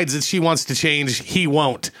decides that she wants to change. He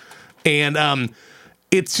won't. And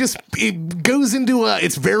it goes into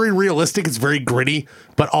it's very realistic. It's very gritty,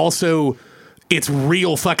 but also it's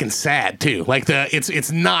real fucking sad too. Like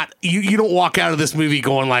it's not, you don't walk out of this movie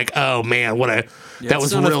going like, oh man, that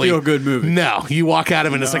was not really a feel good movie. No, you walk out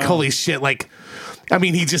of it and it's like, holy shit. Like, I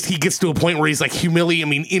mean, he gets to a point where he's like humiliated. I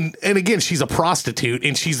mean, and again, she's a prostitute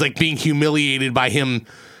and she's like being humiliated by him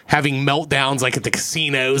having meltdowns like at the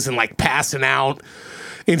casinos and like passing out.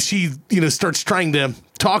 And she, starts trying to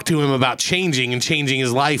talk to him about changing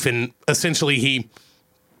his life. And essentially he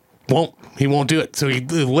won't do it. So he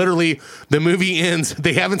literally, the movie ends.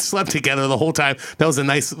 They haven't slept together the whole time. That was a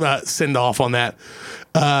nice send off on that,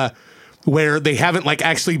 where they haven't like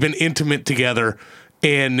actually been intimate together.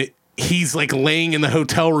 And he's like laying in the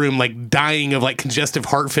hotel room, like dying of like congestive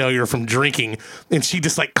heart failure from drinking. And she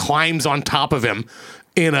just like climbs on top of him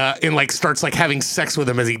and like starts like having sex with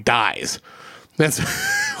him as he dies. That's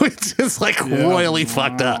which is like royally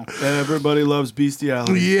fucked up. Everybody loves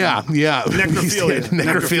bestiality. Yeah. Necrophilia.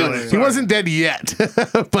 Necrophilia. He wasn't dead yet,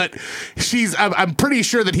 but I'm pretty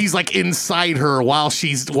sure that he's like inside her while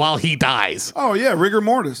he dies. Oh yeah, rigor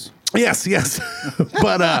mortis. Yes.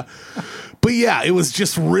 But yeah, it was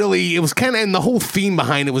just really, it was kind of, and the whole theme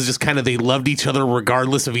behind it was just kind of they loved each other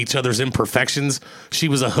regardless of each other's imperfections. She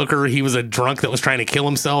was a hooker. He was a drunk that was trying to kill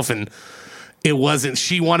himself, and it wasn't,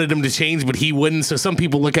 she wanted him to change, but he wouldn't. So some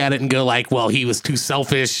people look at it and go like, well, he was too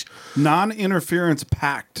selfish. Non-interference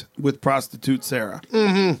pact with prostitute Sarah.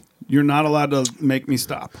 Mm-hmm. You're not allowed to make me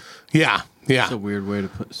stop. Yeah. That's a weird way to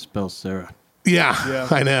spell Sarah. Yeah,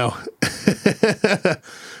 I know.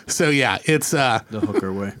 So yeah, it's The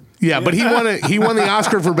hooker way. yeah, but he won the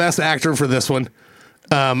Oscar for Best Actor for this one.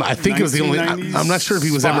 I think it was the only, I'm not sure if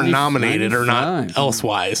he was ever nominated or not 95.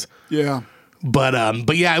 elsewise. Yeah. But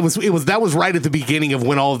yeah, it was that was right at the beginning of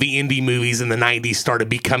when all of the indie movies in the 90s started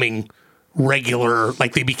becoming regular,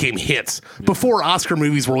 like they became hits. Before, Oscar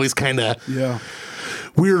movies were always kind of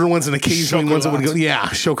weirder ones and occasionally ones that would go,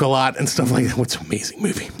 Chocolat and stuff like that. What's an amazing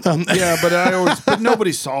movie. Yeah, but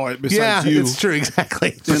nobody saw it besides you. It's true,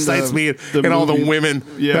 exactly. Besides me the and all the movie. women.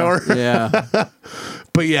 Yeah. Yeah.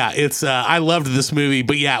 But yeah, it's I loved this movie,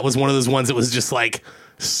 but yeah, it was one of those ones that was just like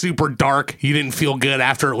super dark. You didn't feel good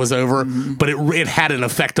after it was over, but it had an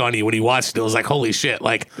effect on you when you watched it. It was like, holy shit,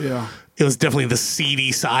 like it was definitely the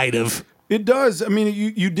seedy side of It does. I mean,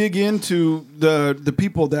 you dig into the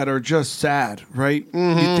people that are just sad, right?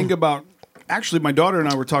 You think about, actually, my daughter and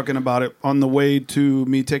I were talking about it on the way to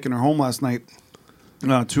me taking her home last night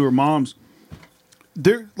to her mom's.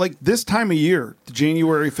 they're like this time of year,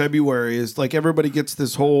 January, February is like everybody gets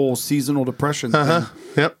this whole seasonal depression thing.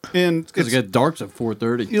 Yep. And Because it get darks at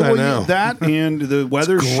 4:30. well, know. that and the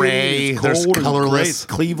weather's gray, shitty, it's there's cold, and colorless. gray. It's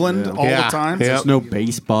Cleveland all Yeah. the time. Yeah. There's no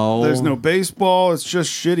baseball. There's no baseball. It's just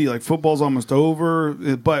shitty. Like football's almost over,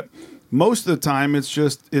 but most of the time it's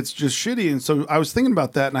just shitty. And so I was thinking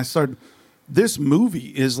about that, and I started. This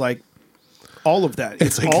movie is like all of that.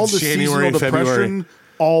 It's like all the January, seasonal depression February.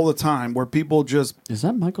 all the time, where people just Is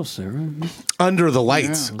that Michael Cera? Under the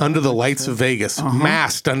lights, under the lights of Vegas,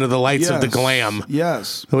 masked under the lights of the Yes. glam,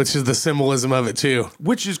 Yes, which is the symbolism of it too.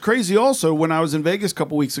 which is crazy. Also, when I was in Vegas a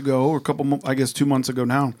couple weeks ago, or I guess 2 months ago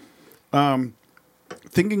now,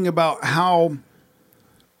 thinking about how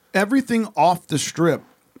everything off the strip,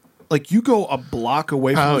 like you go a block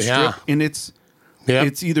away from Oh, the yeah. strip, and it's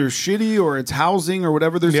Yep. either shitty or it's housing or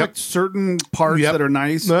whatever. There's Yep. like certain parts Yep. that are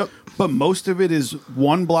nice, Yep. but most of it is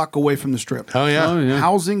 1 block away from the strip. Oh yeah. Oh, yeah.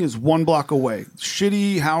 Housing is 1 block away.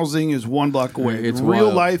 Shitty housing is 1 block away. It's Real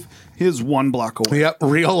wild. life is 1 block away. Yep,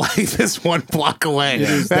 real life is 1 block away. It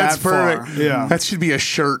is That's that far. perfect. Yeah. That should be a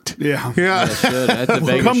shirt. Yeah. Yeah. Should, at the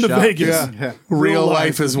Vegas Come to shop. Vegas. Yeah. Real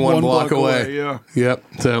life is 1 block away. Yeah. Yep.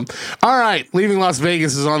 So, all right, Leaving Las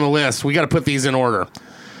Vegas is on the list. We got to put these in order.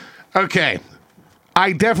 Okay.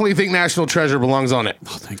 I definitely think National Treasure belongs on it.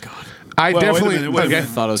 Oh, thank God. I Well, definitely. wait a minute. Okay.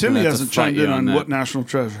 Thought I was Timmy gonna have to hasn't fight chimed you in on on that. what National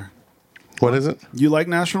Treasure. What is it? You like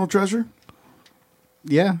National Treasure?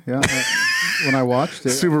 Yeah. When I watched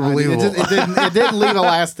it, Super I mean, believable. It didn't leave a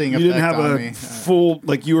lasting You effect didn't have on a me. full,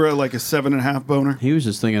 like you were at like a 7.5 boner? He was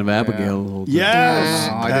just thinking of Abigail a little bit. Yes.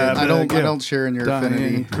 No, I don't share in your Diane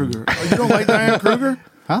affinity. Kruger. Oh, you don't like Diane Kruger?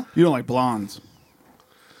 Huh? You don't like blondes.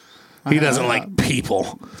 He doesn't like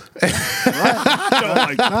people. Don't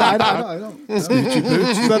like No, I don't. It's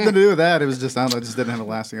nothing to do with that. It was just, I don't know, it just didn't have a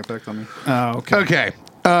lasting effect on me. Oh, okay. Okay.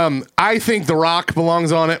 I think The Rock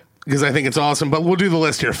belongs on it because I think it's awesome, but we'll do the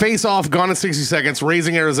list here. Face Off, Gone in 60 Seconds,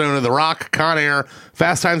 Raising Arizona, The Rock, Con Air,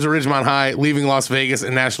 Fast Times at Ridgemont High, Leaving Las Vegas,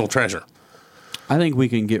 and National Treasure. I think we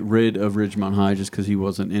can get rid of Ridgemont High just because he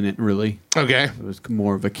wasn't in it, really. Okay. It was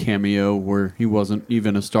more of a cameo where he wasn't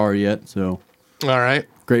even a star yet. So, All right.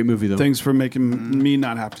 great movie, though. Thanks for making me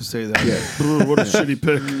not have to say that. Yeah. What a shitty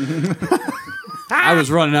pick. I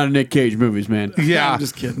was running out of Nick Cage movies, man. Yeah. I'm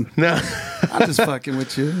just kidding. No. I'm just fucking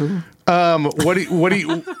with you. What do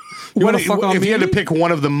you wanna fuck on if you had to me? pick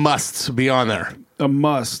one of the musts be on there? A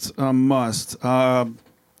must. Damn.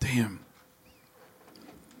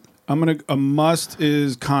 A must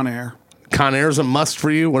is Con Air. Con Air's a must for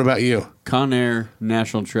you. What about you? Con Air,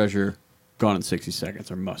 National Treasure, Gone in 60 Seconds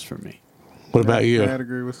are must for me. What about you? I'd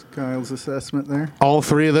agree with Kyle's assessment there. All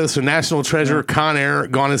three of those. So National Treasure, Con Air,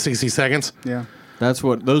 Gone in 60 Seconds. Yeah.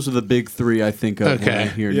 Those are the big three I think of when Okay. I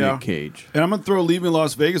hear Yeah. Nick Cage. And I'm going to throw Leaving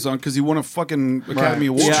Las Vegas on because he won a fucking Academy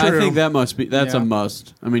Award. Yeah, I think that's Yeah. a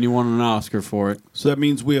must. I mean, he won an Oscar for it. So that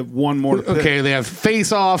means we have one more to pick. Okay, they have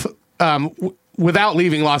Face Off, without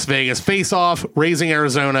leaving Las Vegas. Face Off, Raising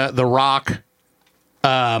Arizona, The Rock,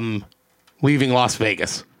 Leaving Las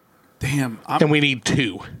Vegas. Damn. And we need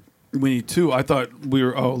 2. We need 2. I thought we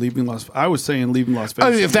were, Leaving Las I was saying Leaving Las I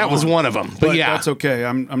Vegas. mean, if that was one of them. But yeah. That's okay.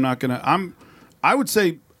 I'm not going to. I would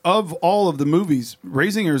say of all of the movies,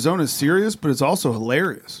 Raising Arizona is serious, but it's also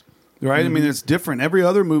hilarious. Right? I mean, it's different. Every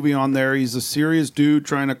other movie on there, he's a serious dude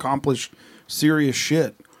trying to accomplish serious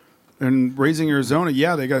shit. And Raising Arizona,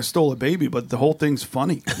 yeah, they got stole a baby, but the whole thing's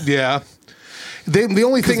funny. Yeah. The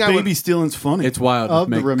only thing I would... Baby stealing's funny. It's wild Of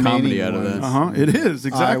to the make comedy remaining out of ones. that. It is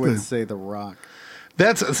exactly. I would say The Rock.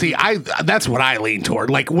 That's what I lean toward.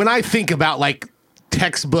 Like when I think about like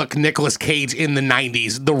textbook Nicolas Cage in the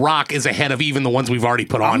 90s, The Rock is ahead of even the ones we've already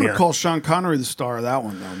put I'm on gonna here. call Sean Connery the star of that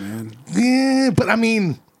one, though, man. Yeah, but I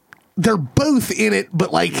mean, they're both in it,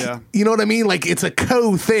 but like, Yeah. you know what I mean? Like it's a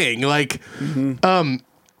co-thing. Like,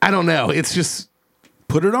 I don't know. It's just,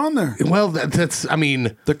 Put it on there. well, that's, I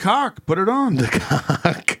mean, The cock. Put it on.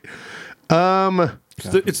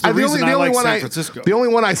 It's the reason I like San Francisco. The only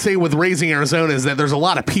one I say with Raising Arizona is that there's a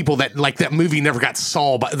lot of people that like that movie never got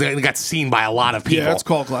got seen by a lot of people. Yeah, it's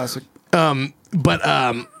called classic.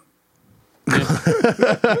 But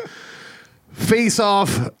Face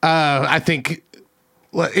Off, I think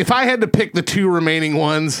if I had to pick the 2 remaining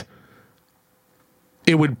ones,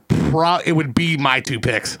 it would be my 2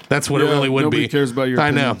 picks. That's what it Yeah, really would nobody be. cares about your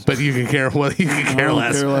I know, opinions. but you can care. Well, you can care I don't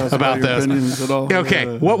less, care less about your those. opinions at all.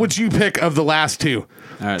 Okay, what would you pick of the last 2?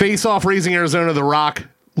 All right. Face Off, Raising Arizona, The Rock,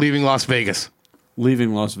 Leaving Las Vegas.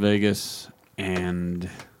 Leaving Las Vegas and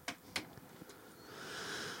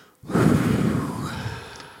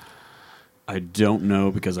I don't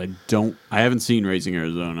know because I haven't seen Raising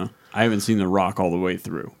Arizona. I haven't seen The Rock all the way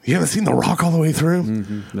through. You haven't seen The Rock all the way through?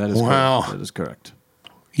 That is Wow. correct. That is correct.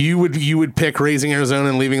 You would pick Raising Arizona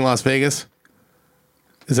and Leaving Las Vegas?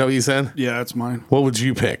 Is that what you said? Yeah, that's mine. What would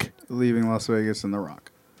you pick? Leaving Las Vegas and The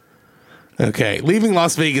Rock. Okay, Leaving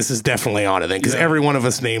Las Vegas is definitely on it then, because every one of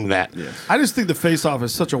us named that. I just think the Face Off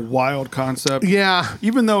is such a wild concept. Yeah.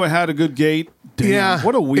 Even though it had a good gate, damn, Yeah,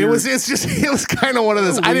 what a weird. It was kind of one of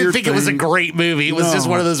those. What a I didn't weird think it was a thing. great movie. It was No. just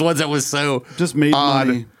one of those ones that was so just made odd.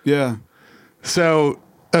 money. Yeah. So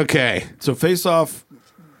okay, So Face Off,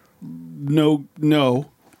 no,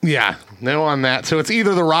 yeah, no on that. So it's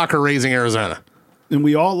either The Rock or Raising Arizona. and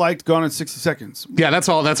we all liked Gone in 60 Seconds. Yeah, that's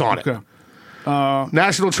all. That's on Okay. it.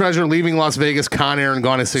 National Treasure, Leaving Las Vegas, Con Air, and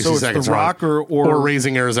Gone in 60 So it's Seconds. The Rock Ron. or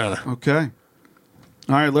Raising Arizona. Okay.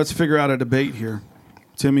 All right, let's figure out a debate here.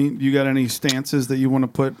 Timmy, you got any stances that you want to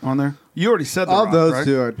put on there? You already said The Of Rock, those right?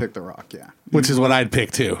 two, I'd pick The Rock, yeah. Which is what I'd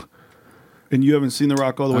pick too. And you haven't seen The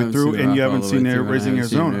Rock all the I way haven't through, seen The and you Rock haven't all the way seen through, and I Raising haven't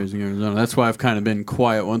seen Arizona. Raising Arizona. That's why I've kind of been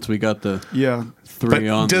quiet once we got the Yeah. three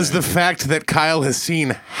on. Does there. the fact that Kyle has seen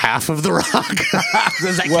half of The Rock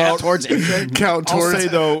does that Well, count towards count I'll towards say,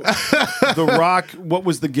 though, The Rock, what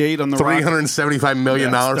was the gate on The Rock? $375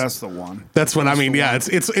 million? That's the one. That's what I mean. Yeah,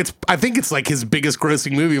 it's. I think it's like his biggest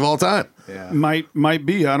grossing movie of all time. Yeah. Might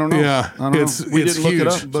be. I don't know. Yeah, I don't it's- know. We it's didn't look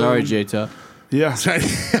it huge. up. But, Sorry, J-Tuck. Yeah.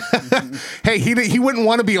 Hey, he wouldn't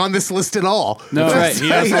want to be on this list at all. No. That's right. He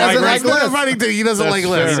doesn't like like lists. lists. He doesn't like He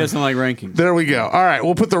lists. doesn't like rankings. There we go. All right,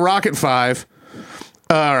 we'll put The Rock at 5.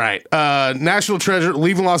 All right, National Treasure,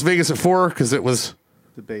 Leaving Las Vegas at 4 because it was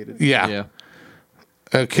Debated. Yeah.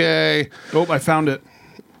 Okay. Oh, I found it.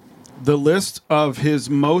 The list of his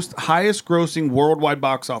most highest grossing worldwide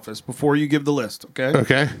box office before you give the list, okay?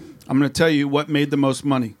 Okay. I'm going to tell you what made the most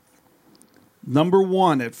money. Number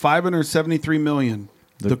 1 at $573 million.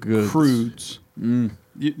 The Goods. Croods.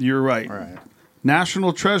 You're right. All right.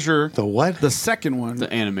 National Treasure. The what? The second one.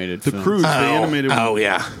 The animated The film. Croods, the animated one. Oh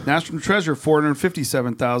yeah. National Treasure,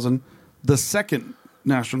 457,000. The second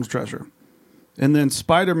National Treasure. And then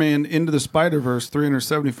Spider-Man Into the Spider-Verse,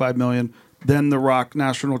 375 million. Then The Rock,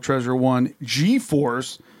 National Treasure 1.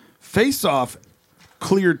 G-Force, Face Off,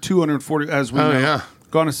 cleared 240, as we know. yeah.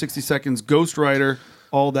 Gone in 60 Seconds, Ghost Rider,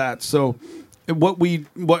 all that. So what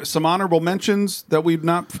some honorable mentions that we've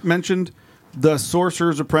not mentioned, The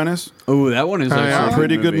Sorcerer's Apprentice, Oh, that one is actually yeah. a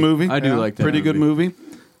pretty good movie. I do Yeah. like that. Pretty good movie.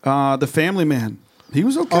 The Family Man. He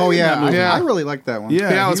was okay. Oh, in that yeah. movie. Yeah. I really like that one.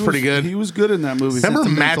 Yeah, it was he pretty good. He was good in that movie. Remember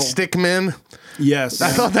Sentimental. Matchstick Men? Yes.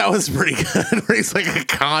 I thought that was pretty good. Where he's like a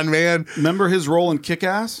con man. Remember his role in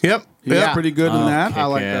Kick-Ass? Yep. He was Yeah. pretty good in that. I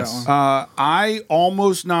like that Kick-Ass. one. I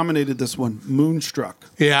almost nominated this one, Moonstruck.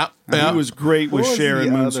 Yeah. Yeah. He was great with What was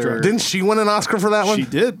Sharon the Moonstruck. other- Didn't she win an Oscar for that one? She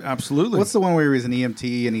did, absolutely. What's the one where he was an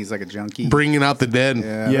EMT and he's like a junkie? Bringing Out the Dead.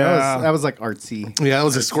 Yeah. Yeah. That was like artsy. Yeah, that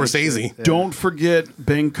was a Scorsese. Don't forget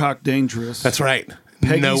Bangkok Dangerous. That's right.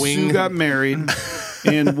 Peggy Knowing. Sue got married.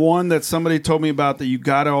 And one that somebody told me about that you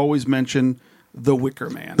got to always mention, The Wicker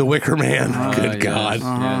Man. The Wicker Man. Good yes. God.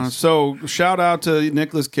 Yes. So shout out to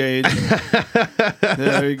Nicolas Cage.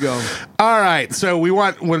 There you go. All right. So we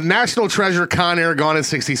want with National Treasure, Con Air, Gone in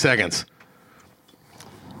 60 Seconds.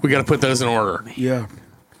 We got to put those in order. Yeah.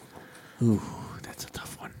 Ooh, that's a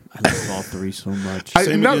tough one. I love all three so much.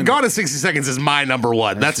 Same again. Gone in 60 Seconds is my number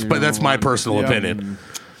one. That's your but that's number my one. personal Yeah. opinion.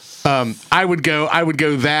 I would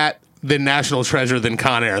go that, then National Treasure, then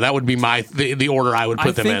Con Air. That would be the order I would put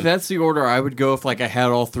I them think in. that's the order I would go if like I had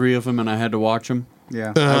all three of them and I had to watch them.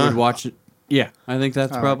 Yeah. I would watch it. Yeah, I think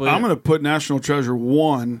that's probably. I'm it. going to put National Treasure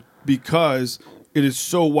 1 because it is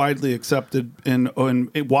so widely accepted and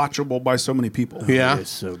watchable by so many people. Yeah. It is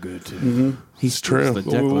so good too. He's true. The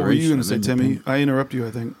What were you going to Declaration say, of Timmy? Independence. I interrupt you,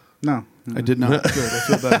 I think. No. I did not. Good. I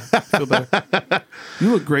feel better. Feel better.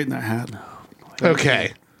 You look great in that hat.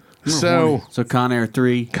 Okay. So So Con Air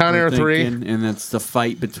 3. Con we're Air 3. thinking, and that's the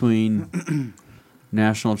fight between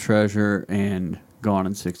National Treasure and Gone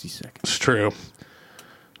in 60 Seconds. it's true.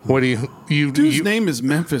 What do you Dude's name is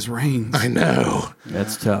Memphis Reigns. I know.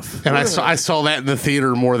 That's tough. And I saw that in the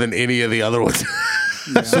theater more than any of the other ones.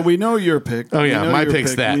 So we know your pick. Oh, yeah, We know my your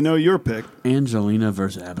pick's pick. that. We know your pick. Angelina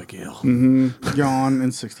versus Abigail. Gone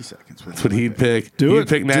in 60 seconds. That's what he'd pick. Do He'd it.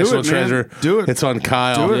 pick Do National it, man. Treasure. Do it. It's on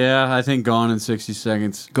Kyle. Do it. Yeah, I think Gone in 60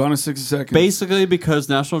 Seconds. Gone in 60 seconds. Basically because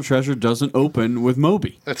National Treasure doesn't open with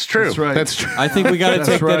Moby. That's true. That's right. That's true. I think we got to That's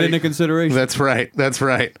take right. that into consideration. That's right. That's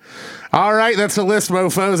right. All right, that's the list,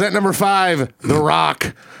 mofos. At number 5, The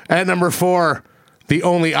Rock. At number 4, the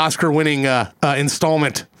only Oscar-winning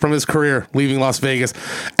installment from his career, Leaving Las Vegas.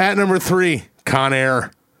 At number 3, Con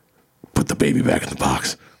Air. Put the baby back in the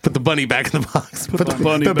box. Put the bunny back in the box. Put the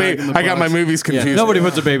bunny back in the I got my box. movies confused. Yeah, nobody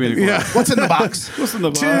puts a baby in a Yeah. glove. What's in the box? What's in the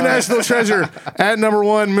box? To National Treasure at number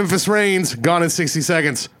 1, Memphis Reigns, Gone in 60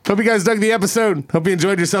 Seconds. Hope you guys dug the episode. Hope you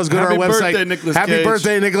enjoyed yourselves. Go Happy to our website. birthday, Nicolas Happy Cage.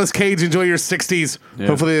 birthday, Nicolas Cage. Enjoy your 60s. Yeah.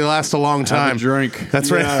 Hopefully they last a long time. Have a drink. That's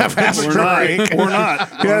right. Have a Or drink. not. Or not.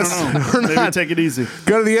 Yes, I don't know. or Maybe not. take it easy.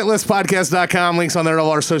 Go to the itlistpodcast.com. Links on there to all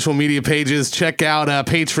our social media pages. Check out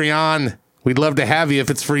Patreon. We'd love to have you if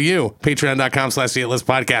it's for you.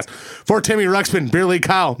 Patreon.com/the-itlistpodcast. For Timmy Ruxpin, Beer League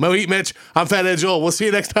Kyle, Mohit Mitch, I'm Fat Ed Joel. We'll see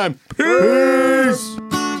you next time. Peace.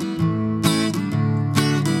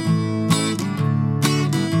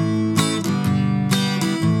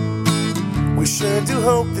 We sure do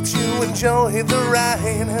hope that you enjoy the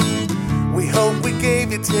ride. We hope we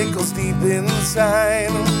gave you tickles deep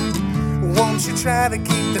inside. Won't you try to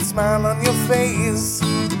keep that smile on your face?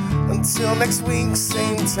 Until next week,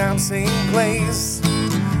 same time, same place.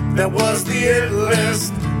 That was the It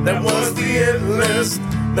List. That was the It List.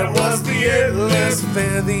 That was the It List.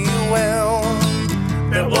 Fare thee well.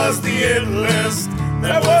 That was the It List.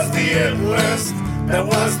 That was the It List. That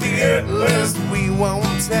was the It List. We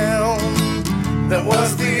won't tell. That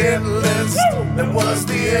was the It List. That was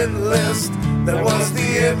the It List. That was the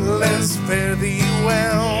It List. Fare thee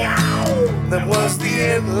well. That was the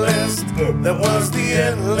It List. That was the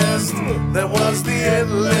It List. That was the It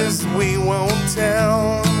List. We won't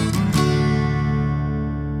tell.